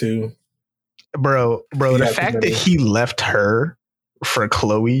don't care too. Bro, the fact that he left her for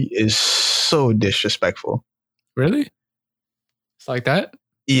Chloe is so disrespectful. Really? It's like that?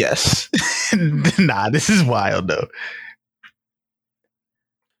 Yes. Nah, this is wild though.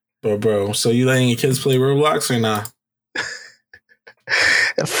 Bro, so you letting your kids play Roblox or not?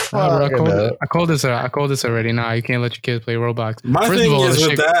 I called this already. Nah, you can't let your kids play Roblox. My thing is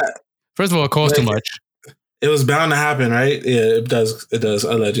with that. First of all, it costs too much. It was bound to happen, right? Yeah, it does. It does,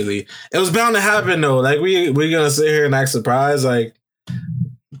 allegedly. It was bound to happen, though. Like, we're going to sit here and act surprised, like,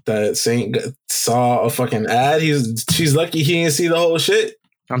 that Saint saw a fucking ad. She's lucky he didn't see the whole shit.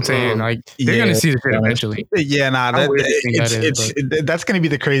 I'm saying, like, they're going to see the shit eventually. Yeah, nah, that's going to be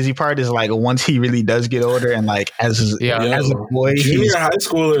the crazy part is, like, once he really does get older and, like, as a boy. Junior high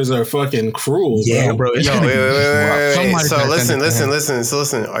schoolers are fucking cruel, yeah, bro. Wait. So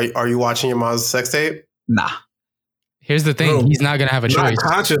listen. Are you watching your mom's sex tape? Nah. Here's the thing. He's not going to have a choice. Not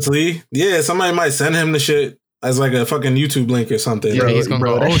consciously. Yeah, somebody might send him the shit as, like, a fucking YouTube link or something. Yeah, he's going to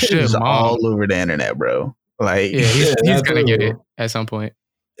go, oh, shit, Mom. All over the internet, bro. Like, yeah, he's going to get it at some point.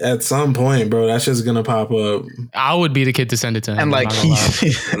 At some point, bro, that shit's gonna pop up. I would be the kid to send it to him. And like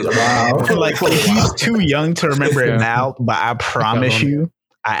he's too young to remember it now, but I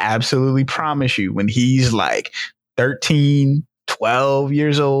absolutely promise you, when he's like 13, 12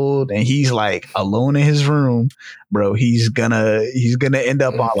 years old and he's like alone in his room, bro, he's gonna end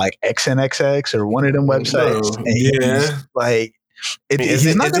up on like XNXX or one of them websites. Bro, and he's like,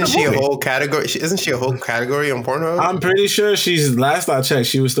 isn't she a whole category on Pornhub? I'm pretty sure last I checked,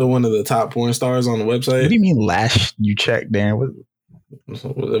 she was still one of the top porn stars on the website. What do you mean last you checked, Darren?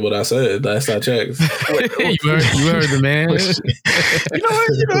 What I said, last I checked. you heard the man. You know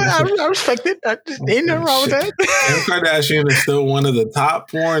what? I respect it. Ain't nothing wrong with that. Kim Kardashian is still one of the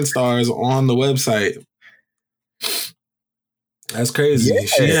top porn stars on the website. That's crazy. Yeah.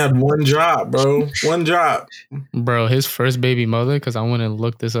 She had one drop, bro. One drop. Bro, his first baby mother, because I want to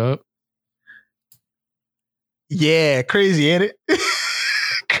look this up. Yeah, crazy, ain't it?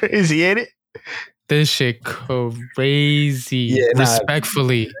 Crazy, ain't it? This shit crazy. Yeah,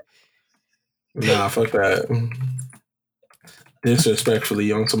 respectfully. Nah, fuck that.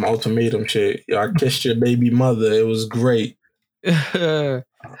 Disrespectfully on some ultimatum shit. I kissed your baby mother. It was great. I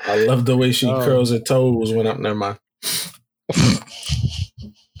love the way she curls her toes when I'm... Never mind.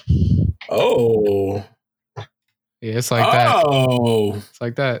 Oh. Yeah, it's like that. Oh. It's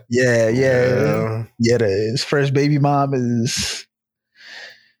like that. Yeah. His first baby mom is...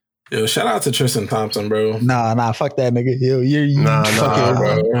 Yo, shout out to Tristan Thompson, bro. Nah, fuck that nigga. Yo, nah,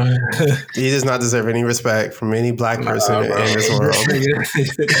 bro. He does not deserve any respect from any black person in this world.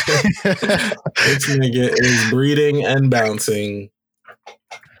 This nigga is breeding and bouncing.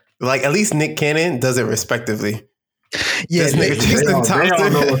 Like, at least Nick Cannon does it respectively. Yeah, they all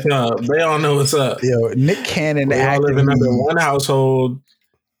know what's up. They all know what's up. Yo, Nick Cannon. We all living under one household.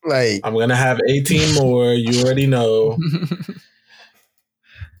 Like, I'm gonna have 18 more. You already know.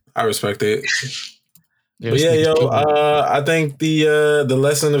 I respect it. But yeah, I think the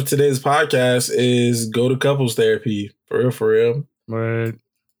lesson of today's podcast is go to couples therapy. For real. Right.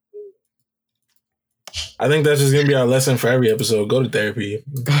 I think that's just gonna be our lesson for every episode. Go to therapy.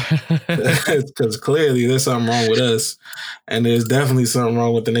 Because clearly there's something wrong with us. And there's definitely something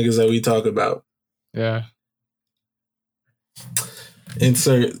wrong with the niggas that we talk about. Yeah.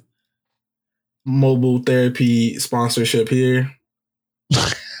 Insert mobile therapy sponsorship here.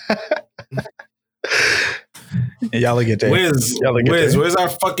 Y'all will get there. Wiz, where's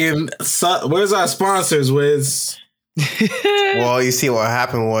our sponsors, Wiz? Well, you see what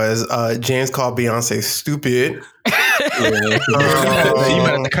happened was James called Beyonce stupid. You better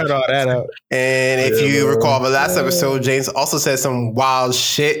cut all that out. And if you recall the last episode, James also said some wild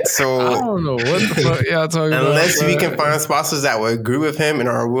shit. So I don't know what the fuck y'all talking about. Unless we can find sponsors that would agree with him and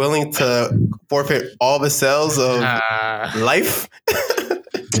are willing to forfeit all the sales of life.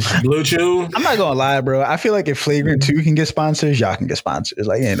 Blue Chew. I'm not gonna lie, bro. I feel like if Flagrant 2 can get sponsors, y'all can get sponsors.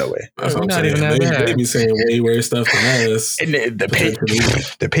 Like, ain't no way. That's what I'm saying. They be saying way worse stuff than us. And the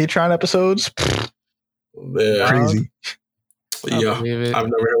Patreon episodes, crazy. Yeah, I've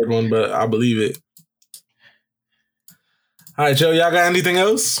never heard one, but I believe it. All right, Joe, y'all got anything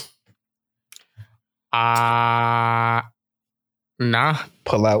else? Nah.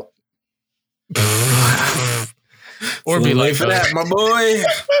 Pull out. Or be late for that, my boy.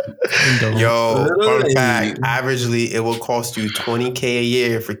 Yo, fun fact, averagely it will cost you $20,000 a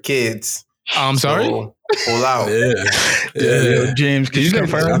year for kids. I'm sorry? So, pull out. Yeah. James, can you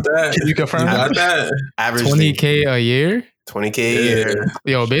confirm that? Can you confirm that? Averagely $20,000 a year? $20,000 a year.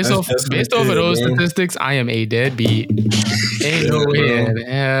 Yo, based off of those statistics, I am a deadbeat. Ain't no way in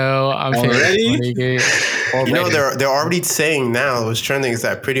hell I'm already. You know, they're already saying now, what's trending is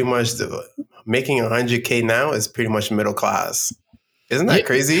that pretty much making $100,000 now is pretty much middle class. Isn't that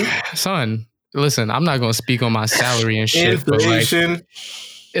crazy? Son, listen, I'm not going to speak on my salary and shit. Inflation. But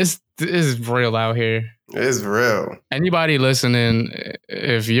like, it's real out here. It's real. Anybody listening,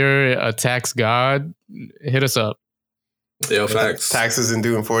 if you're a tax god, hit us up. Yo, facts. Taxes in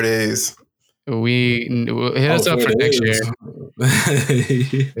due in 4 days. We'll hit us up for next year.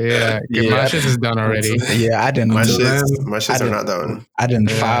 Yeah, my shit is done already. Yeah, I didn't. My shits are not done. I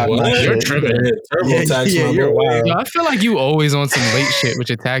didn't file my shit. You're tripping. TurboTax, you're wild. Yo, I feel like you always on some late shit with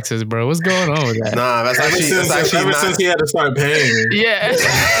your taxes, bro. What's going on with that? Nah, that's actually ever since he had to start paying. Yeah.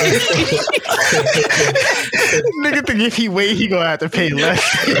 Nigga think if he wait, he gonna have to pay less.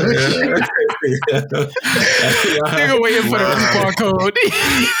 Nigga waiting for the coupon code.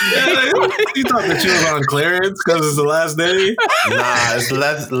 You thought that you was on clearance because it's the last day? Nah, it's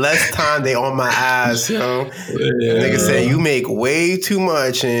less time they on my ass, yo. Nigga said you make way too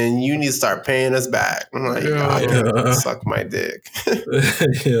much and you need to start paying us back. I'm like, suck my dick.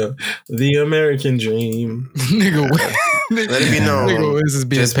 The American dream. Nigga, let it be known. Nigga,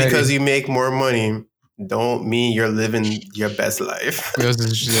 just petty. Because you make more money don't mean you're living your best life.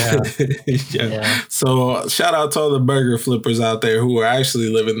 Yeah. So shout out to all the burger flippers out there who are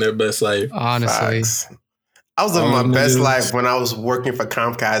actually living their best life. Honestly. Facts. I was living my best life when I was working for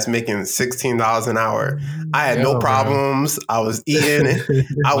Comcast, making $16 an hour. I had no problems. I was eating.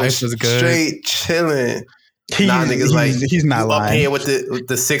 I was straight chilling. He's not lying. Up here with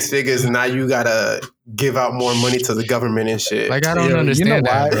the six figures, and now you gotta give out more money to the government and shit. Like I don't understand. You know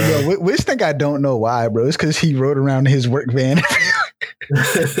why? That, bro. Wish think I don't know why, bro. It's because he rode around in his work van. He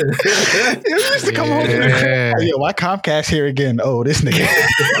used to come home. Yo, why Comcast here again? Oh, this nigga.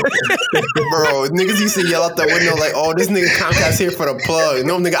 Bro, niggas used to yell out the window like, "Oh, this nigga Comcast here for the plug."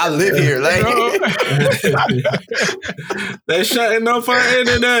 No, nigga, I live here. Like, they're shutting off our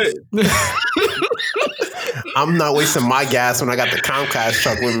internet. I'm not wasting my gas when I got the Comcast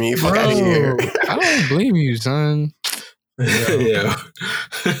truck with me. Fuck out of here. I don't blame you, son. Yeah.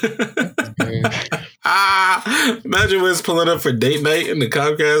 Imagine when it's pulling up for date night in the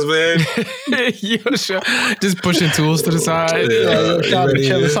Comcast van. Yo, just pushing tools to the side.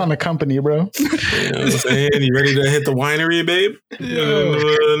 It's on the company, bro. You know what I'm saying? You ready to hit the winery, babe?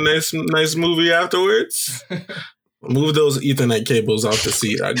 Nice movie afterwards. Move those Ethernet cables off the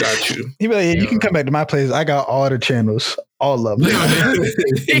seat. I got you. He be like, you can come back to my place. I got all the channels. All of them.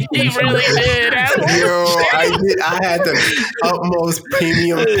 He really did. Yo, I had the utmost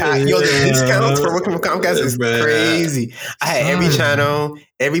premium pack. Yo, the discounts for working for Comcast is crazy. I had every channel,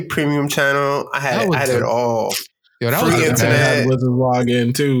 every premium channel. I had it all. Yo, that free was internet. Was a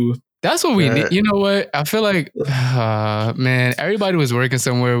login too. That's what we need. You know what? I feel like, man, everybody was working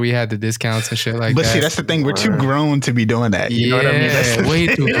somewhere. We had the discounts and shit like that. But see, that's the thing. We're too grown to be doing that. You know what I mean? That's way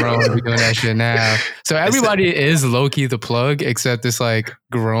too grown to be doing that shit now. So everybody is low-key the plug, except it's like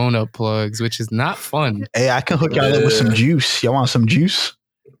grown-up plugs, which is not fun. Hey, I can hook y'all up with some juice. Y'all want some juice?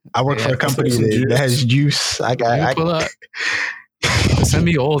 I work for a company that has juice. Pull up. Send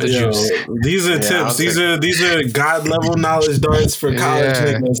me all the juice. These are tips. These are God level knowledge darts for college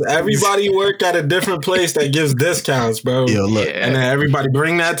niggas. Everybody work at a different place that gives discounts, bro. Yo, look, and then everybody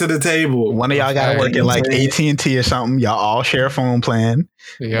bring that to the table. One of y'all got to work at like AT&T or something. Y'all all share a phone plan.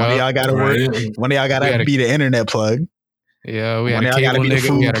 One of y'all got to work. One of y'all got to be the internet plug. Yeah, we had a cable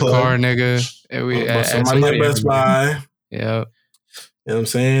nigga. We had a car nigga. Somebody at Best Buy. Yeah. You know what I'm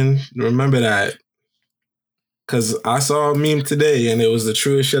saying? Remember that. Because I saw a meme today and it was the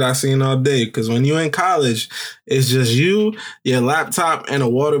truest shit I seen all day. Because when you in college, it's just you, your laptop, and a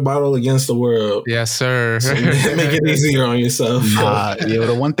water bottle against the world. Yes, sir. So make it easier on yourself.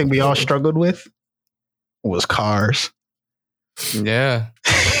 The one thing we all struggled with was cars. Yeah.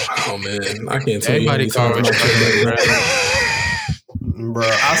 Oh, man. I can't tell Everybody you. car was Bro,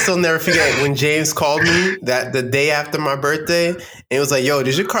 I'll still never forget when James called me that the day after my birthday. And it was like, yo,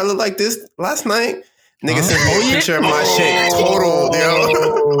 did your car look like this last night? Nigga sent me a picture of my shit totaled,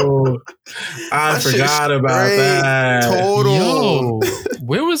 yo. I forgot about that. Total. Yo,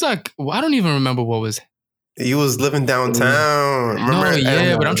 where was I? I don't even remember what was. You was living downtown.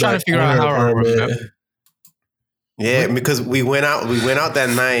 Remember? But I'm trying to figure out how I remember. Yeah, because we went out that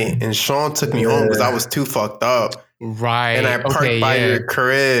night and Sean took me home because I was too fucked up. Right. And I parked by your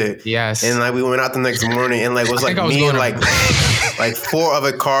crib. Yes. And like we went out the next morning and like it was like me and like four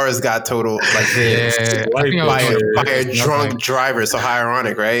other cars got totaled by a drunk driver. So how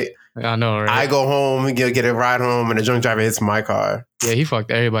ironic, right? I know, right? I go home and get a ride home and the drunk driver hits my car. Yeah, he fucked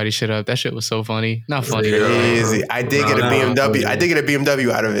everybody's shit up. That shit was so funny. Not funny. Crazy. I did get a BMW. I did get a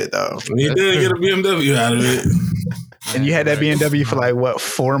BMW out of it though. You did get a BMW out of it. And you had that BMW for like what,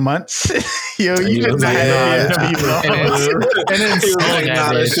 4 months? Yo, you did not have that BMW. And then he was like,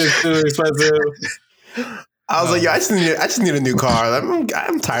 nah, that shit's too expensive. I was like, yo, I just need a new car.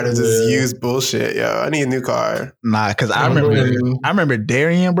 I'm tired of this used bullshit, yo. I need a new car. Nah, because I remember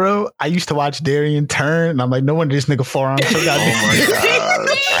Darian, bro. I used to watch Darian turn, and I'm like, no wonder this nigga forearm so goddamn. Oh my god.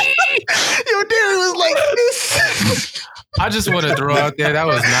 Yo, I just want to throw out there that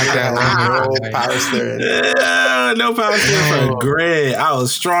was not that long. No power steering. Yeah, no power steering for a grid. I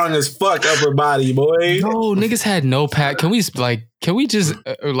was strong as fuck upper body, boy. No, niggas had no pack. Can we just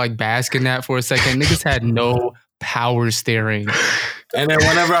bask in that for a second? Niggas had no power steering. And then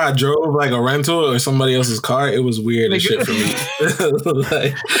whenever I drove like a rental or somebody else's car, it was weird as shit for me.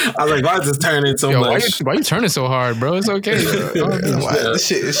 I was like, why is this turning so much? Why you turning so hard, bro? It's okay. This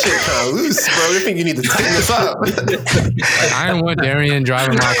shit kind of loose, bro. You think you need to tighten this up? I didn't want Darian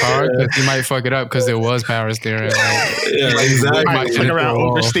driving my car because he might fuck it up because there was power steering. Yeah, exactly. Might fuck around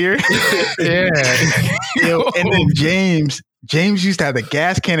oversteer. Yeah. Yo, and then James used to have the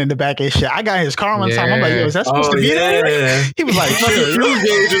gas can in the back of his shit. I got his car one time. I'm like, yo, is that supposed to be there? He was like, fucking fuel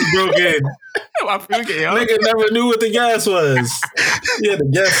gauge was broken. Nigga never knew what the gas was. Yeah, the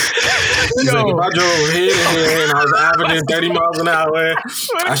gas. He's like, if I drove over here to here and I was averaging 30 miles an hour,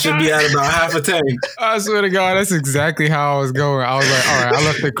 I should be at about half a tank. I swear to God, that's exactly how I was going. I was like, all right, I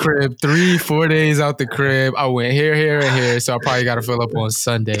left the crib 3-4 days out the crib. I went here, and here. So I probably got to fill up on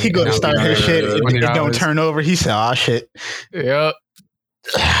Sunday. He go to start his shit. It don't turn over. He said, oh, shit. Yep.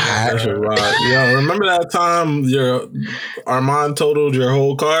 That's right. Yo, remember that time Armand totaled your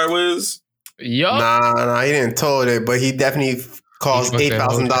whole car was? Yup. Nah, he didn't total it, but he definitely caused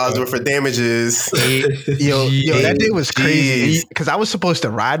 $8,000 worth of damages. Yo, that day was crazy because I was supposed to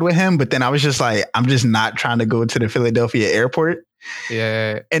ride with him, but then I was just like, I'm just not trying to go to the Philadelphia airport.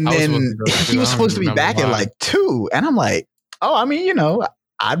 Yeah. And then he was supposed to be back at like 2. And I'm like, oh, I mean,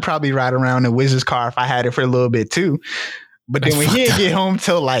 I'd probably ride around in Wiz's car if I had it for a little bit too. But then when he didn't get home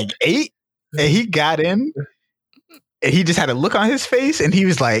till like 8 and he got in and he just had a look on his face and he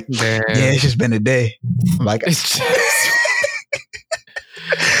was like, yeah, it's just been a day. I'm like, it's just...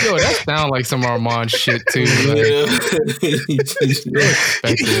 Yo, that sounds like some Armand shit too. He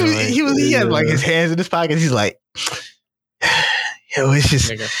had like his hands in his pockets. He's like, yo, it's just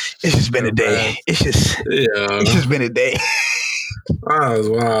been a day. It's just been a day. I was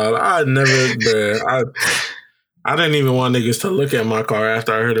wild. I didn't even want niggas to look at my car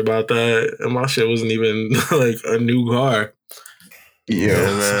after I heard about that. And my shit wasn't even like a new car. Yeah,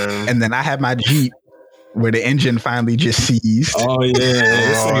 man. And then I had my Jeep where the engine finally just seized. Oh,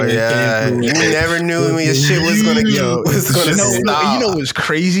 yeah. You never knew when your shit was going to stop. You know what was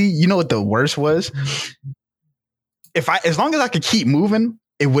crazy? You know what the worst was? As long as I could keep moving,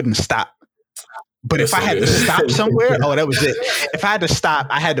 it wouldn't stop. But if I had to stop somewhere, that was it. If I had to stop,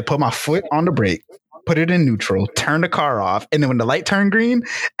 I had to put my foot on the brake, put it in neutral, turn the car off, and then when the light turned green,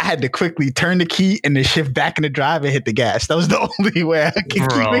 I had to quickly turn the key and then shift back in the drive and hit the gas. That was the only way I could keep it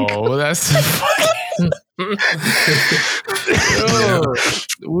going. That's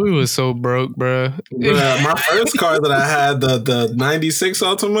we was so broke, bro. My first car that I had, the 96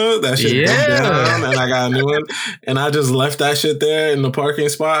 Ultima, that shit broke down and I got a new one. And I just left that shit there in the parking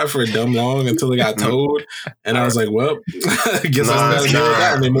spot for dumb long until it got towed. And I was like, well, I guess I'm not doing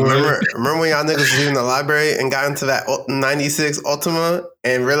that anymore. Remember when y'all niggas was leaving the library and got into that 96 Ultima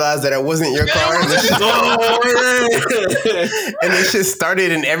and realized that it wasn't your car? And the shit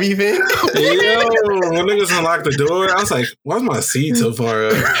started and everything? Yo, when niggas unlocked the door, I was like, why's my seat so far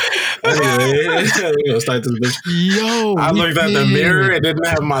up? Anyway, we're gonna start this bitch. Yo, I looked at the mirror and didn't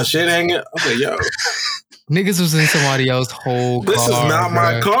have my shit hanging. I was like, yo. Niggas was in somebody else's whole car. This is not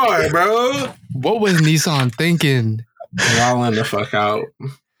my car, bro. What was Nissan thinking? Rolling the fuck out.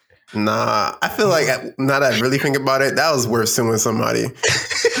 Nah, I feel like now that I really think about it, that was worth suing somebody.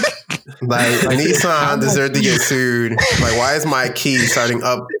 Like Nissan deserved to get sued. Like, why is my key starting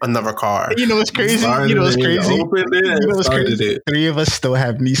up another car? You know what's crazy? Three of us still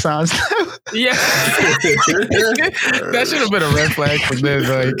have Nissans. Yeah, that should have been a red flag for them.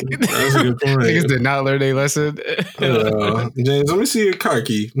 Like, that's a good point. Niggas did not learn their lesson. James, let me see your car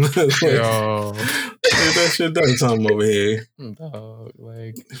key. Yo, that shit done something over here. Dog,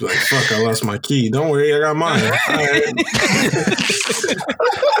 like fuck, I lost my key. Don't worry, I got mine. All right.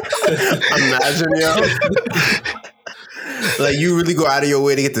 Imagine, yo. Like, you really go out of your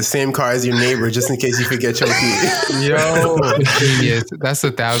way to get the same car as your neighbor just in case you forget your key. Yo, genius. That's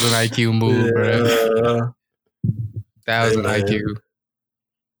 1,000 IQ move, bro. 1,000 IQ.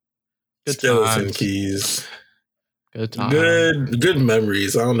 Good skeleton keys. Good times. Good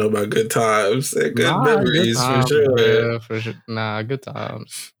memories. I don't know about good times. They're good memories for sure. Yeah, for sure. Nah, good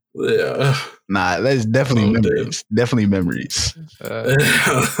times. Yeah. Nah, that's definitely memories. Definitely memories.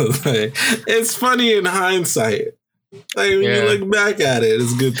 It's funny in hindsight. Like, when you look back at it,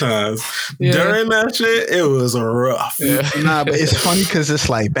 it's good times. Yeah. During that shit, it was rough. Yeah. Nah, but it's funny because it's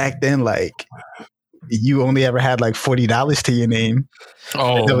like back then, like, you only ever had like $40 to your name.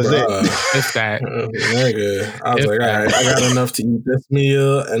 Oh, that was bruh. it. If that. Nigga. I was like, all right, I got enough to eat this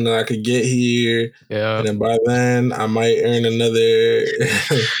meal, and then I could get here. Yeah. And then by then, I might earn another.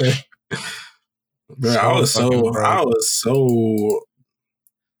 Bro,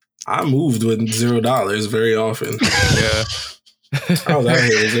 I moved with $0 very often. Yeah. I was out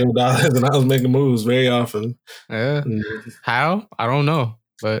here with $0 and I was making moves very often. Yeah. How? I don't know.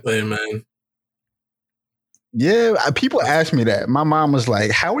 But hey, man. Yeah, people ask me that. My mom was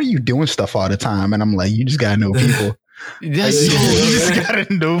like, "How are you doing stuff all the time?" And I'm like, "You just gotta know people." That's you just gotta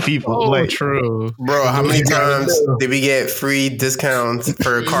know people. Oh, like, true. Bro, how many times did we get free discounts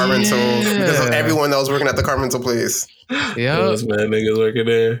for car rentals because of everyone that was working at the car rental place? Yeah. Those mad niggas working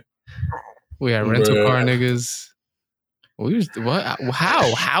there. We had rental car niggas. We was what?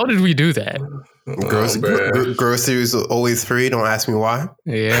 How did we do that? Groceries always free. Don't ask me why.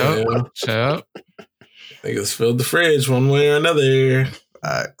 Yeah. Shut up. Niggas filled the fridge one way or another.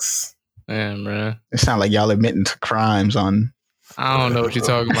 Facts. Man, bro. It sounds like y'all admitting to crimes on. I don't know what you're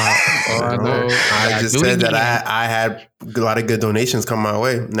talking about. All I know, I just said that I had a lot of good donations come my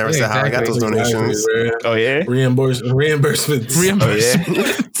way. Never said how I got those donations. Oh yeah, reimbursements. Oh yeah,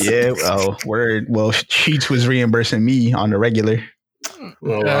 yeah. Oh word. Well, Sheets was reimbursing me on the regular.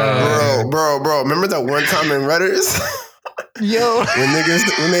 Bro. Remember that one time in Redders? Yo,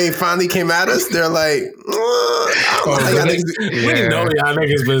 when they finally came at us, they're like, we know y'all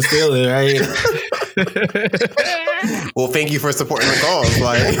niggas been stealing, right? Well, thank you for supporting the cause.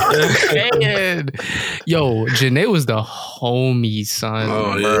 Like, yo, Janae was the homie, son.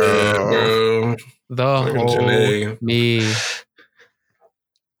 Oh yeah, bro. The homie.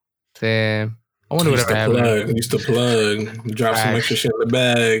 Damn. I wonder what happened. Used to plug. Drop some extra shit in the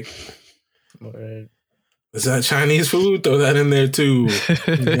bag. Word. Is that Chinese food? Throw that in there too.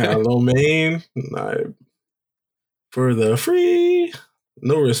 Yeah, lo mein. For the free.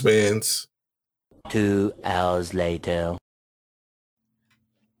 No wristbands. 2 hours later.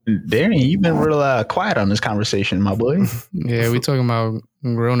 Darian, you've been real quiet on this conversation, my boy. Yeah, we talking about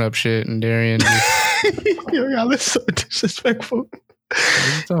grown-up shit, and Darian Yo, y'all are so disrespectful. What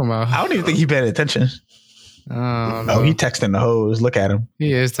are you talking about? I don't even think he paid attention. Oh, he texting the hoes. Look at him.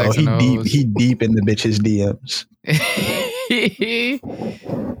 He is texting the hoes. He deep in the bitch's DMs.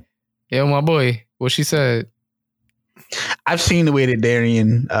 Yo, my boy, what she said? I've seen the way that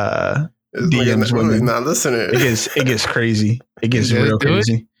Darian DMs women. Not listening. It gets crazy. It gets real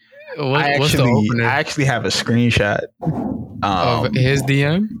crazy. What's the opener? I actually have a screenshot of his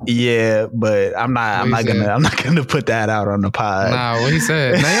DM. Yeah, but I'm not gonna put that out on the pod. Nah, what he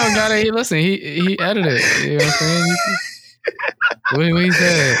said. Now y'all gotta listen. He edited it. You know what I'm saying? What he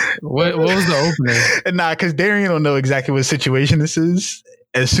said? What was the opener? Nah, because Darian don't know exactly what situation this is.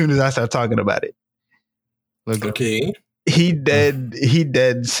 As soon as I start talking about it, look, okay. He dead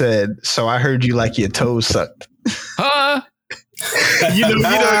said. So I heard you like your toes sucked. Huh? You know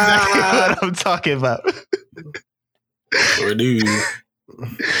exactly what I'm talking about. Or dude.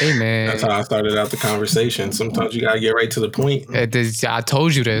 Hey man, that's how I started out the conversation. Sometimes you gotta get right to the point. I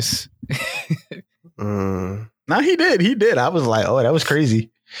told you this. No, he did. I was like, oh, that was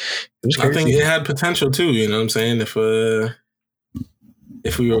crazy. It was crazy. I think it had potential too. You know what I'm saying?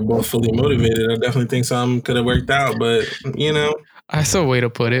 If we were both fully motivated, I definitely think something could have worked out. But you know, that's a way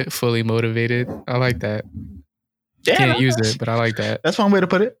to put it. Fully motivated. I like that. Yeah, can't use it, but I like that. That's one way to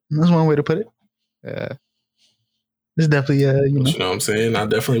put it. Yeah. It's definitely you know what I'm saying? I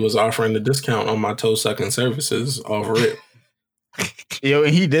definitely was offering the discount on my toe sucking services over it. Yo,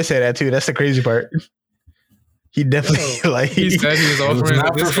 and he did say that too. That's the crazy part. He definitely he said he was offering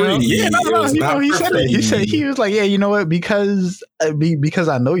not for free. Yeah, no, he said it. He said he was like, yeah, you know what? Because I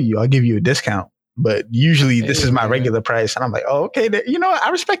know you, I'll give you a discount. But usually this is my regular price, and I'm like, oh, okay. You know what? I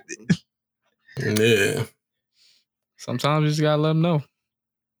respect it. Yeah. Sometimes you just gotta let them know.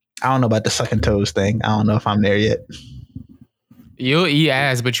 I don't know about the sucking toes thing. I don't know if I'm there yet. You'll eat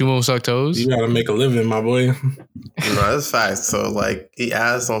ass, but you won't suck toes. You gotta make a living, my boy. No, that's facts. So, like, eat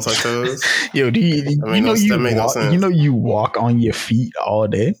ass, don't suck toes. Yo, you walk on your feet all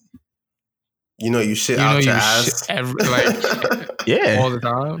day. You know you shit out your ass. Yeah, all the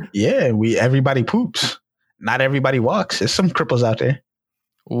time. Yeah, everybody poops. Not everybody walks. There's some cripples out there.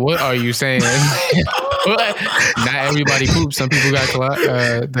 What are you saying? Not everybody poops. Some people got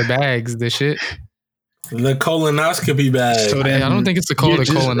the bags, the shit. The colonoscopy bag. So then, I don't think it's called a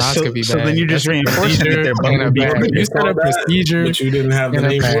colonoscopy bag. So then you're just reinforcing that their butt would be cleaner. You said a procedure, but you didn't have the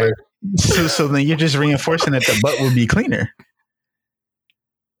name for it. So then you're just reinforcing that the butt will be cleaner.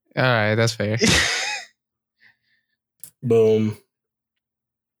 All right, that's fair. Boom.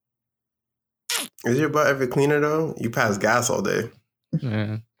 Is your butt ever cleaner though? You pass gas all day.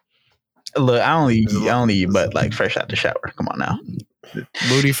 Yeah. Look, I only eat butt like fresh out the shower. Come on now.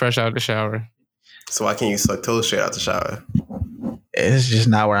 Booty fresh out the shower. So why can't you suck toes straight out the shower? It's just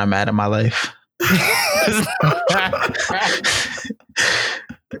not where I'm at in my life.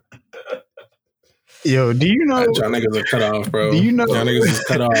 Yo, do you know? Y'all niggas are cut off, bro. Do you know? Y'all niggas is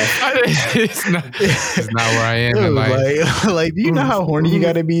cut off. It's not where I am in life. Like, do you know how horny you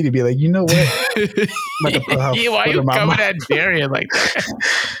gotta be to be like, you know what? Why are you coming at Darian like that?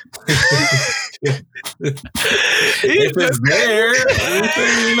 If it's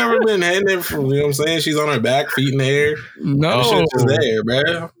there, you never been heading it from, you know what I'm saying? She's on her back, feet in the air. No. Shit's just there,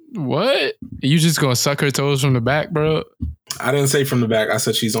 bro. What? You just gonna suck her toes from the back, bro? I didn't say from the back. I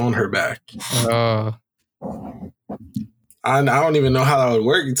said she's on her back. I don't even know how that would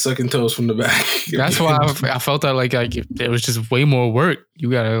work, sucking toes from the back. That's why I felt that like it was just way more work.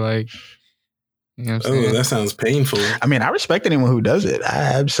 You gotta like, you know what I'm saying? That sounds painful. I mean, I respect anyone who does it.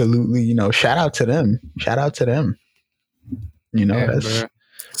 I absolutely, shout out to them. That's...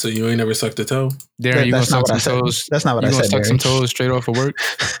 So you ain't never sucked a toe? Darren, you gonna suck some toes? That's not what I said. You gonna suck some toes straight off of work?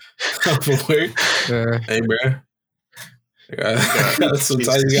 Off of work? Yeah. Hey, bro.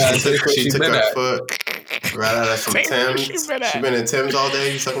 Sometimes you gotta take what she took been her at. foot right out of some Tim's. She been in Tim's all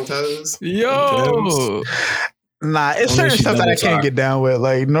day. You sucking toes? Yo. Nah, it's certain stuff that I can't get down with.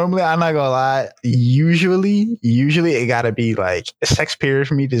 Like, normally, I'm not gonna lie. Usually it gotta be like a sex period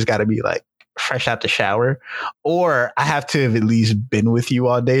for me. Just gotta be like fresh out the shower, or I have to have at least been with you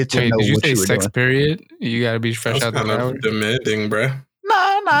all day to know what you were doing. Sex period? You gotta be fresh out the shower. Demanding, bro.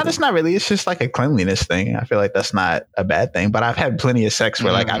 No, that's not really. It's just like a cleanliness thing. I feel like that's not a bad thing. But I've had plenty of sex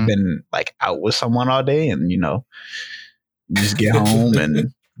where like I've been like out with someone all day, and you just get home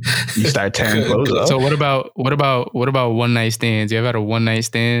and you start tearing clothes up. So what about one night stands? You ever had a one night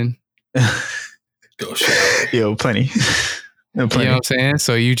stand? Go shower. Yo, plenty. You know what I'm saying?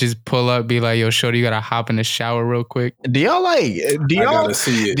 So you just pull up, be like, yo, shorty, you gotta hop in the shower real quick. Do y'all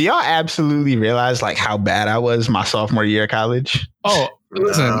absolutely realize like how bad I was my sophomore year of college? Oh,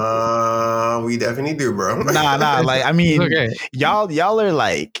 listen. We definitely do, bro. Nah. Like, I mean, okay. y'all are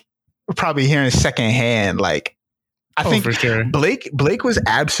like probably hearing secondhand. Like, I think for sure. Blake was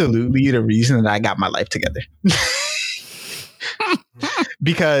absolutely the reason that I got my life together.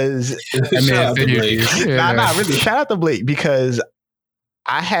 Because shout out to Blake. Really, shout out to Blake, because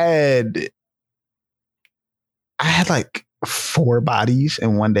I had like 4 bodies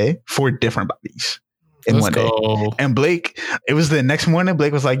in one day, 4 different bodies in one day. And Blake, it was the next morning,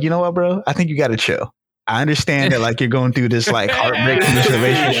 Blake was like, you know what, bro? I think you got to chill. I understand that like you're going through this like heartbreak in this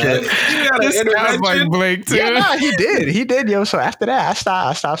relationship. This sounds like Blake too. Yeah, no, he did, yo. So after that,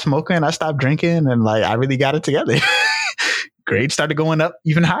 I stopped smoking, I stopped drinking, and like I really got it together. Grades started going up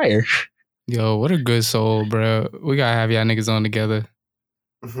even higher. Yo, what a good soul, bro. We gotta have y'all niggas on together.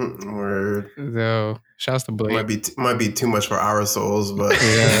 Word. Yo, shouts to Blake. Might be too much for our souls, but we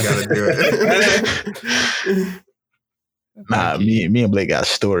gotta do it. Nah, me and Blake got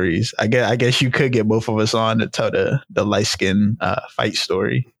stories. I guess you could get both of us on to tell the light skin fight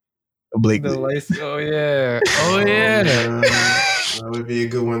story. Blake. Oh yeah. That would be a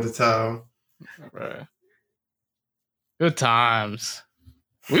good one to tell. Right. Good times.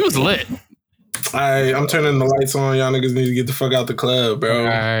 We was lit. I'm turning the lights on. Y'all niggas need to get the fuck out the club, bro. All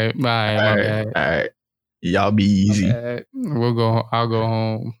right. All right. Y'all be easy. I'll go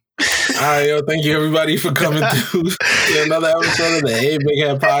home. All right, yo, thank you everybody for coming through to another episode of the Hey Big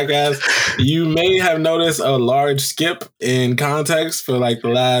Head Podcast. You may have noticed a large skip in context for like the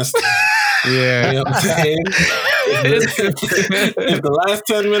last, yeah, you know what I'm saying? If the last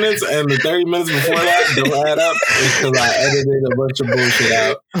 10 minutes and the 30 minutes before that don't add up, it's because I edited a bunch of bullshit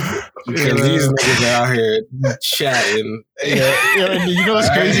out. Because these niggas are out here chatting. Yeah. You know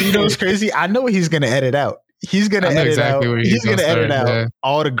what's crazy? I know what he's gonna edit out. He's gonna edit out. He's gonna edit out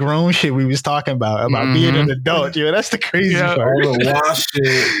all the grown shit we was talking about being an adult. Yo, that's the crazy part. All the wash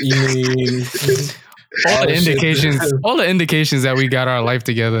shit. You mean all the indications that we got our life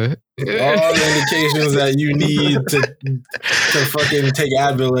together. All the indications that you need to fucking take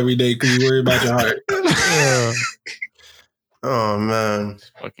Advil every day because you worry about your heart. Oh man,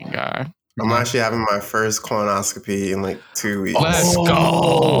 this fucking guy. I'm actually having my first colonoscopy in like 2 weeks. Let's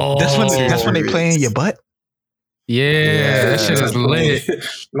go. That's when they play in your butt. Yeah, that shit is lit.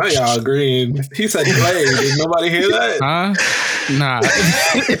 Now y'all agreeing. He said play. Did nobody hear that? Huh? Nah.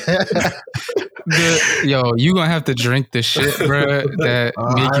 Yo, you gonna have to drink the shit, bro. That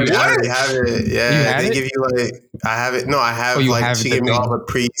make you. I already have it. Yeah, they give you like. I have it. No, I have like. She gave me all the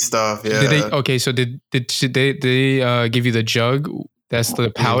pre stuff. Yeah. Did they give you the jug That's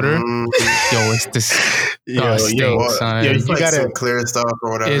the powder. Yo, it's disgusting, son. Yo, you gotta some clear stuff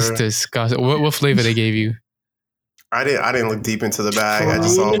or whatever. It's disgusting. What flavor they gave you? I didn't look deep into the bag. I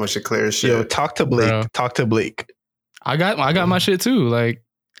just saw a bunch of clear shit. Yo, talk to Blake. Bro. Talk to Blake. I got my shit too. Like,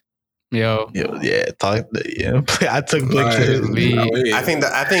 yo, yeah. I took Blake. I think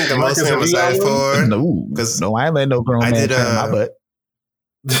the most famous size for no, I ain't let no grown man turn in my butt.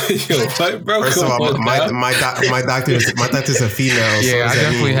 Yo, what, bro? First of all, my doctor's a female. Yeah, I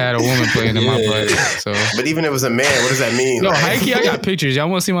definitely had a woman playing in my butt. So, but even if it was a man, what does that mean? Yo, Heike, I got pictures. Y'all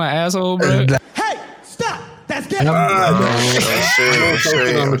want to see my asshole, bro? Hey, stop! That's good. On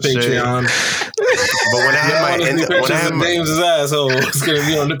the Patreon. But when I had my James's asshole, it's gonna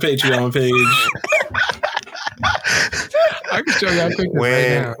be on the Patreon page. I can show y'all pictures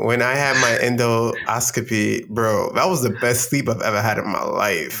right now. When I had my endoscopy, bro, that was the best sleep I've ever had in my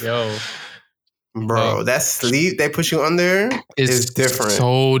life. Yo, bro, that sleep they put you under is different.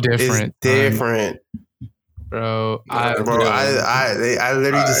 So different. It's different. Bro, I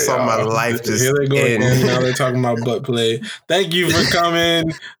literally just saw my life just here they go end. again. Now they're talking about butt play. Thank you for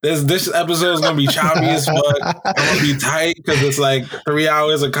coming. This episode is gonna be choppy as fuck. I'm gonna be tight because it's like 3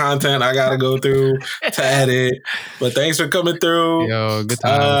 hours of content I gotta go through to edit. But thanks for coming through. Yo, good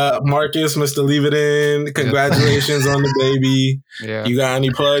time. Marcus, Mr. Leave It In. Congratulations on the baby. Yeah. You got any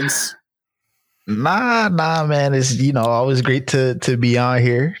plugs? Nah, man. It's always great to be on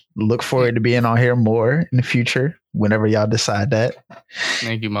here. Look forward to being on here more in the future, whenever y'all decide that.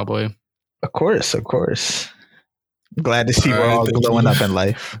 Thank you, my boy. Of course. I'm glad to see we're all glowing up in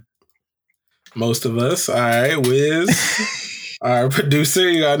life. Most of us. All right, Wiz, our producer.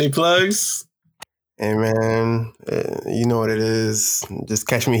 You got any plugs? Hey man, you know what it is. Just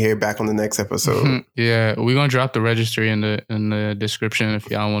catch me here back on the next episode. Yeah, we're gonna drop the registry in the description if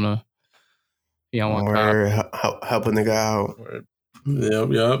y'all wanna. Help a nigga out.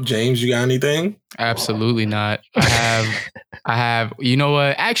 Yep. James, you got anything? Absolutely not. I have. You know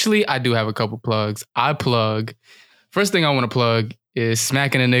what? Actually, I do have a couple plugs. First thing I want to plug is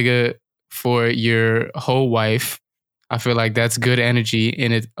smacking a nigga for your whole wife. I feel like that's good energy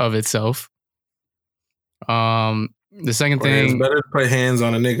in it of itself. The second thing, it's better to put hands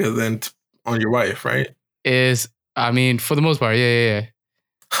on a nigga than on your wife, right? Is for the most part, yeah.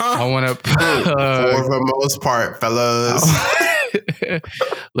 I want to for the most part, fellas.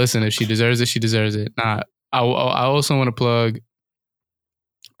 Listen, if she deserves it, she deserves it. Nah, I also want to plug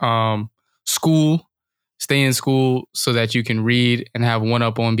school. Stay in school so that you can read and have one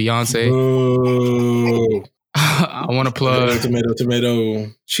up on Beyonce. I want to plug tomato.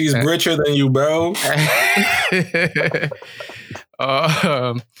 She's richer than you, bro.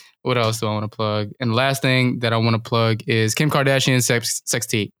 What else do I want to plug? And the last thing that I want to plug is Kim Kardashian's sex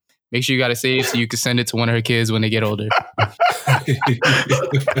tape. Make sure you got it saved so you can send it to one of her kids when they get older.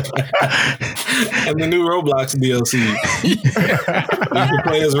 And the new Roblox DLC. You can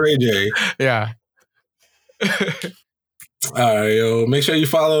play as Ray J. Yeah. All right, yo. Make sure you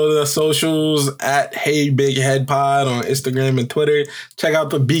follow the socials at Hey Big Head Pod on Instagram and Twitter. Check out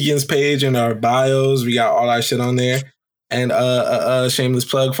the Beacons page in our bios. We got all our shit on there. And shameless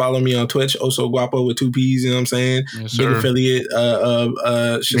plug, follow me on Twitch, Oso Guapo with 2 P's, you know what I'm saying? Yes, big affiliate,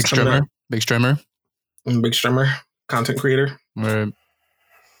 big streamer, content creator. Right.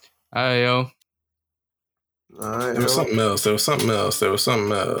 All right, yo. There was something else. Take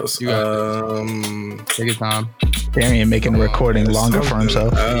your time. Darian making the recording longer for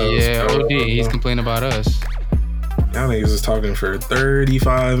himself. Yeah, OD. He's complaining about us. Y'all niggas is talking for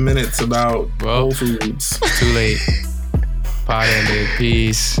 35 minutes about Whole Foods. Too late. Pod ended.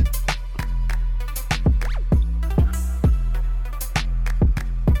 Peace.